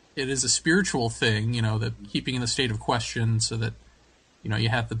thinks it is a spiritual thing, you know, that keeping in the state of question so that, you know, you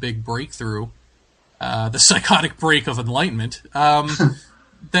have the big breakthrough, the psychotic break of enlightenment,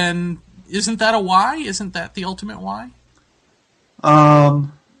 then isn't that a why? Isn't that the ultimate why?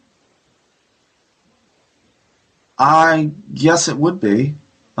 I guess it would be.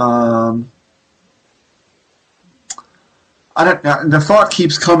 The thought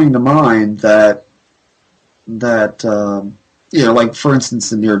keeps coming to mind that you know, like for instance,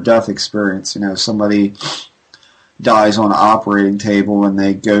 the near-death experience. You know, somebody dies on an operating table, and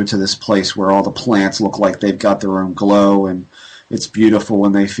they go to this place where all the plants look like they've got their own glow, and it's beautiful,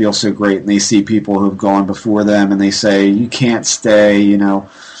 and they feel so great, and they see people who've gone before them, and they say, "You can't stay." You know,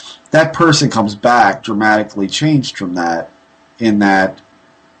 that person comes back dramatically changed from that, in that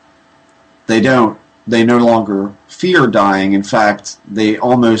they no longer fear dying. In fact, they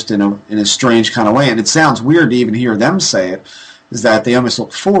almost, in a strange kind of way, and it sounds weird to even hear them say it, is that they almost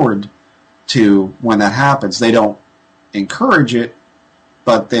look forward to when that happens. They don't encourage it,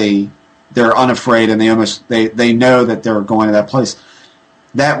 but they're unafraid, and they know that they're going to that place.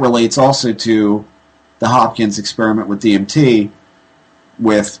 That relates also to the Hopkins experiment with DMT,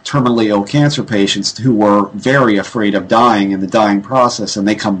 with terminally ill cancer patients who were very afraid of dying in the dying process, and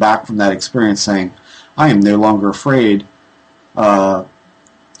they come back from that experience saying, I am no longer afraid because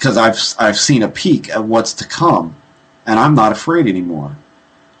I've seen a peek at what's to come, and I'm not afraid anymore.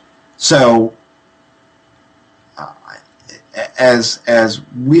 So, as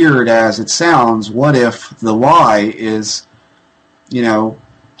weird as it sounds, what if the why is, you know,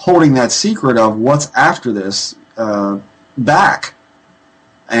 holding that secret of what's after this back?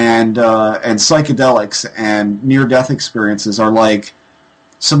 And psychedelics and near-death experiences are like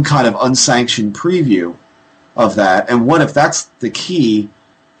some kind of unsanctioned preview of that. And what if that's the key,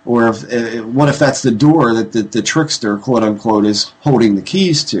 or what if that's the door that the trickster, quote unquote, is holding the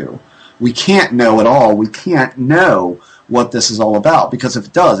keys to? We can't know at all. We can't know what this is all about, because if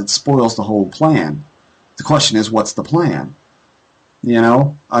it does, it spoils the whole plan. The question is, what's the plan? You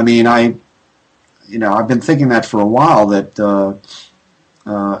know, I mean, I've been thinking that for a while, that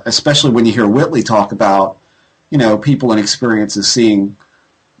especially when you hear Whitley talk about, you know, people in experiences seeing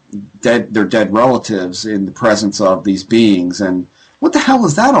their dead relatives in the presence of these beings, and what the hell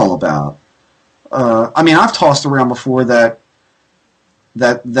is that all about? I mean, I've tossed around before that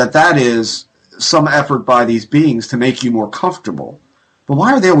is some effort by these beings to make you more comfortable. But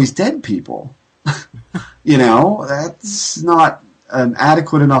why are they always dead people? You know, that's not an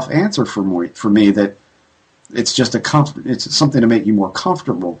adequate enough answer for me that it's just it's something to make you more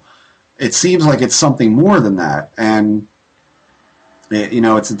comfortable. It seems like it's something more than that. And, you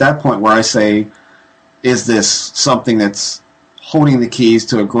know, it's at that point where I say, is this something that's holding the keys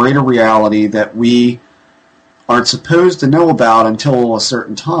to a greater reality that we aren't supposed to know about until a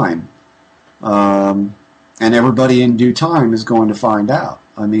certain time? And everybody in due time is going to find out.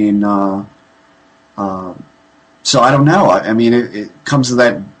 I mean, so I don't know. I mean, it comes to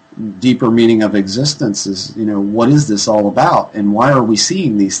that deeper meaning of existence, is, you know, what is this all about, and why are we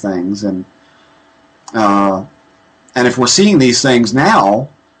seeing these things? And if we're seeing these things now,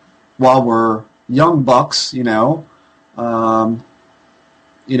 while we're young bucks, you know,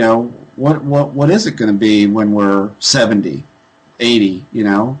 what is it going to be when we're 70, 80? You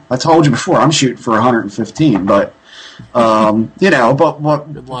know, I told you before, I'm shooting for 115, but you know, but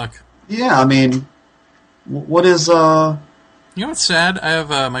what? Good luck. Yeah, I mean, what is You know what's sad? I have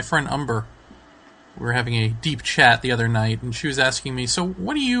my friend Umber. We were having a deep chat the other night, and she was asking me, so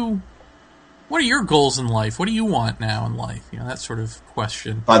what are your goals in life? What do you want now in life? You know, that sort of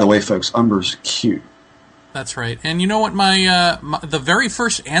question. By the way, folks, Umber's cute. That's right. And you know what my the very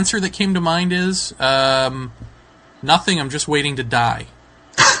first answer that came to mind is, nothing, I'm just waiting to die.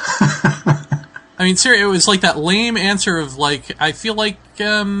 I mean, seriously, it was like that lame answer of, like, I feel like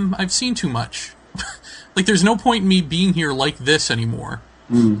I've seen too much. Like, there's no point in me being here like this anymore,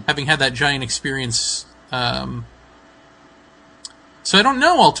 having had that giant experience. So I don't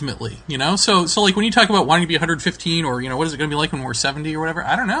know, ultimately, you know? So like, when you talk about wanting to be 115, or, you know, what is it going to be like when we're 70 or whatever,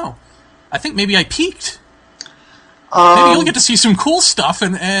 I don't know. I think maybe I peaked. Maybe you'll get to see some cool stuff,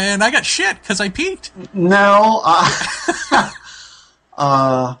 and I got shit because I peaked. No,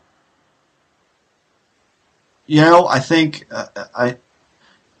 you know, I think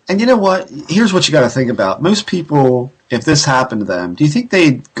and you know what? Here's what you got to think about. Most people, if this happened to them, do you think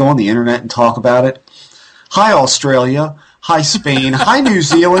they'd go on the internet and talk about it? Hi, Australia. Hi, Spain. Hi, New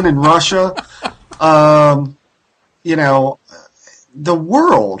Zealand and Russia. You know, the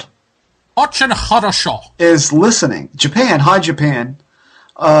world is listening. Japan. Hi, Japan.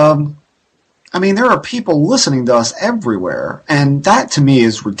 I mean, there are people listening to us everywhere, and that to me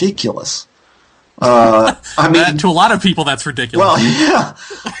is ridiculous. I mean, to a lot of people, that's ridiculous. Well, yeah.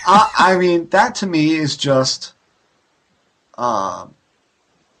 I mean, that to me is just. I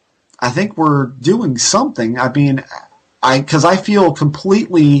think we're doing something. I mean, because I feel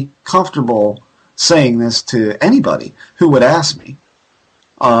completely comfortable saying this to anybody who would ask me,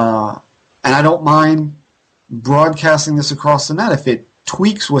 and I don't mind broadcasting this across the net if it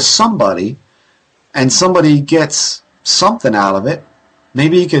tweaks with somebody, and somebody gets something out of it.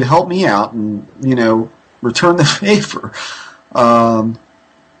 Maybe you could help me out and, you know, return the favor. I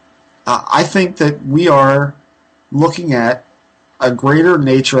think that we are looking at a greater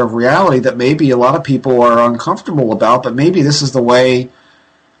nature of reality that maybe a lot of people are uncomfortable about, but maybe this is the way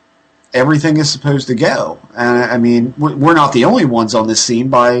everything is supposed to go. And I mean, we're not the only ones on this scene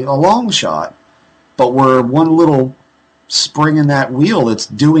by a long shot, but we're one little spring in that wheel that's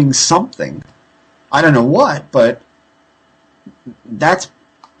doing something. I don't know what, but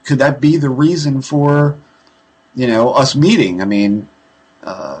could that be the reason for, you know, us meeting? I mean,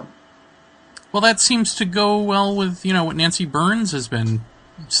 well, that seems to go well with, you know, what Nancy Burns has been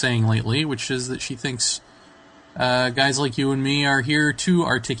saying lately, which is that she thinks guys like you and me are here to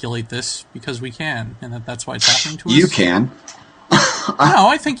articulate this because we can, and that's why it's happening to us. You can. No,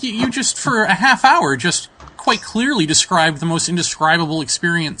 I think you just, for a half hour, just quite clearly described the most indescribable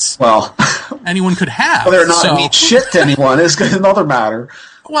experience anyone could have. Whether or not it means shit to anyone is another matter.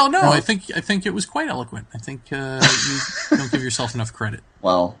 Well, no, I think it was quite eloquent. I think you don't give yourself enough credit.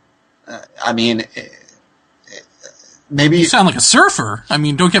 Well, I mean, maybe you sound like a surfer. I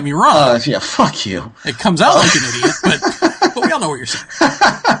mean, don't get me wrong. Yeah, fuck you. It comes out like an idiot, but we all know what you're saying.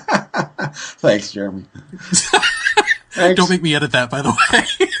 Thanks, Jeremy. Thanks. Don't make me edit that, by the way.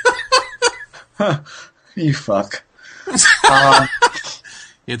 You fuck.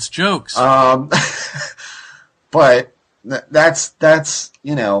 It's jokes. But that's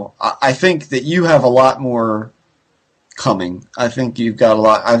you know, I think that you have a lot more coming. I think you've got a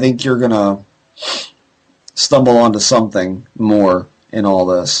lot. I think you're gonna stumble onto something more in all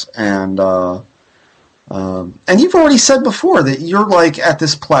this, and you've already said before that you're like at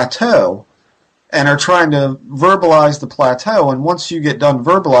this plateau and are trying to verbalize the plateau, and once you get done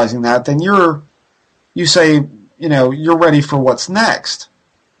verbalizing that, then you say, you know, you're ready for what's next.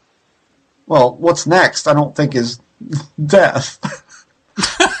 Well, what's next, I don't think is death.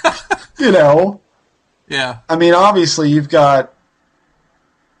 You know? Yeah. I mean, obviously, you've got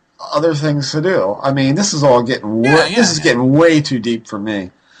other things to do. I mean, this is all getting getting way too deep for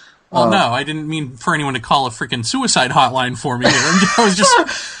me. Well, no, I didn't mean for anyone to call a freaking suicide hotline for me here. I was just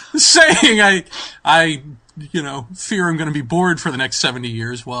saying I you know, fear I'm going to be bored for the next 70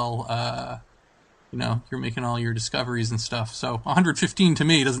 years while, you know, you're making all your discoveries and stuff. So 115 to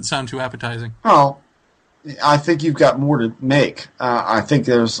me doesn't sound too appetizing. Well, I think you've got more to make. I think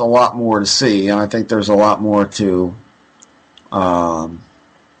there's a lot more to see, and I think there's a lot more to... I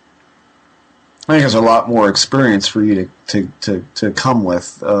think there's a lot more experience for you to come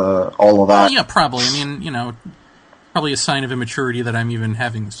with all of that. Well, yeah, probably. I mean, you know, probably a sign of immaturity that I'm even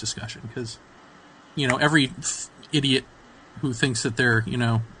having this discussion, because, you know, every idiot who thinks that they're, you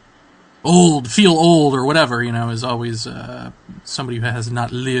know, feel old or whatever, you know, is always somebody who has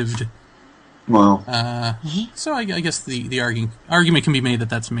not lived. Well, so I guess the argument can be made that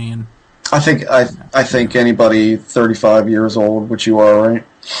that's me. And I think anybody 35 years old, which you are, right?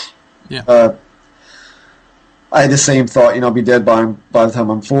 Yeah. I had the same thought, you know, I'll be dead by the time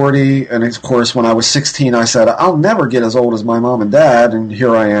I'm 40. And of course, when I was 16, I said, I'll never get as old as my mom and dad. And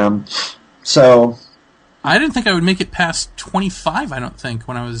here I am. So. I didn't think I would make it past 25, I don't think,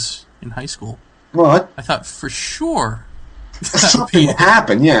 when I was in high school. What? I thought for sure. Something will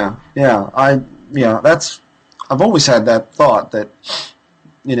happen, yeah. I've always had that thought that,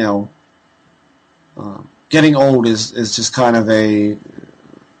 you know, getting old is just kind of a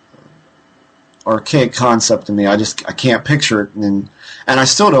archaic concept to me. I can't picture it, and I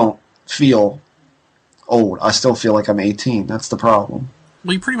still don't feel old. I still feel like I'm 18. That's the problem.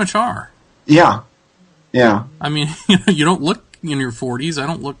 Well, you pretty much are. Yeah. I mean, you don't look in your 40s. I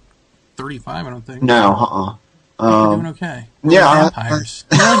don't look 35, I don't think. No, We're doing okay. We're vampires.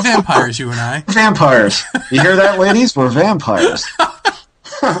 We're like vampires, you and I. Vampires. You hear that, ladies? We're vampires.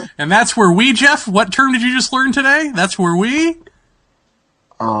 And that's where we, Jeff, what term did you just learn today? That's where we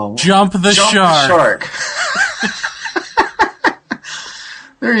jump the shark.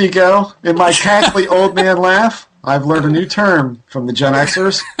 There you go. In my cackly old man laugh, I've learned a new term from the Gen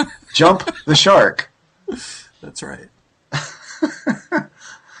Xers. Jump the shark. That's right.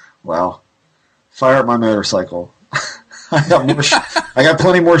 Well, fire up my motorcycle. I got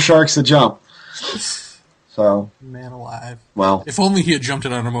plenty more sharks to jump. So, man alive. Well, if only he had jumped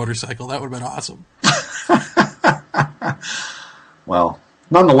it on a motorcycle, that would have been awesome. Well,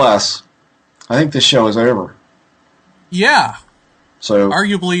 nonetheless, I think this show is over. Yeah. So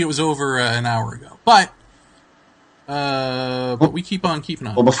arguably it was over an hour ago, but we keep on keeping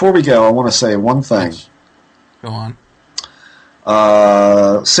on. Well, before we go, I want to say one thing. Yes. Go on.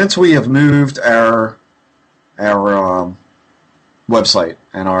 Since we have moved our website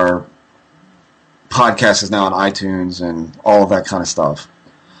and our podcast is now on iTunes and all of that kind of stuff,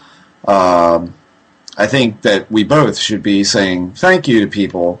 I think that we both should be saying thank you to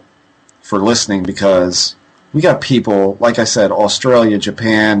people for listening, because we got people, like I said, Australia,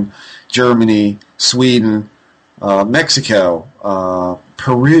 Japan, Germany, Sweden, Mexico,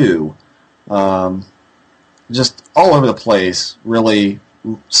 Peru, just all over the place, really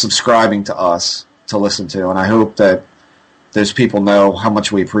subscribing to us to listen to. And I hope that those people know how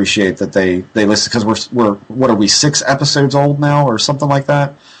much we appreciate that they listen, because we're what are we, 6 episodes old now or something like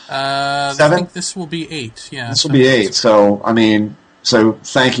that? 7? I think this will be 8. Yeah, this will be 8. So I mean, so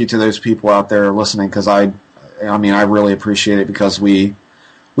thank you to those people out there listening, because I really appreciate it, because we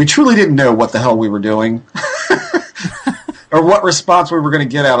truly didn't know what the hell we were doing or what response we were going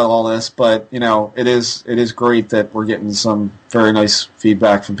to get out of all this. But it is great that we're getting some very nice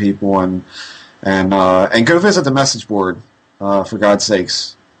feedback from people, and go visit the message board, for God's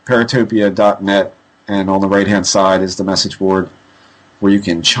sakes, paratopia.net, and on the right hand side is the message board where you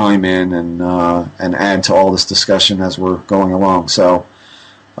can chime in and add to all this discussion as we're going along. So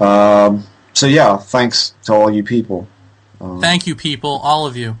yeah, thanks to all you people. Thank you, people, all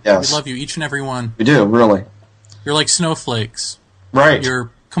of you. Yes. We love you, each and every one. We do, really. You're like snowflakes. Right.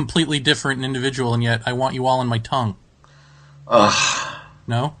 You're completely different and individual, and yet I want you all in my tongue.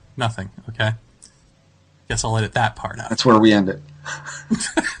 No? Nothing. Okay. Guess I'll edit that part out. That's where we end it.